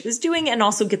of what she was doing and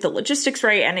also get the logistics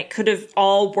right, and it could have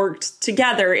all worked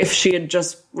together if she had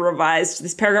just revised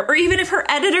this paragraph, or even if her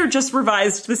editor just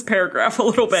revised this paragraph a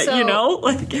little bit, you know?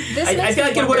 Like, I feel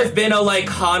like it would have been a, like,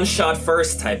 Han shot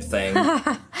first type thing.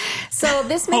 So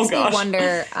this makes me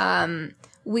wonder,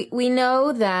 we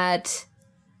know that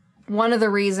one of the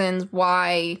reasons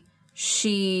why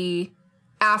she,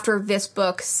 after this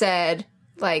book, said,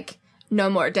 like, no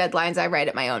more deadlines, I write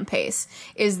at my own pace,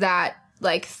 is that,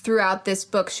 like, throughout this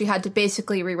book, she had to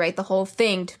basically rewrite the whole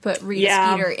thing to put Rita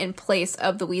Skeeter in place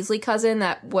of the Weasley cousin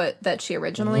that she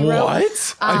originally wrote.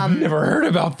 What? I've never heard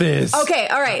about this. Okay,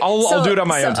 all right. I'll do it on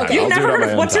my own time. You've never heard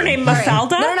of, what's her name,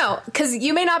 Mafalda? Right. No, because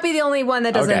you may not be the only one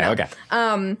that doesn't know. Okay.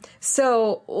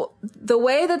 So the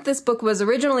way that this book was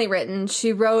originally written,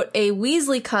 she wrote a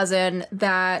Weasley cousin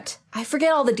that, I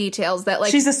forget all the details, that, like...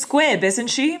 She's a squib, isn't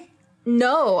she?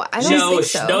 No, I don't think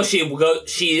so. No,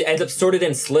 she ends up sorted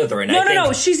in Slytherin.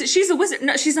 No. She's a wizard.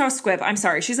 No, she's not a squib. I'm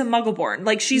sorry. She's a Muggleborn.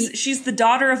 Like, she's the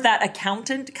daughter of that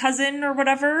accountant cousin or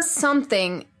whatever.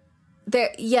 Something.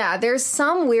 There's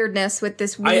some weirdness with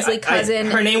this Weasley cousin.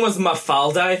 Her name was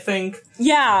Mafalda, I think.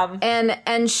 Yeah.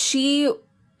 And she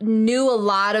knew a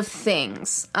lot of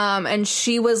things. And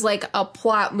she was like a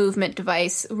plot movement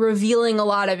device, revealing a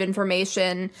lot of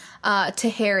information to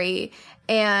Harry.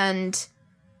 And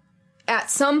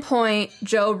at some point,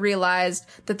 Jo realized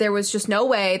that there was just no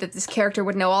way that this character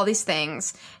would know all these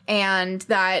things, and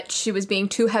that she was being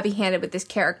too heavy-handed with this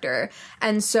character.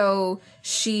 And so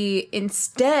she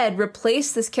instead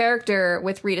replaced this character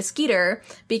with Rita Skeeter,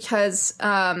 because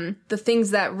the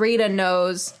things that Rita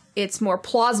knows, it's more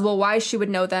plausible why she would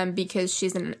know them, because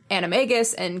she's an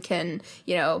animagus and can,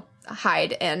 you know,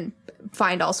 hide and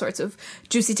find all sorts of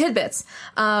juicy tidbits.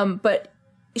 But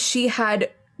she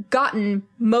had gotten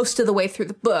most of the way through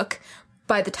the book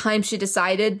by the time she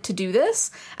decided to do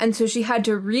this, and so she had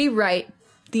to rewrite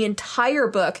the entire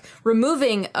book,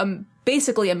 removing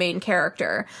basically a main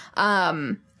character,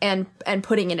 and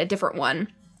putting in a different one.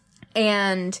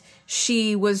 And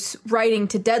she was writing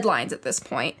to deadlines at this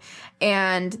point,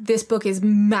 and this book is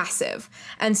massive,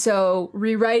 and so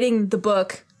rewriting the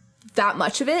book, that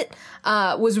much of it,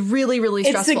 was really, really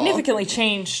stressful. It significantly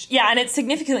changed. Yeah, and it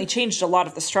significantly changed a lot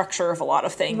of the structure of a lot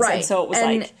of things. Right. And so it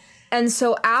was And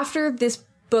so after this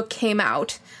book came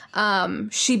out,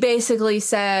 she basically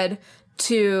said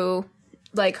to,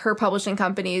 like, her publishing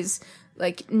companies,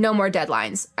 like, no more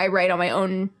deadlines. I write on my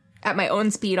own, at my own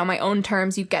speed, on my own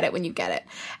terms. You get it when you get it.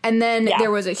 And then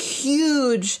there was a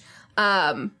huge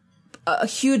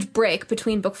break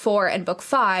between book 4 and book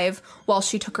 5 while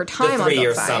she took her time on book 5. The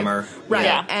 3-year summer. Right.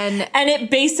 Yeah. And it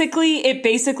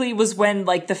basically was when,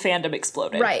 like, the fandom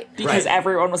exploded. Right. Because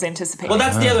everyone was anticipating. Well,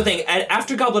 that's the other thing.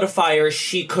 After Goblet of Fire,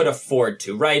 she could afford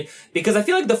to, right? Because I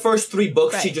feel like the first 3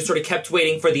 books, she just sort of kept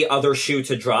waiting for the other shoe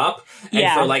to drop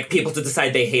and for, like, people to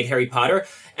decide they hate Harry Potter.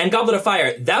 And Goblet of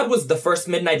Fire, that was the first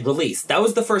midnight release. That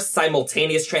was the first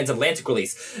simultaneous transatlantic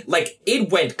release. Like, it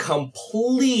went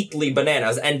completely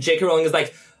bananas. And J.K. Rowling is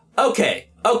like, okay,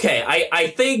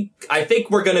 I think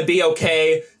we're gonna be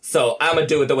okay, so I'm gonna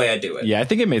do it the way I do it. Yeah, I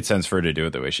think it made sense for her to do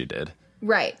it the way she did.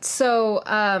 Right. So,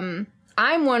 I'm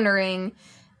wondering,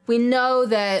 we know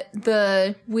that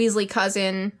the Weasley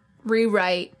cousin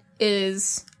rewrite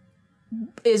is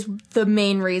the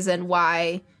main reason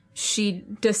why she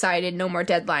decided no more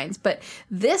deadlines, but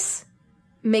this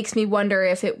makes me wonder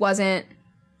if it wasn't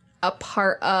a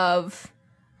part of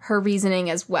her reasoning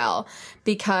as well,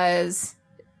 because,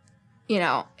 you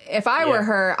know, if I were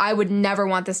her, I would never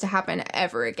want this to happen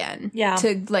ever again. Yeah.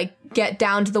 To, like, get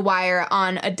down to the wire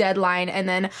on a deadline and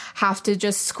then have to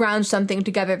just scrounge something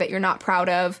together that you're not proud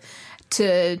of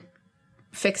to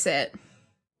fix it.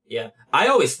 Yeah. I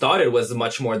always thought it was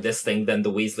much more this thing than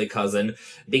the Weasley cousin,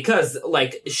 because,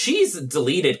 like, she's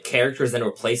deleted characters and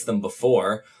replaced them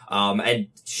before, and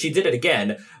she did it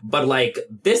again, but, like,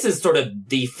 this is sort of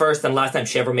the first and last time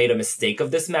she ever made a mistake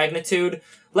of this magnitude.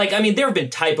 Like, I mean, there have been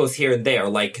typos here and there,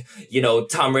 like, you know,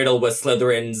 Tom Riddle was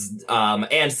Slytherin's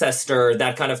ancestor,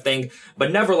 that kind of thing,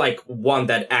 but never, like, one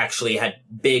that actually had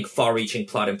big, far-reaching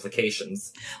plot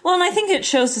implications. Well, and I think it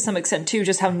shows to some extent, too,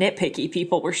 just how nitpicky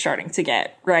people were starting to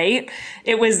get, right?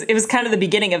 It was kind of the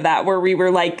beginning of that, where we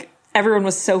were, like, everyone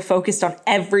was so focused on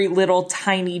every little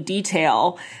tiny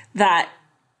detail that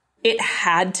it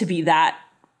had to be that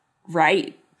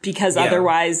right, because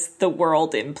otherwise the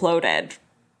world imploded.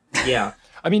 Yeah.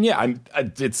 I mean, yeah,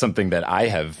 it's something that I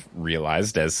have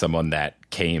realized as someone that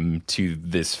came to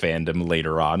this fandom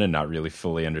later on and not really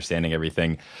fully understanding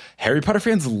everything. Harry Potter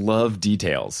fans love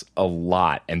details a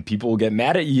lot, and people will get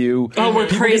mad at you. Oh, we're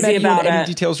crazy about any it.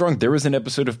 details wrong. There was an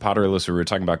episode of Potterless where we were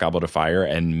talking about Goblet of Fire,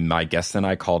 and my guest and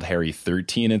I called Harry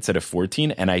 13 instead of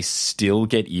 14, and I still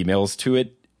get emails to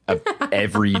it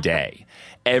every day.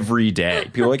 Every day.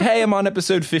 People are like, hey, I'm on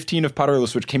episode 15 of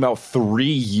Potterless, which came out 3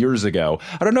 years ago.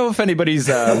 I don't know if anybody's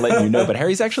letting you know, but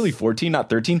Harry's actually 14, not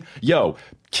 13. Yo,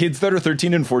 kids that are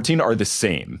 13 and 14 are the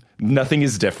same. Nothing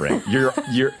is different. You're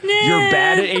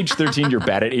bad at age 13. You're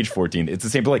bad at age 14. It's the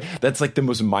same. But like, that's like the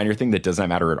most minor thing that does not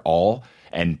matter at all.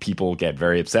 And people get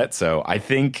very upset. So I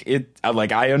think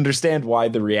I understand why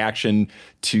the reaction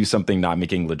to something not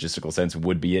making logistical sense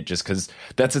would be it, just because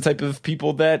that's the type of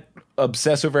people that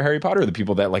obsess over Harry Potter, the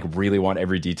people that like really want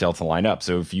every detail to line up.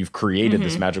 So if you've created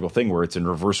this magical thing where it's in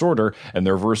reverse order and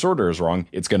the reverse order is wrong,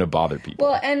 it's going to bother people.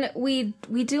 Well, and we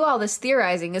do all this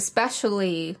theorizing,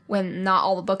 especially when not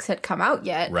all the books had come out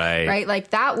yet. Right? Like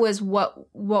that was what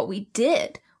we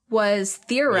did, was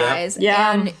theorize. Yep.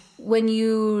 Yeah. And when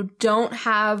you don't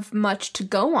have much to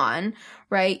go on,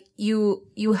 right, you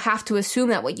have to assume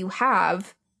that what you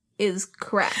have is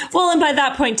correct. Well, and by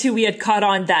that point, too, we had caught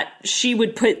on that she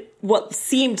would put what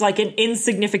seemed like an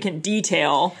insignificant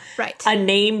detail, right, a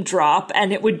name drop,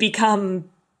 and it would become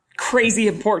crazy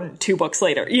important 2 books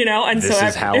later, you know? And this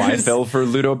is how I fell for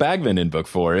Ludo Bagman in book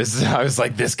 4. Is I was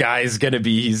like, this guy's going to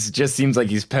be, he's just seems like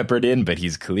he's peppered in, but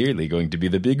he's clearly going to be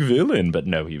the big villain. But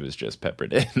no, he was just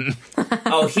peppered in.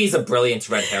 Oh, he's a brilliant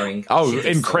red herring. Oh,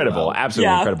 incredible. So well.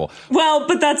 Absolutely incredible. Well,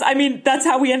 but that's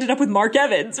how we ended up with Mark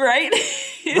Evans, right?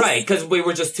 Right, because we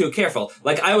were just too careful.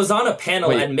 Like, I was on a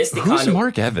panel at Mysticon. Who's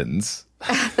Mark Evans?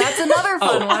 That's another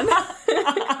fun one.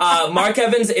 Mark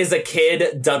Evans is a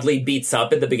kid Dudley beats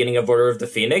up at the beginning of Order of the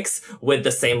Phoenix with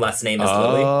the same last name as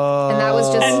Lily. And that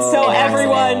was just... And so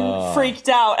everyone freaked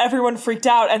out. Everyone freaked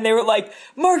out. And they were like,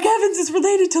 Mark Evans is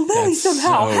related to Lily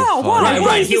somehow. So How? Why?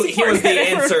 Right. He was the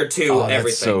answer to everything.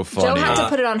 That's so funny. Joe had to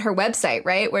put it on her website,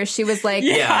 right? Where she was like,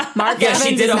 yeah. Mark Yeah, Evans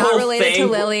did is a not whole related thing.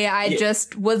 to Lily. I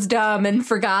just was dumb and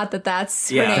forgot that that's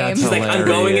her name. That's She's like, I'm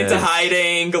going into hilarious.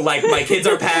 hiding. Like, my kids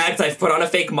are packed. I've put on a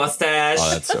fake mustache.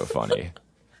 Oh, that's so funny.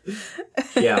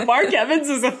 Yeah. Mark Evans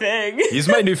is a thing. He's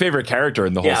my new favorite character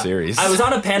in the whole series. I was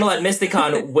on a panel at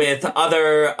Mysticon with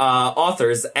other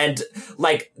authors, and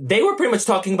like they were pretty much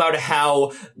talking about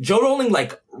how Joe Rowling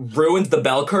like ruined the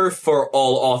bell curve for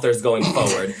all authors going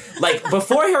forward. Like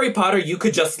before Harry Potter, you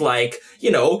could just like, you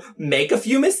know, make a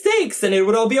few mistakes and it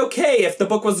would all be okay if the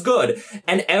book was good.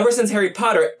 And ever since Harry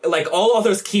Potter, like all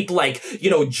authors keep like, you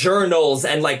know, journals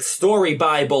and like story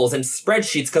Bibles and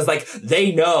spreadsheets because like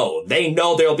they know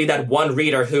there'll be that one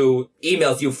reader who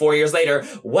emails you 4 years later.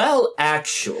 Well,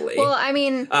 actually. Well, I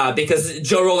mean... because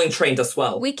Joe Rowling trained us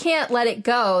well. We can't let it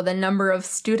go, the number of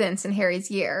students in Harry's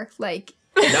year. Like...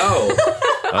 No.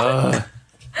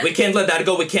 We can't let that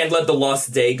go. We can't let the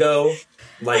lost day go.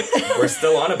 Like, we're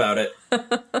still on about it.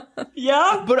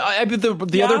 Yeah. But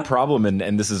the other problem,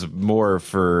 and this is more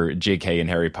for JK and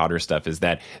Harry Potter stuff, is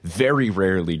that very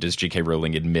rarely does JK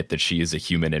Rowling admit that she is a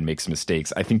human and makes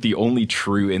mistakes. I think the only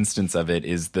true instance of it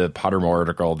is the Pottermore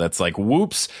article that's like,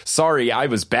 whoops, sorry, I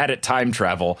was bad at time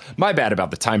travel. My bad about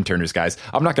the time turners, guys.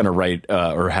 I'm not going to write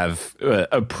or have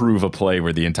approve a play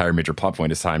where the entire major plot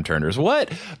point is time turners.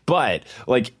 What? But,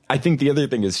 like, I think the other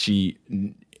thing is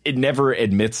it never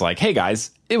admits like, hey guys,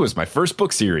 it was my first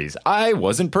book series. I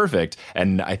wasn't perfect.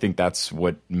 And I think that's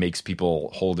what makes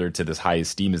people hold her to this high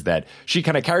esteem, is that she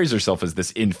kind of carries herself as this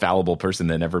infallible person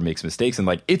that never makes mistakes. And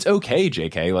like, it's okay,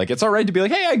 JK. Like, it's all right to be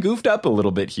like, hey, I goofed up a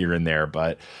little bit here and there.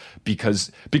 But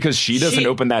because she doesn't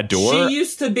open that door. She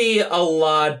used to be a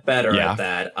lot better at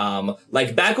that.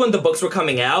 Like back when the books were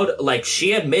coming out, like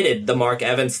she admitted the Mark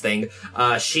Evans thing.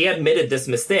 She admitted this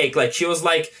mistake. Like she was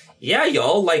like, yeah,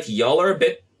 y'all are a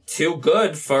bit too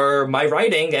good for my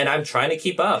writing and I'm trying to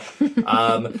keep up.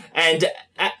 And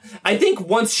I think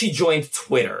once she joined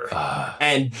Twitter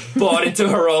and bought into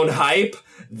her own hype,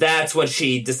 that's when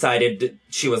she decided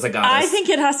she was a goddess. I think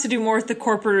it has to do more with the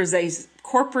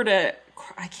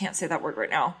I can't say that word right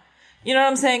now. You know what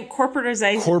I'm saying?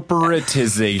 Corporatization.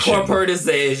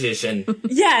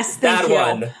 Yes, thank you.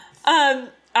 That one.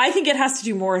 I think it has to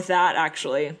do more with that,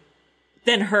 actually,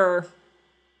 than her.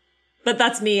 But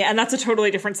that's me, and that's a totally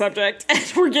different subject.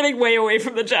 And we're getting way away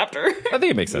from the chapter. I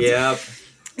think it makes sense. Yep.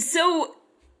 So,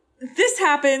 this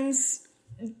happens.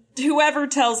 Whoever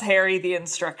tells Harry the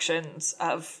instructions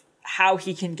of how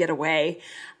he can get away,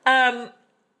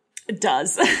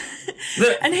 does.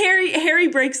 And Harry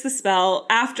breaks the spell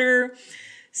after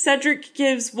Cedric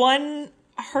gives one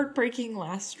heartbreaking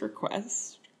last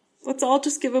request. Let's all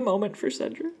just give a moment for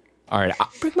Cedric. All right.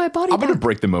 Bring my body I'm back. going to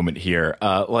break the moment here.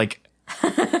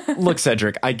 Look,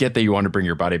 Cedric, I get that you want to bring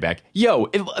your body back. Yo,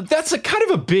 that's a kind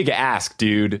of a big ask,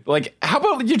 dude. Like, how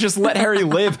about you just let Harry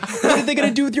live? What are they going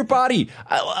to do with your body?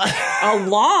 A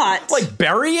lot. Like,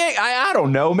 bury it? I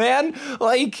don't know, man.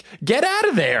 Like, get out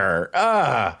of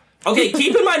there. Okay,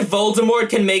 keep in mind Voldemort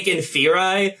can make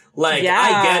inferi. Like, Yeah.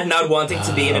 I get not wanting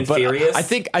to be an But imperius. I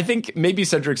think maybe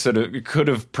Cedric could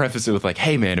have prefaced it with like,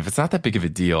 hey, man, if it's not that big of a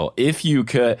deal, if you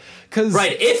could... Cause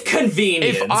Right, if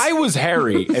convenient. if I was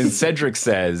Harry and Cedric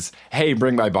says, hey,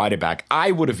 bring my body back,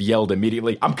 I would have yelled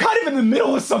immediately, I'm kind of in the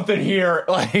middle of something here.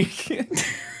 Like...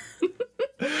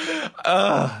 but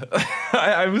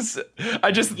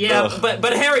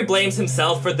Harry blames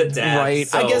himself for the death. Right,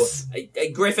 So, I guess-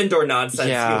 Gryffindor nonsense.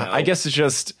 Yeah, you know. I guess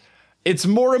it's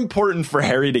more important for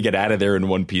Harry to get out of there in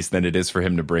one piece than it is for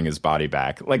him to bring his body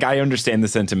back. Like, I understand the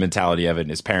sentimentality of it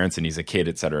and his parents and he's a kid,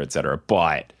 et cetera,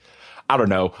 but I don't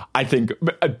know. I think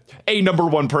a number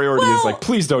one priority is like,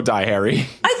 please don't die, Harry.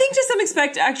 I think to some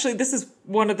extent, actually, this is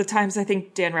one of the times I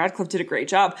think Dan Radcliffe did a great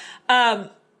job.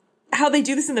 How they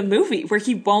do this in the movie where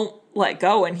he won't let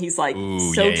go and he's like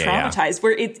traumatized,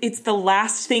 where it's the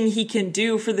last thing he can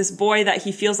do for this boy that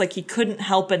he feels like he couldn't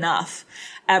help enough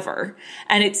ever.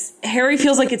 And Harry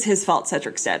feels like it's his fault.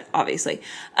 Cedric's dead, obviously.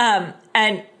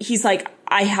 And he's like,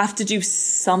 I have to do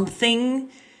something,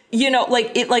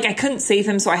 I couldn't save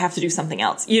him, so I have to do something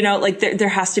else. There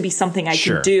has to be something I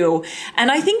can do. And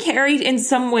I think Harry in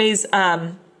some ways,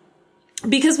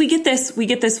 because we get this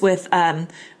with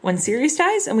when Sirius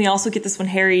dies, and we also get this when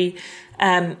Harry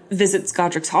visits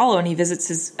Godric's Hollow and he visits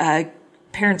his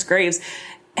parents' graves.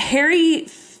 Harry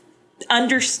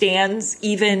understands,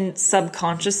 even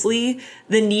subconsciously,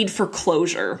 the need for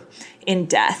closure in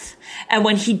death. And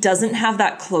when he doesn't have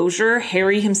that closure,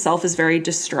 Harry himself is very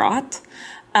distraught.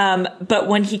 But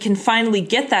when he can finally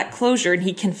get that closure and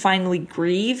he can finally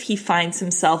grieve, he finds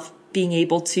himself being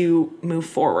able to move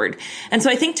forward. And so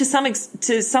I think to some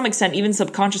extent, even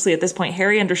subconsciously at this point,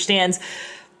 Harry understands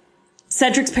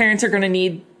Cedric's parents are going to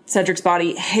need Cedric's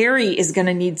body. Harry is going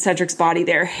to need Cedric's body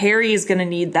there. Harry is going to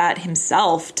need that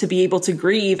himself to be able to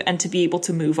grieve and to be able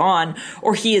to move on,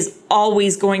 or he is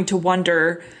always going to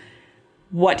wonder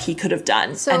what he could have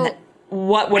done and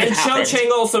what would have happened. And Cho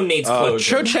Chang also needs closure.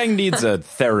 Cho Chang needs a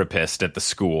therapist at the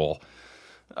school.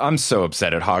 I'm so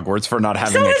upset at Hogwarts for not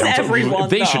having So a is counselor. everyone,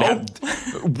 They though. should have.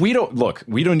 We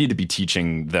don't need to be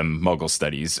teaching them Muggle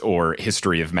studies or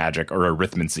history of magic or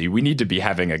arithmancy. We need to be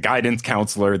having a guidance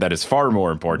counselor that is far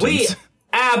more important. We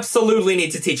absolutely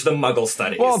need to teach them Muggle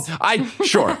studies. Well, I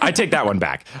take that one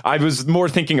back. I was more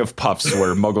thinking of Puffs,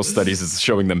 where Muggle studies is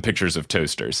showing them pictures of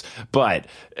toasters. But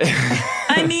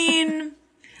I mean,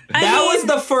 was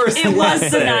the first It was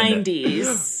the lesson.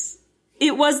 90s.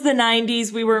 It was the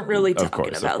 90s. We weren't really talking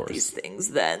course, of about course. these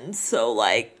things then. So,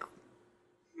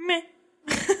 meh.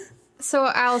 So,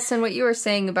 Allison, what you were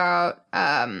saying about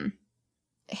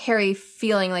Harry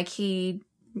feeling like he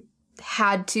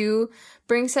had to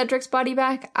bring Cedric's body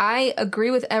back, I agree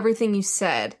with everything you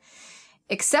said,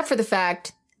 except for the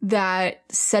fact that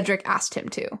Cedric asked him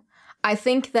to. I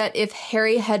think that if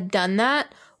Harry had done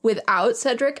that without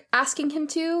Cedric asking him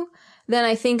to, then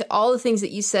I think all the things that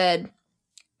you said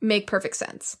make perfect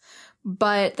sense.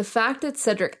 But the fact that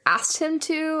Cedric asked him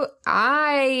to,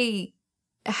 I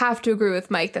have to agree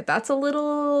with Mike that that's a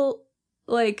little,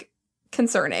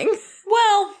 concerning.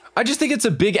 Well, I just think it's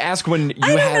a big ask when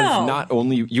you have not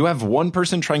only you have one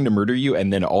person trying to murder you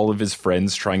and then all of his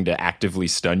friends trying to actively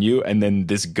stun you, and then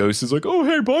this ghost is like, oh,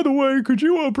 hey, by the way, could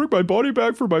you bring my body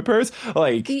back for my parents?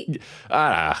 The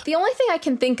only thing I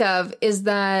can think of is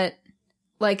that,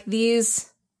 these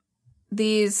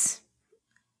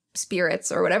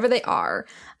spirits or whatever they are,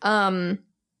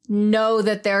 know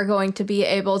that they're going to be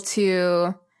able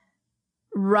to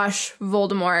rush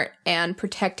Voldemort and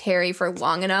protect Harry for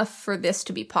long enough for this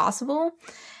to be possible.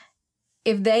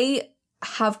 If they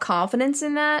have confidence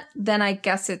in that, then I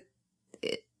guess it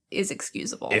is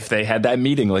excusable. If they had that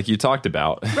meeting like you talked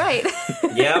about. Right.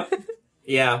 Yep.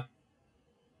 Yeah.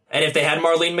 And if they had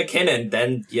Marlene McKinnon,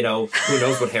 then, who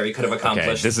knows what Harry could have Okay,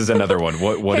 accomplished. this is another one.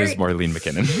 What is Marlene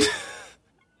McKinnon?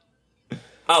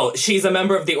 Oh, she's a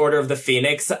member of the Order of the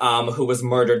Phoenix, who was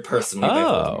murdered personally by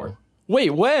Voldemort.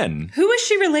 Wait, when? who is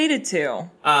she related to?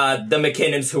 The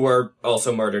McKinnons, who were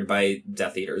also murdered by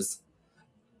Death Eaters.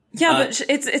 Yeah, but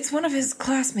it's one of his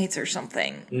classmates or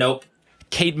something. Nope.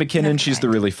 Kate McKinnon, she's the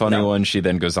really funny one. She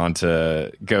then goes on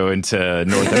to go into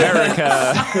North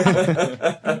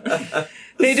America.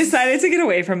 They decided to get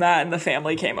away from that, and the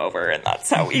family came over, and that's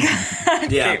how we got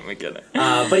Kate McKinnon.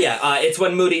 It's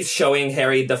when Moody's showing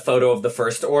Harry the photo of the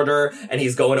First Order, and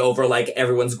he's going over, like,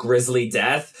 everyone's grisly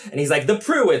death, and he's like, the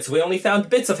Pruitts, we only found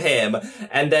bits of him,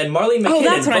 and then Marlene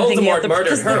McKinnon, Voldemort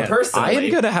murdered her personally. I am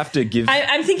going to have to give...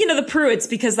 I'm thinking of the Pruitts,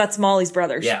 because that's Molly's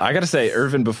brothers. Yeah. I got to say,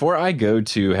 Irvin, before I go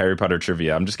to Harry Potter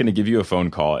trivia, I'm just going to give you a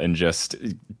phone call and just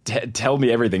tell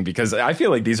me everything, because I feel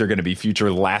like these are going to be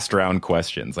future last round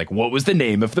questions. Like, what was the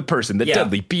name of the person that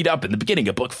Dudley beat up in the beginning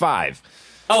of book 5?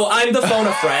 Oh, I'm the phone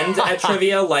a friend at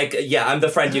trivia. Like, yeah, I'm the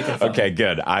friend you can phone. Okay,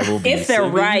 good. I will be if they're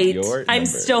right. I'm number.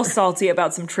 Still salty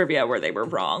about some trivia where they were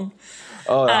wrong.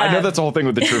 I know that's the whole thing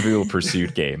with the Trivial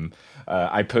Pursuit game.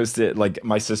 I posted, like,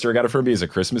 my sister got it for me as a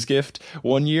Christmas gift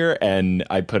one year, and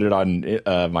I put it on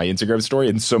my Instagram story,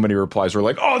 and so many replies were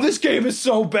like, oh, this game is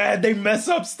so bad, they mess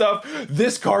up stuff,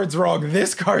 this card's wrong,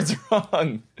 this card's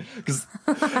wrong.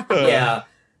 Yeah.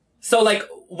 So, like,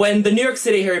 when the New York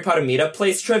City Harry Potter meetup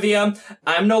plays trivia,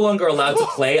 I'm no longer allowed to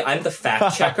play. I'm the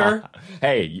fact checker.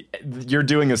 Hey, you're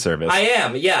doing a service. I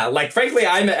am, yeah. Like, frankly,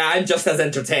 I'm just as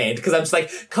entertained, because I'm just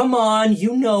like, come on,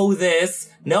 you know this.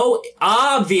 No,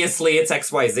 obviously it's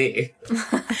XYZ.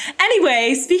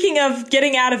 Anyway, speaking of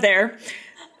getting out of there,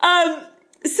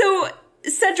 so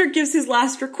Cedric gives his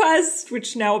last request,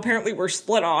 which now apparently we're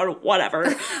split on,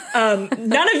 whatever.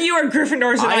 None of you are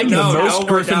Gryffindors, and I'm I the know. most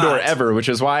Gryffindor ever, which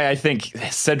is why I think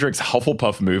Cedric's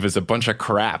Hufflepuff move is a bunch of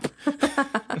crap. None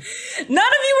of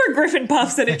you are Griffin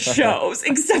Puffs, and it shows,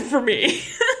 except for me.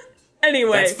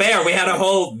 Anyway. That's fair. We had a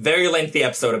whole very lengthy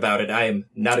episode about it. I am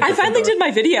not a Gryffindor. I finally did my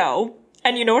video.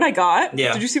 And you know what I got?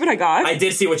 Yeah. Did you see what I got? I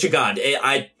did see what you got.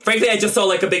 Frankly, I just saw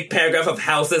like a big paragraph of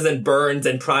houses and burns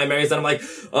and primaries, and I'm like,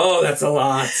 oh, that's a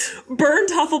lot. Burned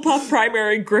Hufflepuff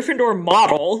primary, Gryffindor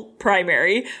model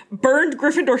primary, burned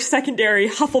Gryffindor secondary,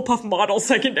 Hufflepuff model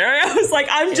secondary. I was like,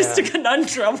 I'm just a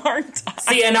conundrum, aren't I?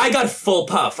 See, and I got full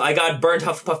puff. I got burned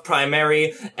Hufflepuff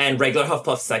primary and regular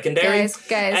Hufflepuff secondary.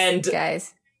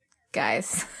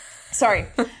 Guys. Sorry.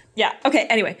 Yeah. Okay.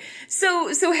 Anyway,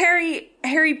 so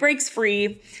Harry breaks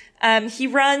free. He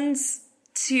runs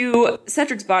to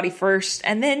Cedric's body first,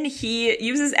 and then he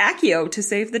uses Accio to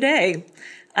save the day,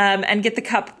 and get the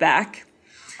cup back.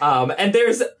 And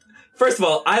there's, first of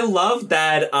all, I love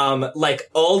that, like,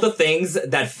 all the things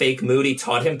that fake Moody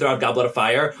taught him throughout Goblet of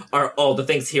Fire are all the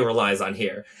things he relies on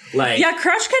here. Like, yeah,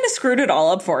 Crouch kind of screwed it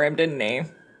all up for him, didn't he?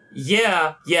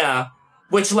 Yeah.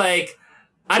 Which, like,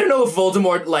 I don't know if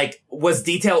Voldemort, like, was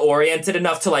detail-oriented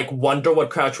enough to, like, wonder what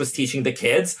Crouch was teaching the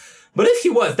kids. But if he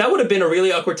was, that would have been a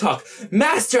really awkward talk.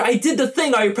 Master, I did the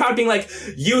thing. Are you proud? Being like,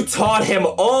 you taught him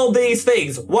all these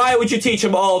things. Why would you teach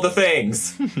him all the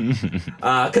things?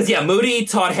 Cause yeah, Moody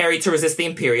taught Harry to resist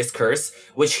the Imperius curse,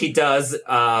 which he does,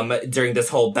 during this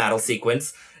whole battle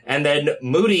sequence. And then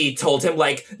Moody told him,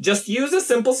 like, just use a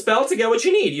simple spell to get what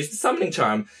you need. Use the summoning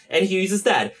charm. And he uses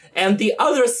that. And the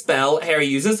other spell Harry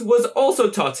uses was also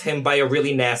taught to him by a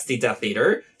really nasty Death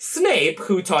Eater, Snape,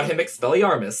 who taught him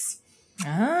expelliarmus.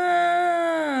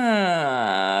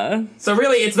 So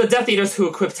really, it's the Death Eaters who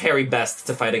equipped Harry best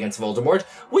to fight against Voldemort,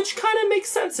 which kind of makes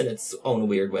sense in its own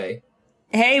weird way.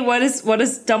 Hey, what does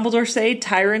Dumbledore say?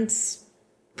 Tyrants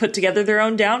put together their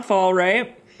own downfall,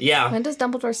 right? Yeah. When does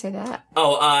Dumbledore say that?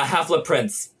 Oh, Half-Blood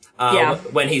Prince.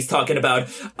 When he's talking about,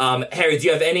 Harry, do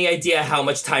you have any idea how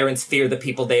much tyrants fear the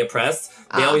people they oppress?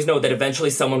 They always know that eventually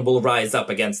someone will rise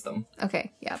up against them.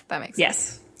 Okay, yeah, that makes sense.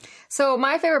 Yes. So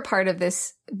my favorite part of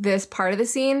this part of the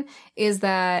scene is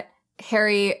that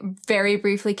Harry very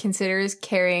briefly considers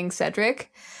carrying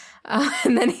Cedric.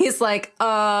 And then he's like,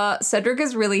 Cedric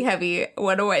is really heavy.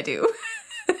 What do I do?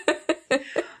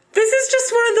 This is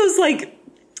just one of those, like,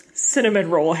 cinnamon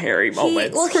roll Harry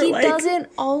moments. He doesn't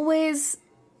always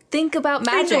think about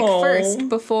magic first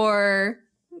before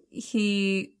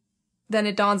then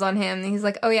it dawns on him. And he's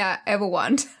like, oh yeah, I have a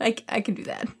wand. I can do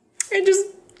that. And just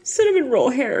cinnamon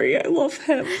roll Harry. I love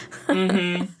him.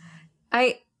 Mm-hmm.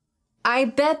 I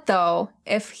bet, though,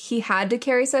 if he had to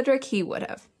carry Cedric, he would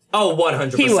have. Oh,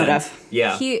 100%. He would have.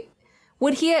 Yeah.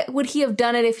 Would he have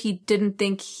done it if he didn't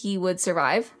think he would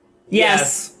survive?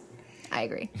 Yes. I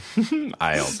agree.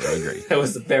 I also agree. That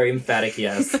was a very emphatic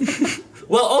yes.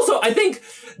 Well, also, I think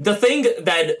the thing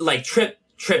that, like,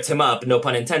 tripped him up, no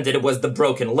pun intended, was the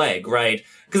broken leg, right?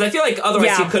 Because I feel like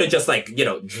otherwise he could have just, like, you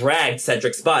know, dragged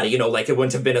Cedric's body, you know, like it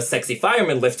wouldn't have been a sexy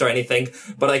fireman lift or anything,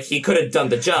 but, like, he could have done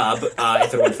the job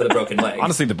if it weren't for the broken leg.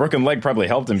 Honestly, the broken leg probably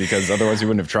helped him because otherwise he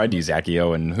wouldn't have tried to use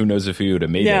Accio, and who knows if he would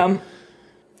have made it.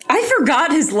 I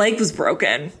forgot his leg was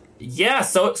broken. Yeah,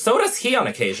 so does he on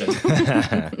occasion.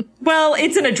 Well,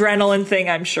 it's an adrenaline thing,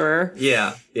 I'm sure.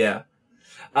 Yeah.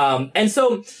 And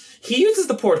so he uses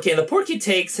the portkey, and the portkey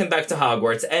takes him back to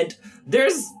Hogwarts, and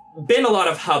there's been a lot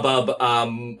of hubbub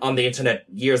on the internet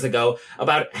years ago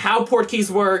about how portkeys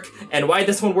work and why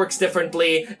this one works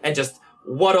differently and just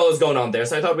what all is going on there.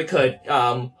 So I thought we could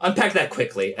unpack that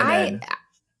quickly. And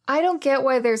I don't get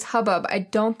why there's hubbub. I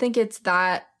don't think it's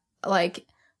that, like,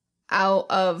 out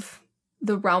of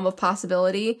the realm of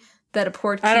possibility that a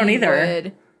portkey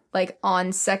would, like,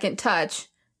 on second touch,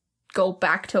 go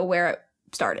back to where it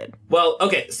started. Well,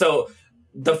 okay, so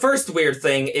the first weird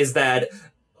thing is that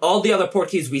all the other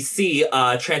portkeys we see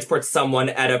transport someone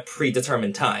at a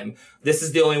predetermined time. This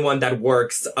is the only one that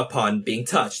works upon being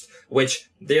touched, which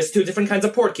there's 2 different kinds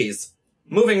of portkeys.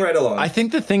 Moving right along. I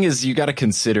think the thing is you got to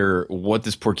consider what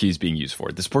this portkey is being used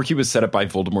for. This portkey was set up by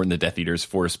Voldemort and the Death Eaters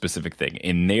for a specific thing.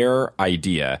 In their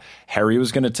idea, Harry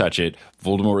was going to touch it,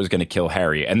 Voldemort was going to kill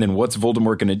Harry. And then what's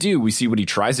Voldemort going to do? We see what he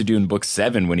tries to do in book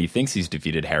 7 when he thinks he's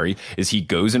defeated Harry, is he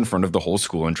goes in front of the whole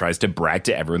school and tries to brag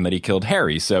to everyone that he killed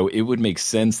Harry. So it would make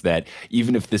sense that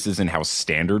even if this isn't how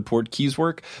standard portkeys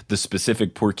work, the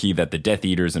specific portkey that the Death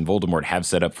Eaters and Voldemort have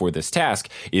set up for this task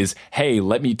is, hey,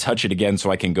 let me touch it again so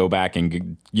I can go back and,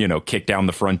 kick down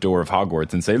the front door of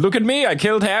Hogwarts and say, look at me, I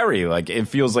killed Harry. Like, it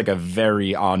feels like a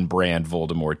very on-brand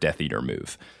Voldemort Death Eater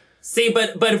move. See,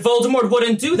 but Voldemort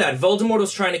wouldn't do that. Voldemort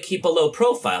was trying to keep a low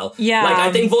profile. Yeah. Like,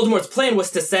 I think Voldemort's plan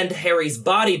was to send Harry's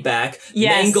body back,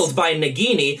 mangled by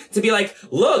Nagini, to be like,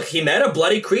 look, he met a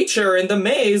bloody creature in the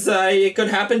maze. It could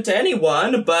happen to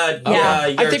anyone, but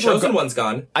your chosen one's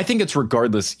gone. I think it's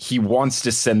regardless. He wants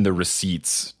to send the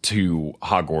receipts to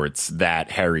Hogwarts that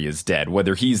Harry is dead,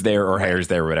 whether he's there or Harry's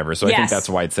there or whatever. So I think that's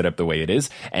why it's set up the way it is.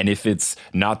 And if it's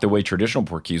not the way traditional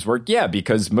portkeys work,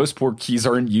 because most portkeys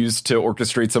aren't used to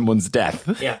orchestrate someone's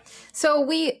death. Yeah. So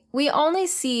we only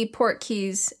see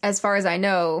portkeys, as far as I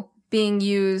know, being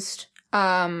used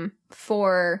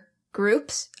for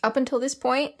groups up until this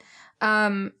point.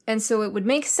 And so it would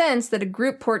make sense that a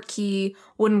group portkey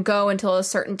wouldn't go until a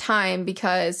certain time,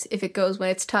 because if it goes when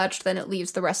it's touched, then it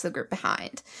leaves the rest of the group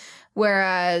behind.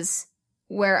 Whereas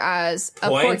a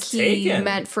portkey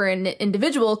meant for an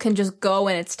individual can just go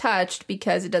when it's touched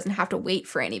because it doesn't have to wait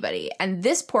for anybody. And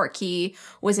this portkey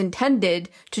was intended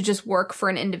to just work for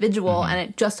an individual, and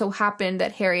it just so happened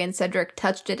that Harry and Cedric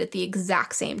touched it at the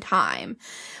exact same time.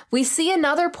 We see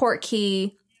another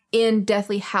portkey in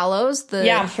Deathly Hallows, the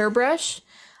hairbrush,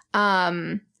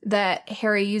 that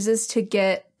Harry uses to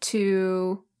get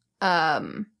to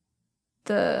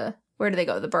where do they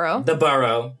go? The Burrow? The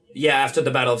Burrow. Yeah, after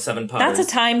the Battle of Seven Potters. That's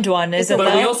a timed one, isn't it?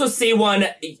 But we also see one,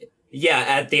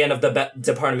 at the end of the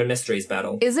Department of Mysteries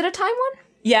battle. Is it a time one?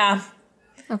 Yeah.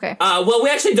 Okay. Well, we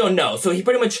actually don't know. So he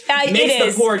pretty much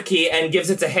makes the portkey and gives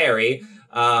it to Harry.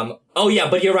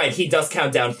 But you're right. He does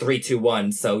count down 3, 2,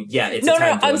 1. So yeah, it's a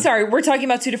timed one. I'm sorry. We're talking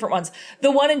about 2 different ones.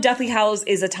 The one in Deathly Hallows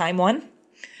is a time one.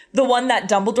 The one that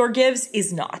Dumbledore gives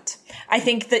is not. I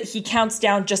think that he counts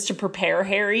down just to prepare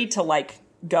Harry to,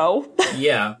 go.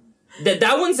 Yeah.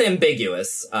 That one's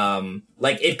ambiguous.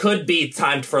 It could be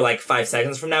timed for 5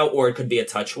 seconds from now, or it could be a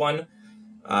touch one.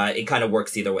 It kind of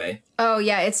works either way. Oh,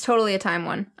 yeah, it's totally a time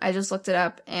one. I just looked it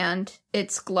up, and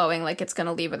it's glowing like it's going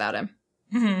to leave without him.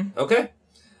 Mm-hmm. Okay.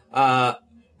 But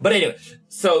anyway,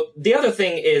 so the other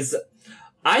thing is,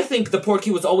 I think the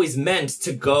portkey was always meant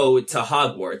to go to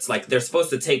Hogwarts. They're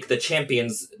supposed to take the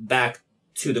champions back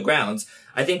to the grounds.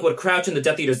 I think what Crouch and the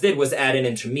Death Eaters did was add an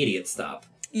intermediate stop.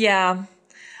 Yeah.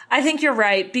 I think you're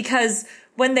right, because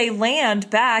when they land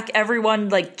back,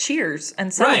 everyone, cheers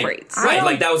and celebrates.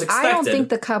 Right, that was expected. I don't think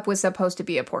the cup was supposed to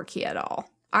be a portkey at all.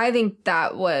 I think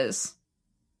that was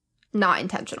not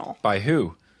intentional. By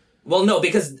who? Well, no,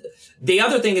 because the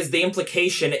other thing is the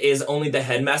implication is only the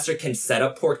headmaster can set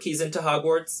up portkeys into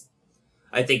Hogwarts.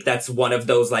 I think that's one of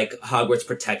those, Hogwarts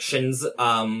protections,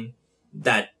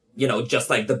 that, just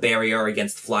like the barrier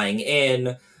against flying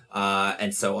in,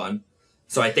 and so on.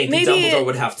 So I think Dumbledore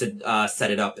would have to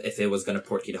set it up if it was going to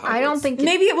portkey to Hogwarts. I don't think...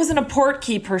 Maybe it wasn't a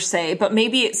portkey per se, but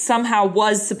maybe it somehow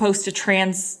was supposed to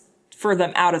transfer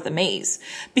them out of the maze.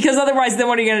 Because otherwise, then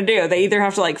what are you going to do? They either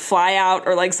have to, fly out,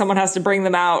 or, someone has to bring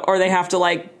them out, or they have to,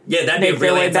 Yeah, that'd be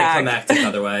really anticlimactic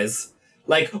otherwise.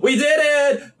 We did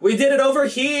it! We did it over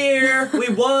here! We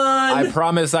won! I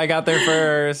promise I got there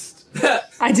first.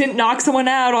 I didn't knock someone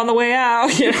out on the way out.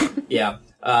 Yeah.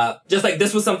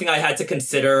 This was something I had to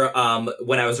consider,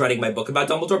 when I was writing my book about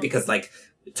Dumbledore, because,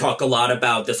 talk a lot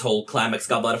about this whole Climax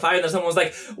Goblet of Fire, and then someone was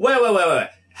like, wait,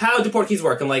 how do portkeys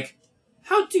work? I'm like,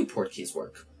 how do portkeys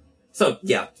work? So,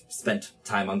 yeah, spent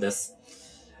time on this.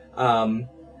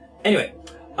 Anyway,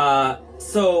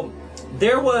 so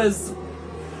there was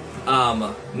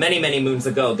many moons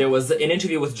ago, there was an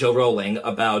interview with Joe Rowling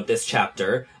about this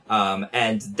chapter,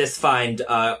 and this find,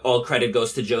 all credit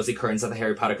goes to Josie Kearns of the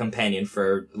Harry Potter Companion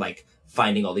for, like,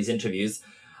 finding all these interviews.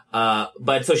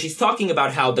 But so she's talking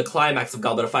about how the climax of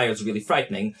Goblet of Fire is really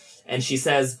frightening, and she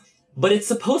says, but it's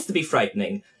supposed to be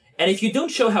frightening, and if you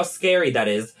don't show how scary that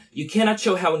is, you cannot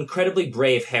show how incredibly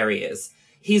brave Harry is.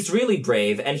 He's really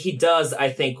brave, and he does, I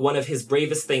think, one of his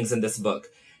bravest things in this book.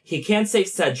 He can't save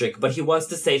Cedric, but he wants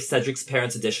to save Cedric's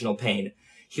parents' additional pain.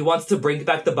 He wants to bring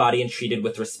back the body and treat it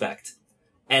with respect.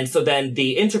 And so then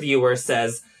the interviewer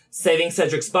says, saving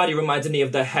Cedric's body reminded me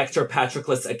of the Hector,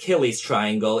 Patroclus, Achilles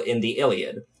triangle in the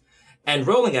Iliad. And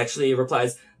Rowling actually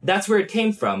replies, that's where it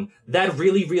came from. That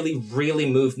really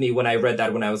moved me when I read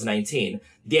that when I was 19.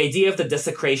 The idea of the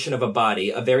desecration of a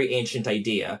body, a very ancient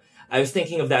idea. I was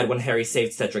thinking of that when Harry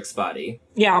saved Cedric's body.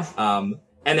 Yeah.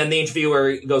 And then the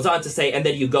interviewer goes on to say, and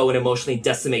then you go and emotionally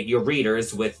decimate your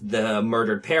readers with the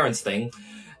murdered parents thing.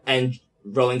 And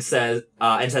Rowling says,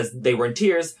 and says they were in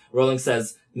tears. Rowling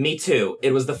says, me too.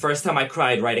 It was the first time I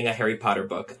cried writing a Harry Potter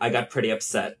book. I got pretty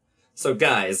upset. So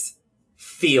guys,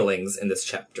 feelings in this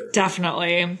chapter.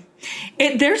 Definitely.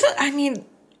 It's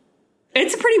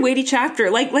a pretty weighty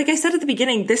chapter. Like I said at the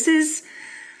beginning, this is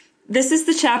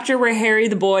the chapter where Harry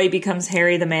the boy becomes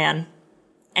Harry the man.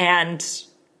 And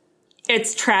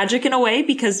it's tragic in a way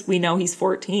because we know he's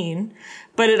 14,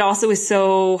 but it also is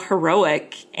so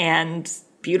heroic and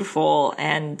beautiful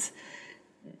and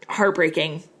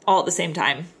heartbreaking all at the same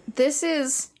time. This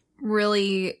is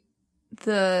really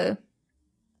the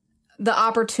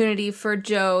opportunity for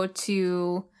Joe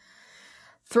to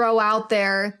throw out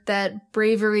there that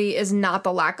bravery is not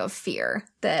the lack of fear,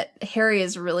 that Harry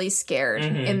is really scared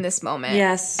in this moment.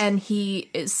 Yes. And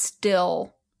he is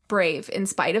still brave in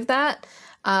spite of that.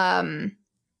 And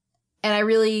I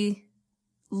really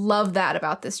love that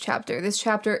about this chapter. This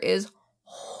chapter is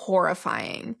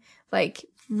horrifying, like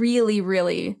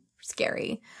really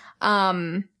scary.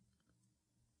 And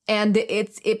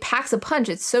it packs a punch.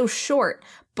 It's so short,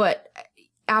 but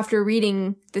after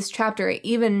reading this chapter,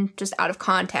 even just out of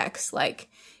context, like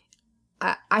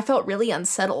I felt really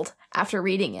unsettled after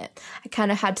reading it. I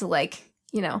kind of had to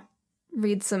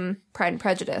read some Pride and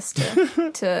Prejudice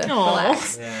to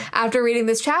relax after reading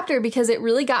this chapter because it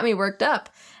really got me worked up.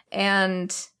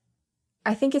 And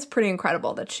I think it's pretty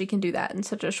incredible that she can do that in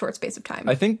such a short space of time.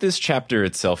 I think this chapter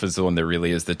itself is the one that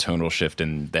really is the tonal shift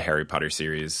in the Harry Potter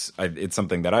series. It's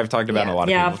something that I've talked about and a lot of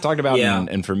people have talked about. Yeah.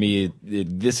 And for me,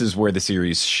 this is where the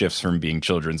series shifts from being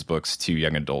children's books to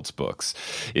young adults books,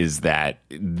 is that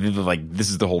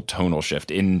this is the whole tonal shift.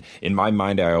 In my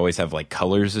mind, I always have like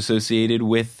colors associated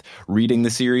with reading the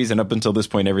series. And up until this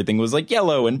point, everything was like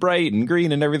yellow and bright and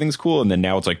green and everything's cool. And then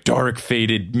now it's like dark,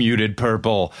 faded, muted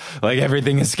purple. Like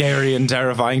everything is scary and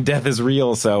terrifying. Death is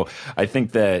real. So I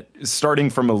think that starting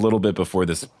from a little bit before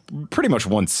this, pretty much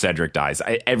once Cedric dies,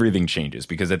 everything changes,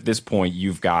 because at this point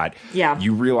you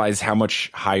realize how much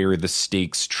higher the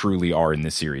stakes truly are in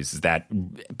this series, is that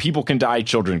people can die,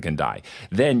 children can die.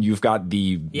 Then you've got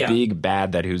the big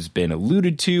bad that has been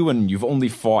alluded to, and you've only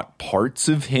fought parts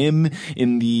of him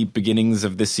in the beginnings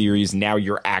of the series. Now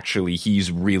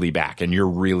he's really back, and you're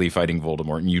really fighting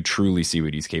Voldemort, and you truly see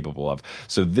what he's capable of.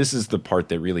 So this is the part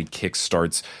that really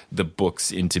kickstarts the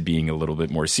books into being a little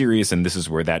bit more serious, and this is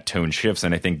where that tone shifts.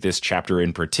 And I think this chapter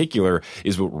in particular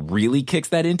is what really kicks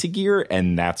that into gear,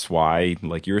 and that's why,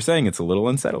 like you were saying, it's a little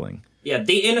unsettling. Yeah,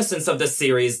 the innocence of the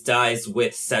series dies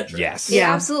with Cedric. Yes. It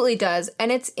absolutely does.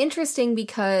 And it's interesting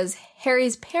because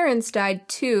Harry's parents died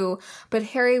too, but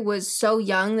Harry was so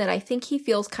young that I think he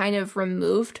feels kind of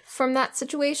removed from that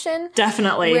situation.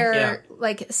 Definitely. Where,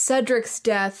 Cedric's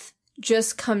death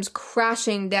just comes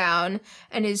crashing down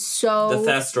and is so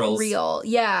the Thestrals. Real.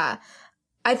 Yeah.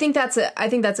 I think that's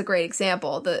a great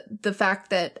example. The fact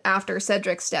that after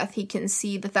Cedric's death he can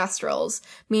see the Thestrals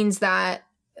means that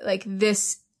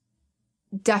this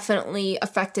definitely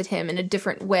affected him in a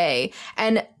different way.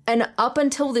 And up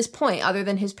until this point, other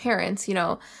than his parents,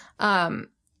 the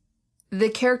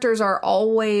characters are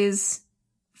always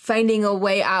finding a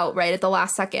way out right at the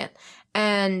last second.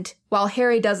 And while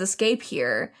Harry does escape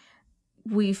here,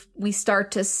 we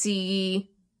start to see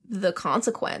the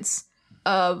consequence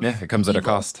of it comes at a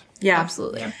cost. Yeah,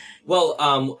 absolutely. Yeah. Well,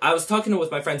 I was talking with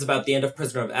my friends about the end of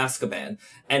Prisoner of Azkaban,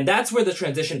 and that's where the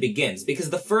transition begins, because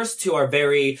the first two are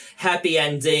very happy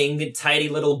ending, tidy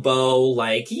little bow,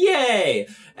 yay!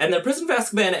 And then Prisoner of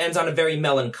Azkaban ends on a very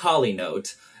melancholy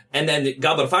note, and then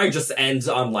Goblet of Fire just ends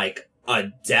on, a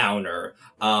downer.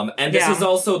 And this is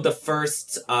also the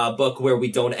first book where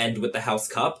we don't end with the House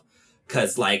Cup,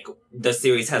 because, the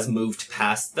series has moved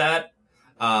past that.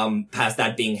 past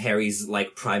that being Harry's,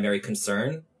 like, primary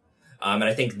concern. And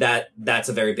I think that's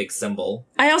a very big symbol.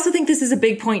 I also think this is a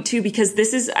big point, too, because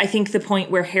this is, I think, the point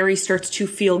where Harry starts to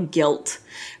feel guilt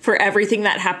for everything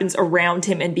that happens around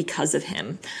him and because of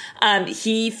him.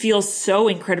 He feels so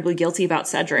incredibly guilty about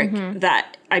Cedric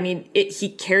that, I mean, he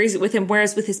carries it with him.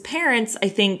 Whereas with his parents, I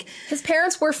think... His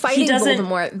parents were fighting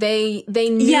Voldemort. They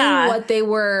knew what they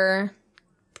were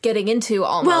getting into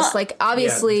almost. Well, like,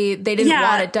 obviously, they didn't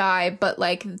want to die, but,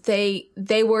 like,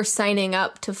 they were signing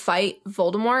up to fight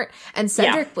Voldemort, and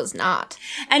Cedric was not.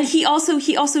 And he also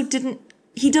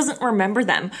doesn't remember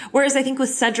them. Whereas I think with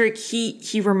Cedric,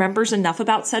 he remembers enough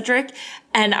about Cedric,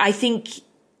 and I think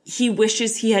he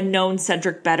wishes he had known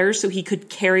Cedric better so he could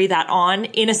carry that on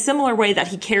in a similar way that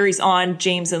he carries on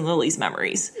James and Lily's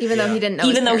memories. Even though he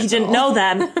didn't know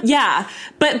them. Yeah.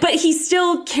 But he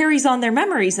still carries on their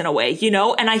memories in a way, you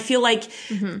know? And I feel like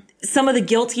some of the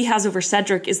guilt he has over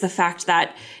Cedric is the fact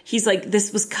that he's like,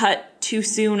 this was cut too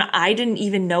soon. I didn't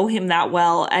even know him that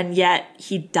well. And yet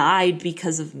he died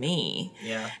because of me.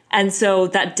 Yeah. And so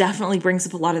that definitely brings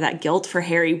up a lot of that guilt for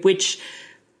Harry, which,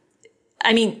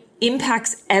 I mean,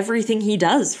 impacts everything he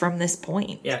does from this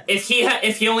point. Yeah, if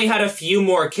he only had a few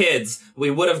more kids,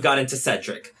 we would have gotten to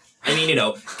Cedric. I mean, you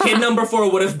know, kid number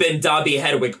 4 would have been Dobby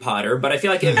Hedwig Potter, but I feel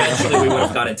like eventually we would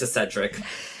have gotten to Cedric.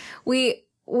 We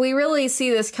really see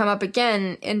this come up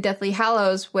again in Deathly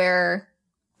Hallows, where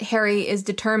Harry is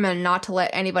determined not to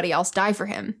let anybody else die for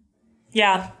him.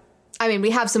 Yeah. I mean, we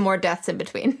have some more deaths in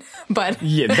between, but...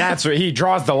 Yeah, that's where he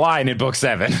draws the line in book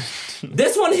 7.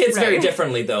 This one hits very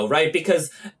differently, though, right?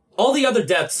 Because all the other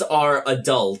deaths are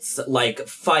adults, like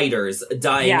fighters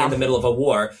dying in the middle of a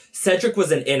war. Cedric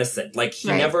was an innocent. Like, he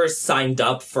never signed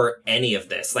up for any of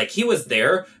this. Like, he was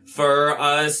there for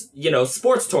a,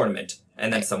 sports tournament,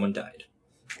 and then someone died.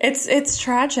 It's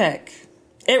tragic.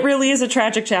 It really is a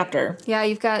tragic chapter. Yeah,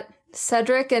 you've got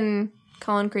Cedric and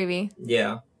Colin Creevey.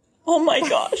 Yeah. Oh my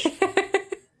gosh.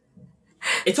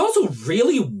 It's also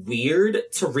really weird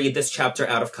to read this chapter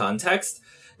out of context.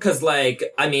 Cause like,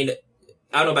 I mean,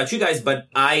 I don't know about you guys, but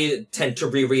I tend to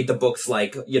reread the books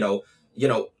like,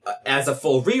 as a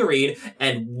full reread.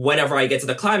 And whenever I get to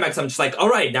the climax, I'm just like, all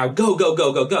right, now go, go,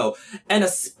 go, go, go. And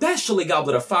especially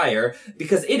Goblet of Fire,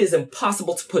 because it is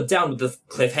impossible to put down with the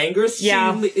cliffhangers she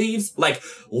leaves. Like,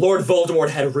 Lord Voldemort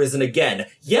had risen again.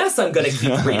 Yes, I'm gonna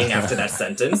keep reading after that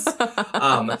sentence.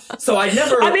 So I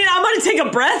never... I mean, I'm gonna take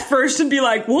a breath first and be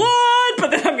like, what?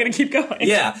 But then I'm gonna keep going.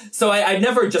 Yeah. So I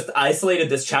never just isolated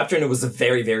this chapter, and it was a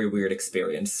very, very weird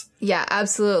experience. Yeah,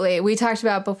 absolutely. We talked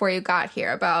about before you got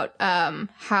here about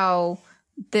how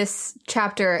this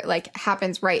chapter like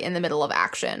happens right in the middle of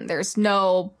action. There's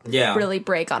no really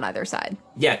break on either side.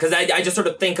 Yeah, because I just sort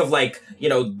of think of like,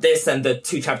 this and the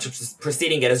 2 chapters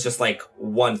preceding it as just like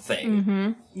one thing.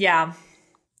 Mm-hmm. Yeah.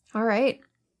 All right.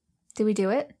 Did we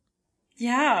do it?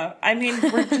 Yeah. I mean,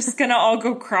 we're just gonna all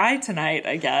go cry tonight,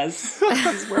 I guess.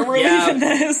 Is where we're leaving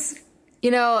this.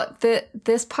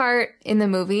 This part in the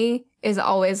movie is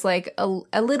always like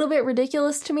a little bit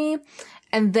ridiculous to me.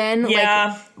 And then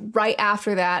like right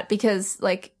after that, because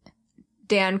like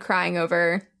Dan crying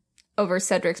over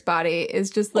Cedric's body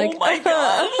is just like, oh my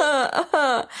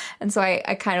God. And so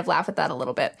I kind of laugh at that a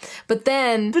little bit. But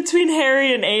then between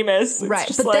Harry and Amos,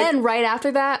 right. But then right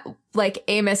after that, like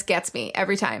Amos gets me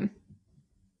every time.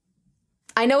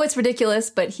 I know it's ridiculous,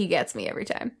 but he gets me every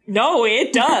time. No,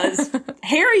 it does.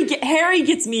 Harry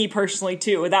gets me personally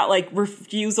too. That like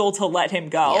refusal to let him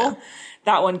go. Yeah.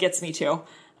 That one gets me too.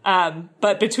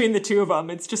 But between the two of them,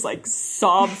 it's just like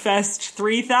sob fest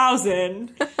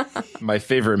 3000. My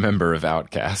favorite member of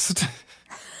Outcast.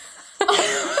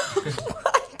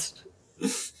 What?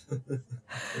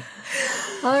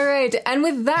 All right. And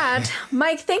with that,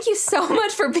 Mike, thank you so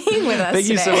much for being with us Thank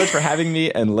today. you so much for having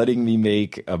me and letting me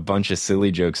make a bunch of silly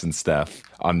jokes and stuff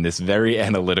on this very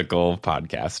analytical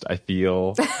podcast. I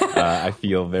feel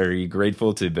very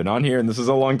grateful to have been on here, and this was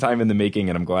a long time in the making,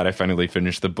 and I'm glad I finally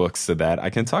finished the book so that I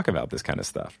can talk about this kind of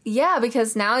stuff. Yeah,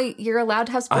 because now you're allowed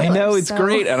to have spoilers. I know, it's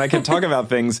great, and I can talk about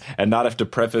things and not have to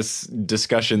preface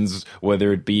discussions,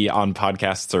 whether it be on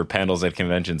podcasts or panels at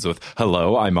conventions with,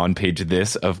 hello, I'm on page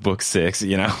this of book 6,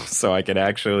 so I can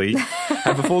actually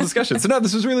have a full discussion. So no,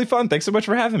 this was really fun. Thanks so much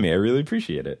for having me. I really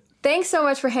appreciate it. Thanks so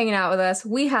much for hanging out with us.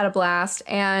 We had a blast.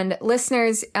 And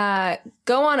listeners, go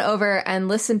on over and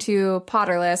listen to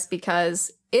Potterless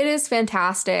because it is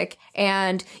fantastic.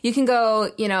 And you can go,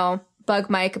 bug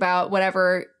Mike about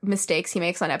whatever mistakes he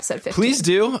makes on episode 15. Please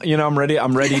do. I'm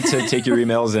ready to take your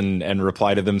emails and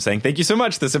reply to them saying, thank you so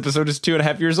much. This episode is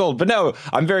 2.5 years old. But no,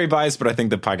 I'm very biased, but I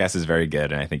think the podcast is very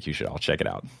good, and I think you should all check it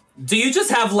out. Do you just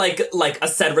have like a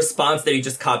set response that you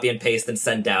just copy and paste and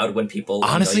send out when people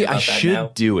honestly, I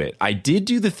should do it. I did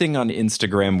do the thing on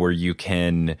Instagram where you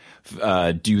can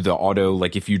do the auto,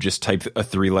 like if you just type a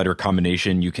 3-letter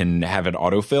combination, you can have it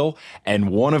autofill. And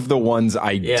one of the ones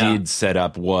I did set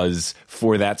up was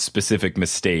for that specific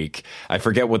mistake. I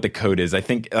forget what the code is. I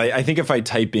think if I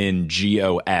type in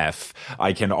GOF,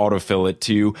 I can autofill it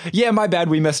to, yeah, my bad,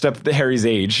 we messed up Harry's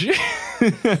age. So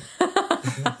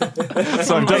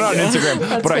I've done it on Instagram,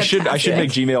 but fantastic. I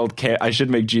should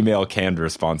make Gmail canned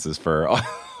responses for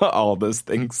all those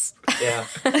things. Yeah.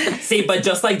 See, but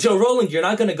just like Joe Rowling, you're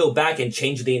not going to go back and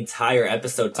change the entire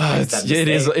episode to fix that mistake.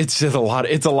 It's just a lot.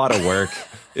 It's a lot of work.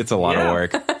 It's a lot of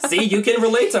work. See, you can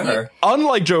relate to her.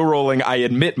 Unlike Joe Rowling, I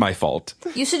admit my fault.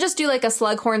 You should just do like a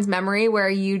Slughorn's Memory where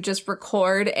you just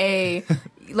record a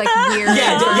like weird.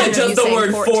 Just the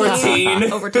word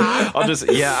 14 over top.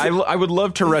 I would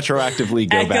love to retroactively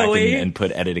go back and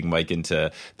put Editing Mike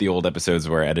into the old episodes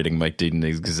where Editing Mike didn't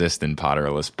exist in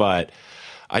Potterless, but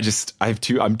I'm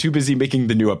too busy making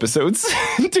the new episodes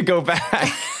to go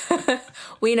back.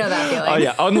 We know that feeling. Oh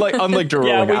yeah, unlike Joe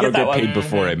Rowling, I don't get paid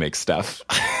before I make stuff.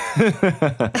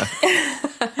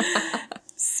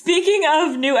 Speaking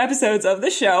of new episodes of the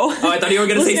show. Oh, I thought you were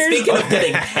going to say speaking of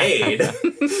getting paid.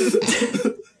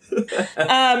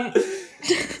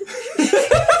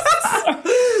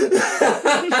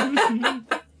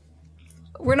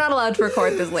 We're not allowed to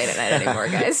record this late at night anymore,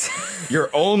 guys. You're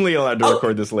only allowed to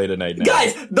record this late at night now.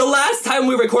 Guys, the last time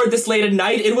we recorded this late at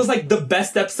night, it was like the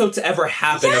best episode to ever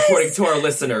happen, according to our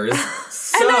listeners.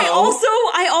 So, and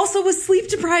I also was sleep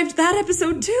deprived that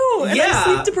episode too. And I'm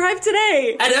sleep deprived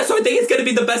today. And that's why I think it's going to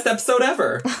be the best episode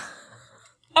ever.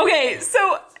 Okay,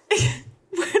 so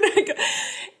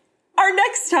our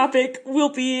next topic will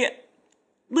be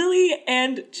Lily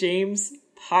and James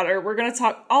Potter. We're going to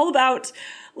talk all about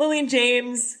Lily and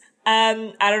James.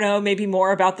 I don't know, maybe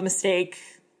more about the mistake,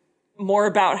 more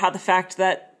about how the fact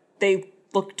that they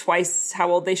look twice how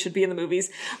old they should be in the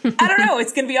movies. I don't know.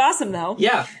 It's going to be awesome, though.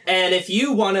 Yeah. And if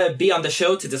you want to be on the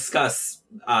show to discuss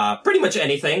pretty much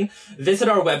anything, visit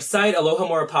our website,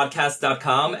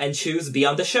 alohamorapodcast.com, and choose Be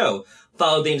on the Show.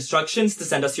 Follow the instructions to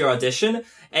send us your audition,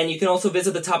 and you can also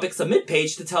visit the topic submit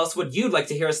page to tell us what you'd like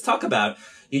to hear us talk about.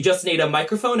 You just need a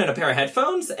microphone and a pair of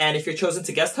headphones, and if you're chosen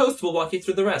to guest host, we'll walk you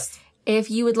through the rest.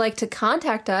 If you would like to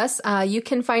contact us, you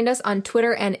can find us on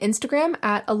Twitter and Instagram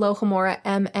at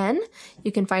AlohamoraMN.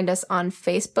 You can find us on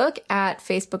Facebook at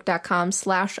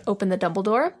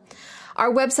facebook.com/openthedumbledore.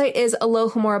 Our website is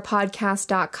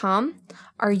alohamorapodcast.com.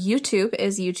 Our YouTube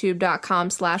is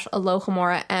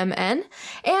youtube.com/alohamoramn.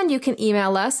 And you can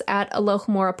email us at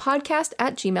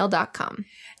alohamorapodcast@gmail.com.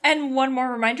 And one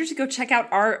more reminder to go check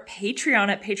out our Patreon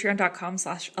at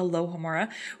patreon.com/Alohamora.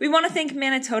 We want to thank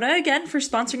Manitoda again for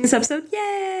sponsoring this episode.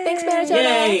 Yay! Thanks, Manitoda!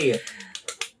 Yay!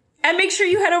 And make sure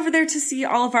you head over there to see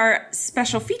all of our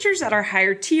special features at our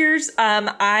higher tiers.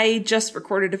 I just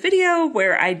recorded a video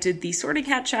where I did the Sorting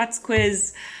Hat Chats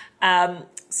quiz.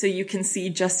 So you can see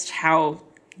just how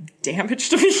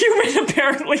damaged of a human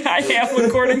apparently I am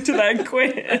according to that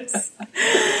quiz.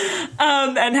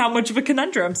 And how much of a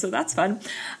conundrum. So that's fun.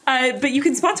 But you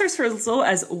can sponsor us for as little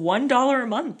as $1 a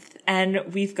month. And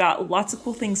we've got lots of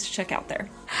cool things to check out there.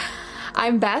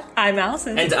 I'm Beth. I'm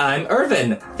Allison. And I'm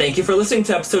Irvin. Thank you for listening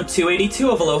to episode 282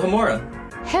 of Alohomora.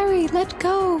 Harry, let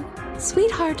go.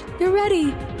 Sweetheart, you're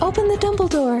ready. Open the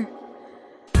Dumbledore.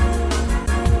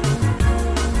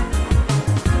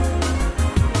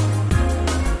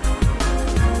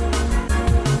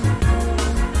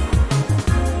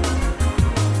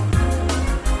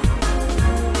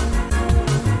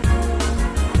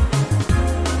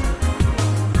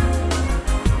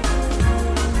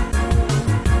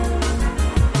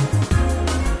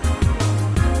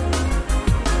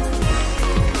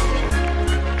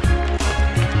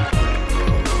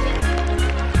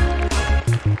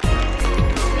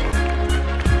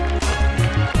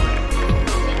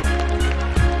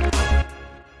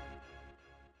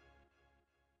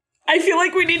 I feel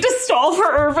like we need to stall for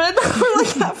Irvin. We're like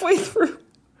halfway through.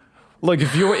 Look,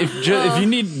 if you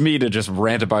need me to just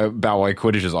rant about why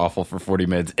Quidditch is awful for 40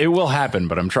 minutes, it will happen,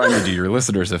 but I'm trying to do your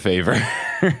listeners a favor.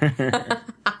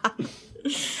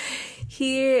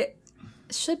 He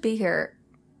should be here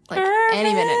like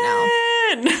any minute now.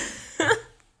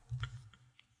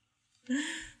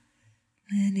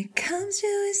 When it comes to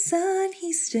his son,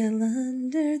 he's still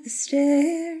under the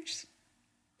stairs.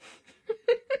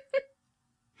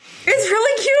 It's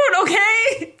really cute,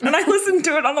 okay? And I listened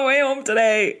to it on the way home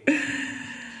today.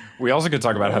 We also could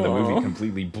talk about how the movie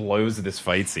completely blows this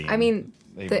fight scene. I mean,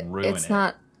 ruin it's it.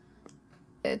 not.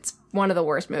 It's one of the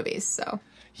worst movies, so.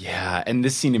 Yeah, and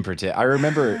this scene in particular, I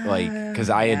remember, because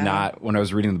I had not, when I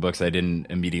was reading the books, I didn't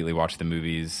immediately watch the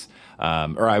movies,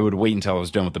 or I would wait until I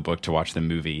was done with the book to watch the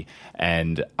movie,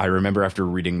 and I remember after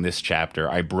reading this chapter,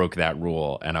 I broke that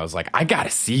rule, and I was like, I gotta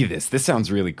see this. This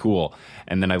sounds really cool.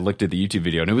 And then I looked at the YouTube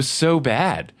video, and it was so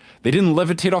bad. They didn't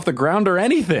levitate off the ground or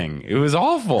anything. It was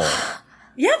awful.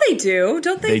 Yeah, they do.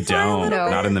 Don't they? They don't.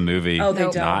 Not in the movie. Oh, they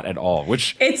don't. Not at all.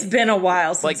 Which it's been a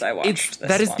while since I watched this.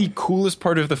 That is the coolest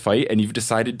part of the fight, and you've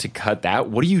decided to cut that.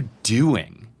 What are you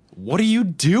doing? What are you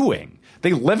doing?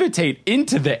 They levitate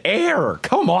into the air.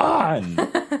 Come on.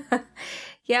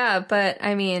 Yeah, but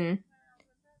I mean,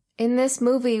 in this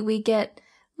movie, we get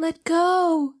let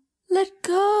go,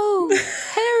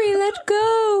 Harry, let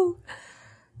go.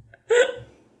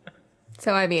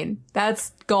 So, I mean,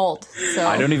 that's gold. So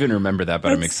I don't even remember that,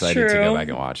 but I'm That's excited to true. go back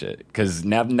and watch it. Because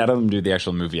now that I'm doing the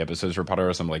actual movie episodes for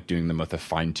Potteros, I'm like doing them with a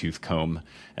fine-tooth comb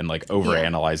and like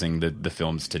over-analyzing the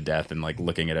films to death and like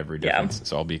looking at every difference.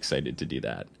 So I'll be excited to do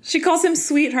that. She calls him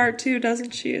sweetheart too,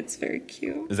 doesn't she? It's very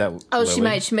cute. Is that Oh,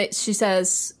 Lily? she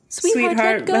says,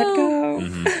 sweetheart, let go.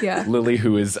 Mm-hmm. Yeah. Lily,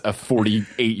 who is a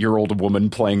 48-year-old woman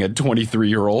playing a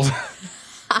 23-year-old.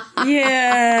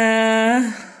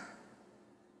 Yeah.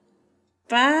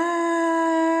 Bye.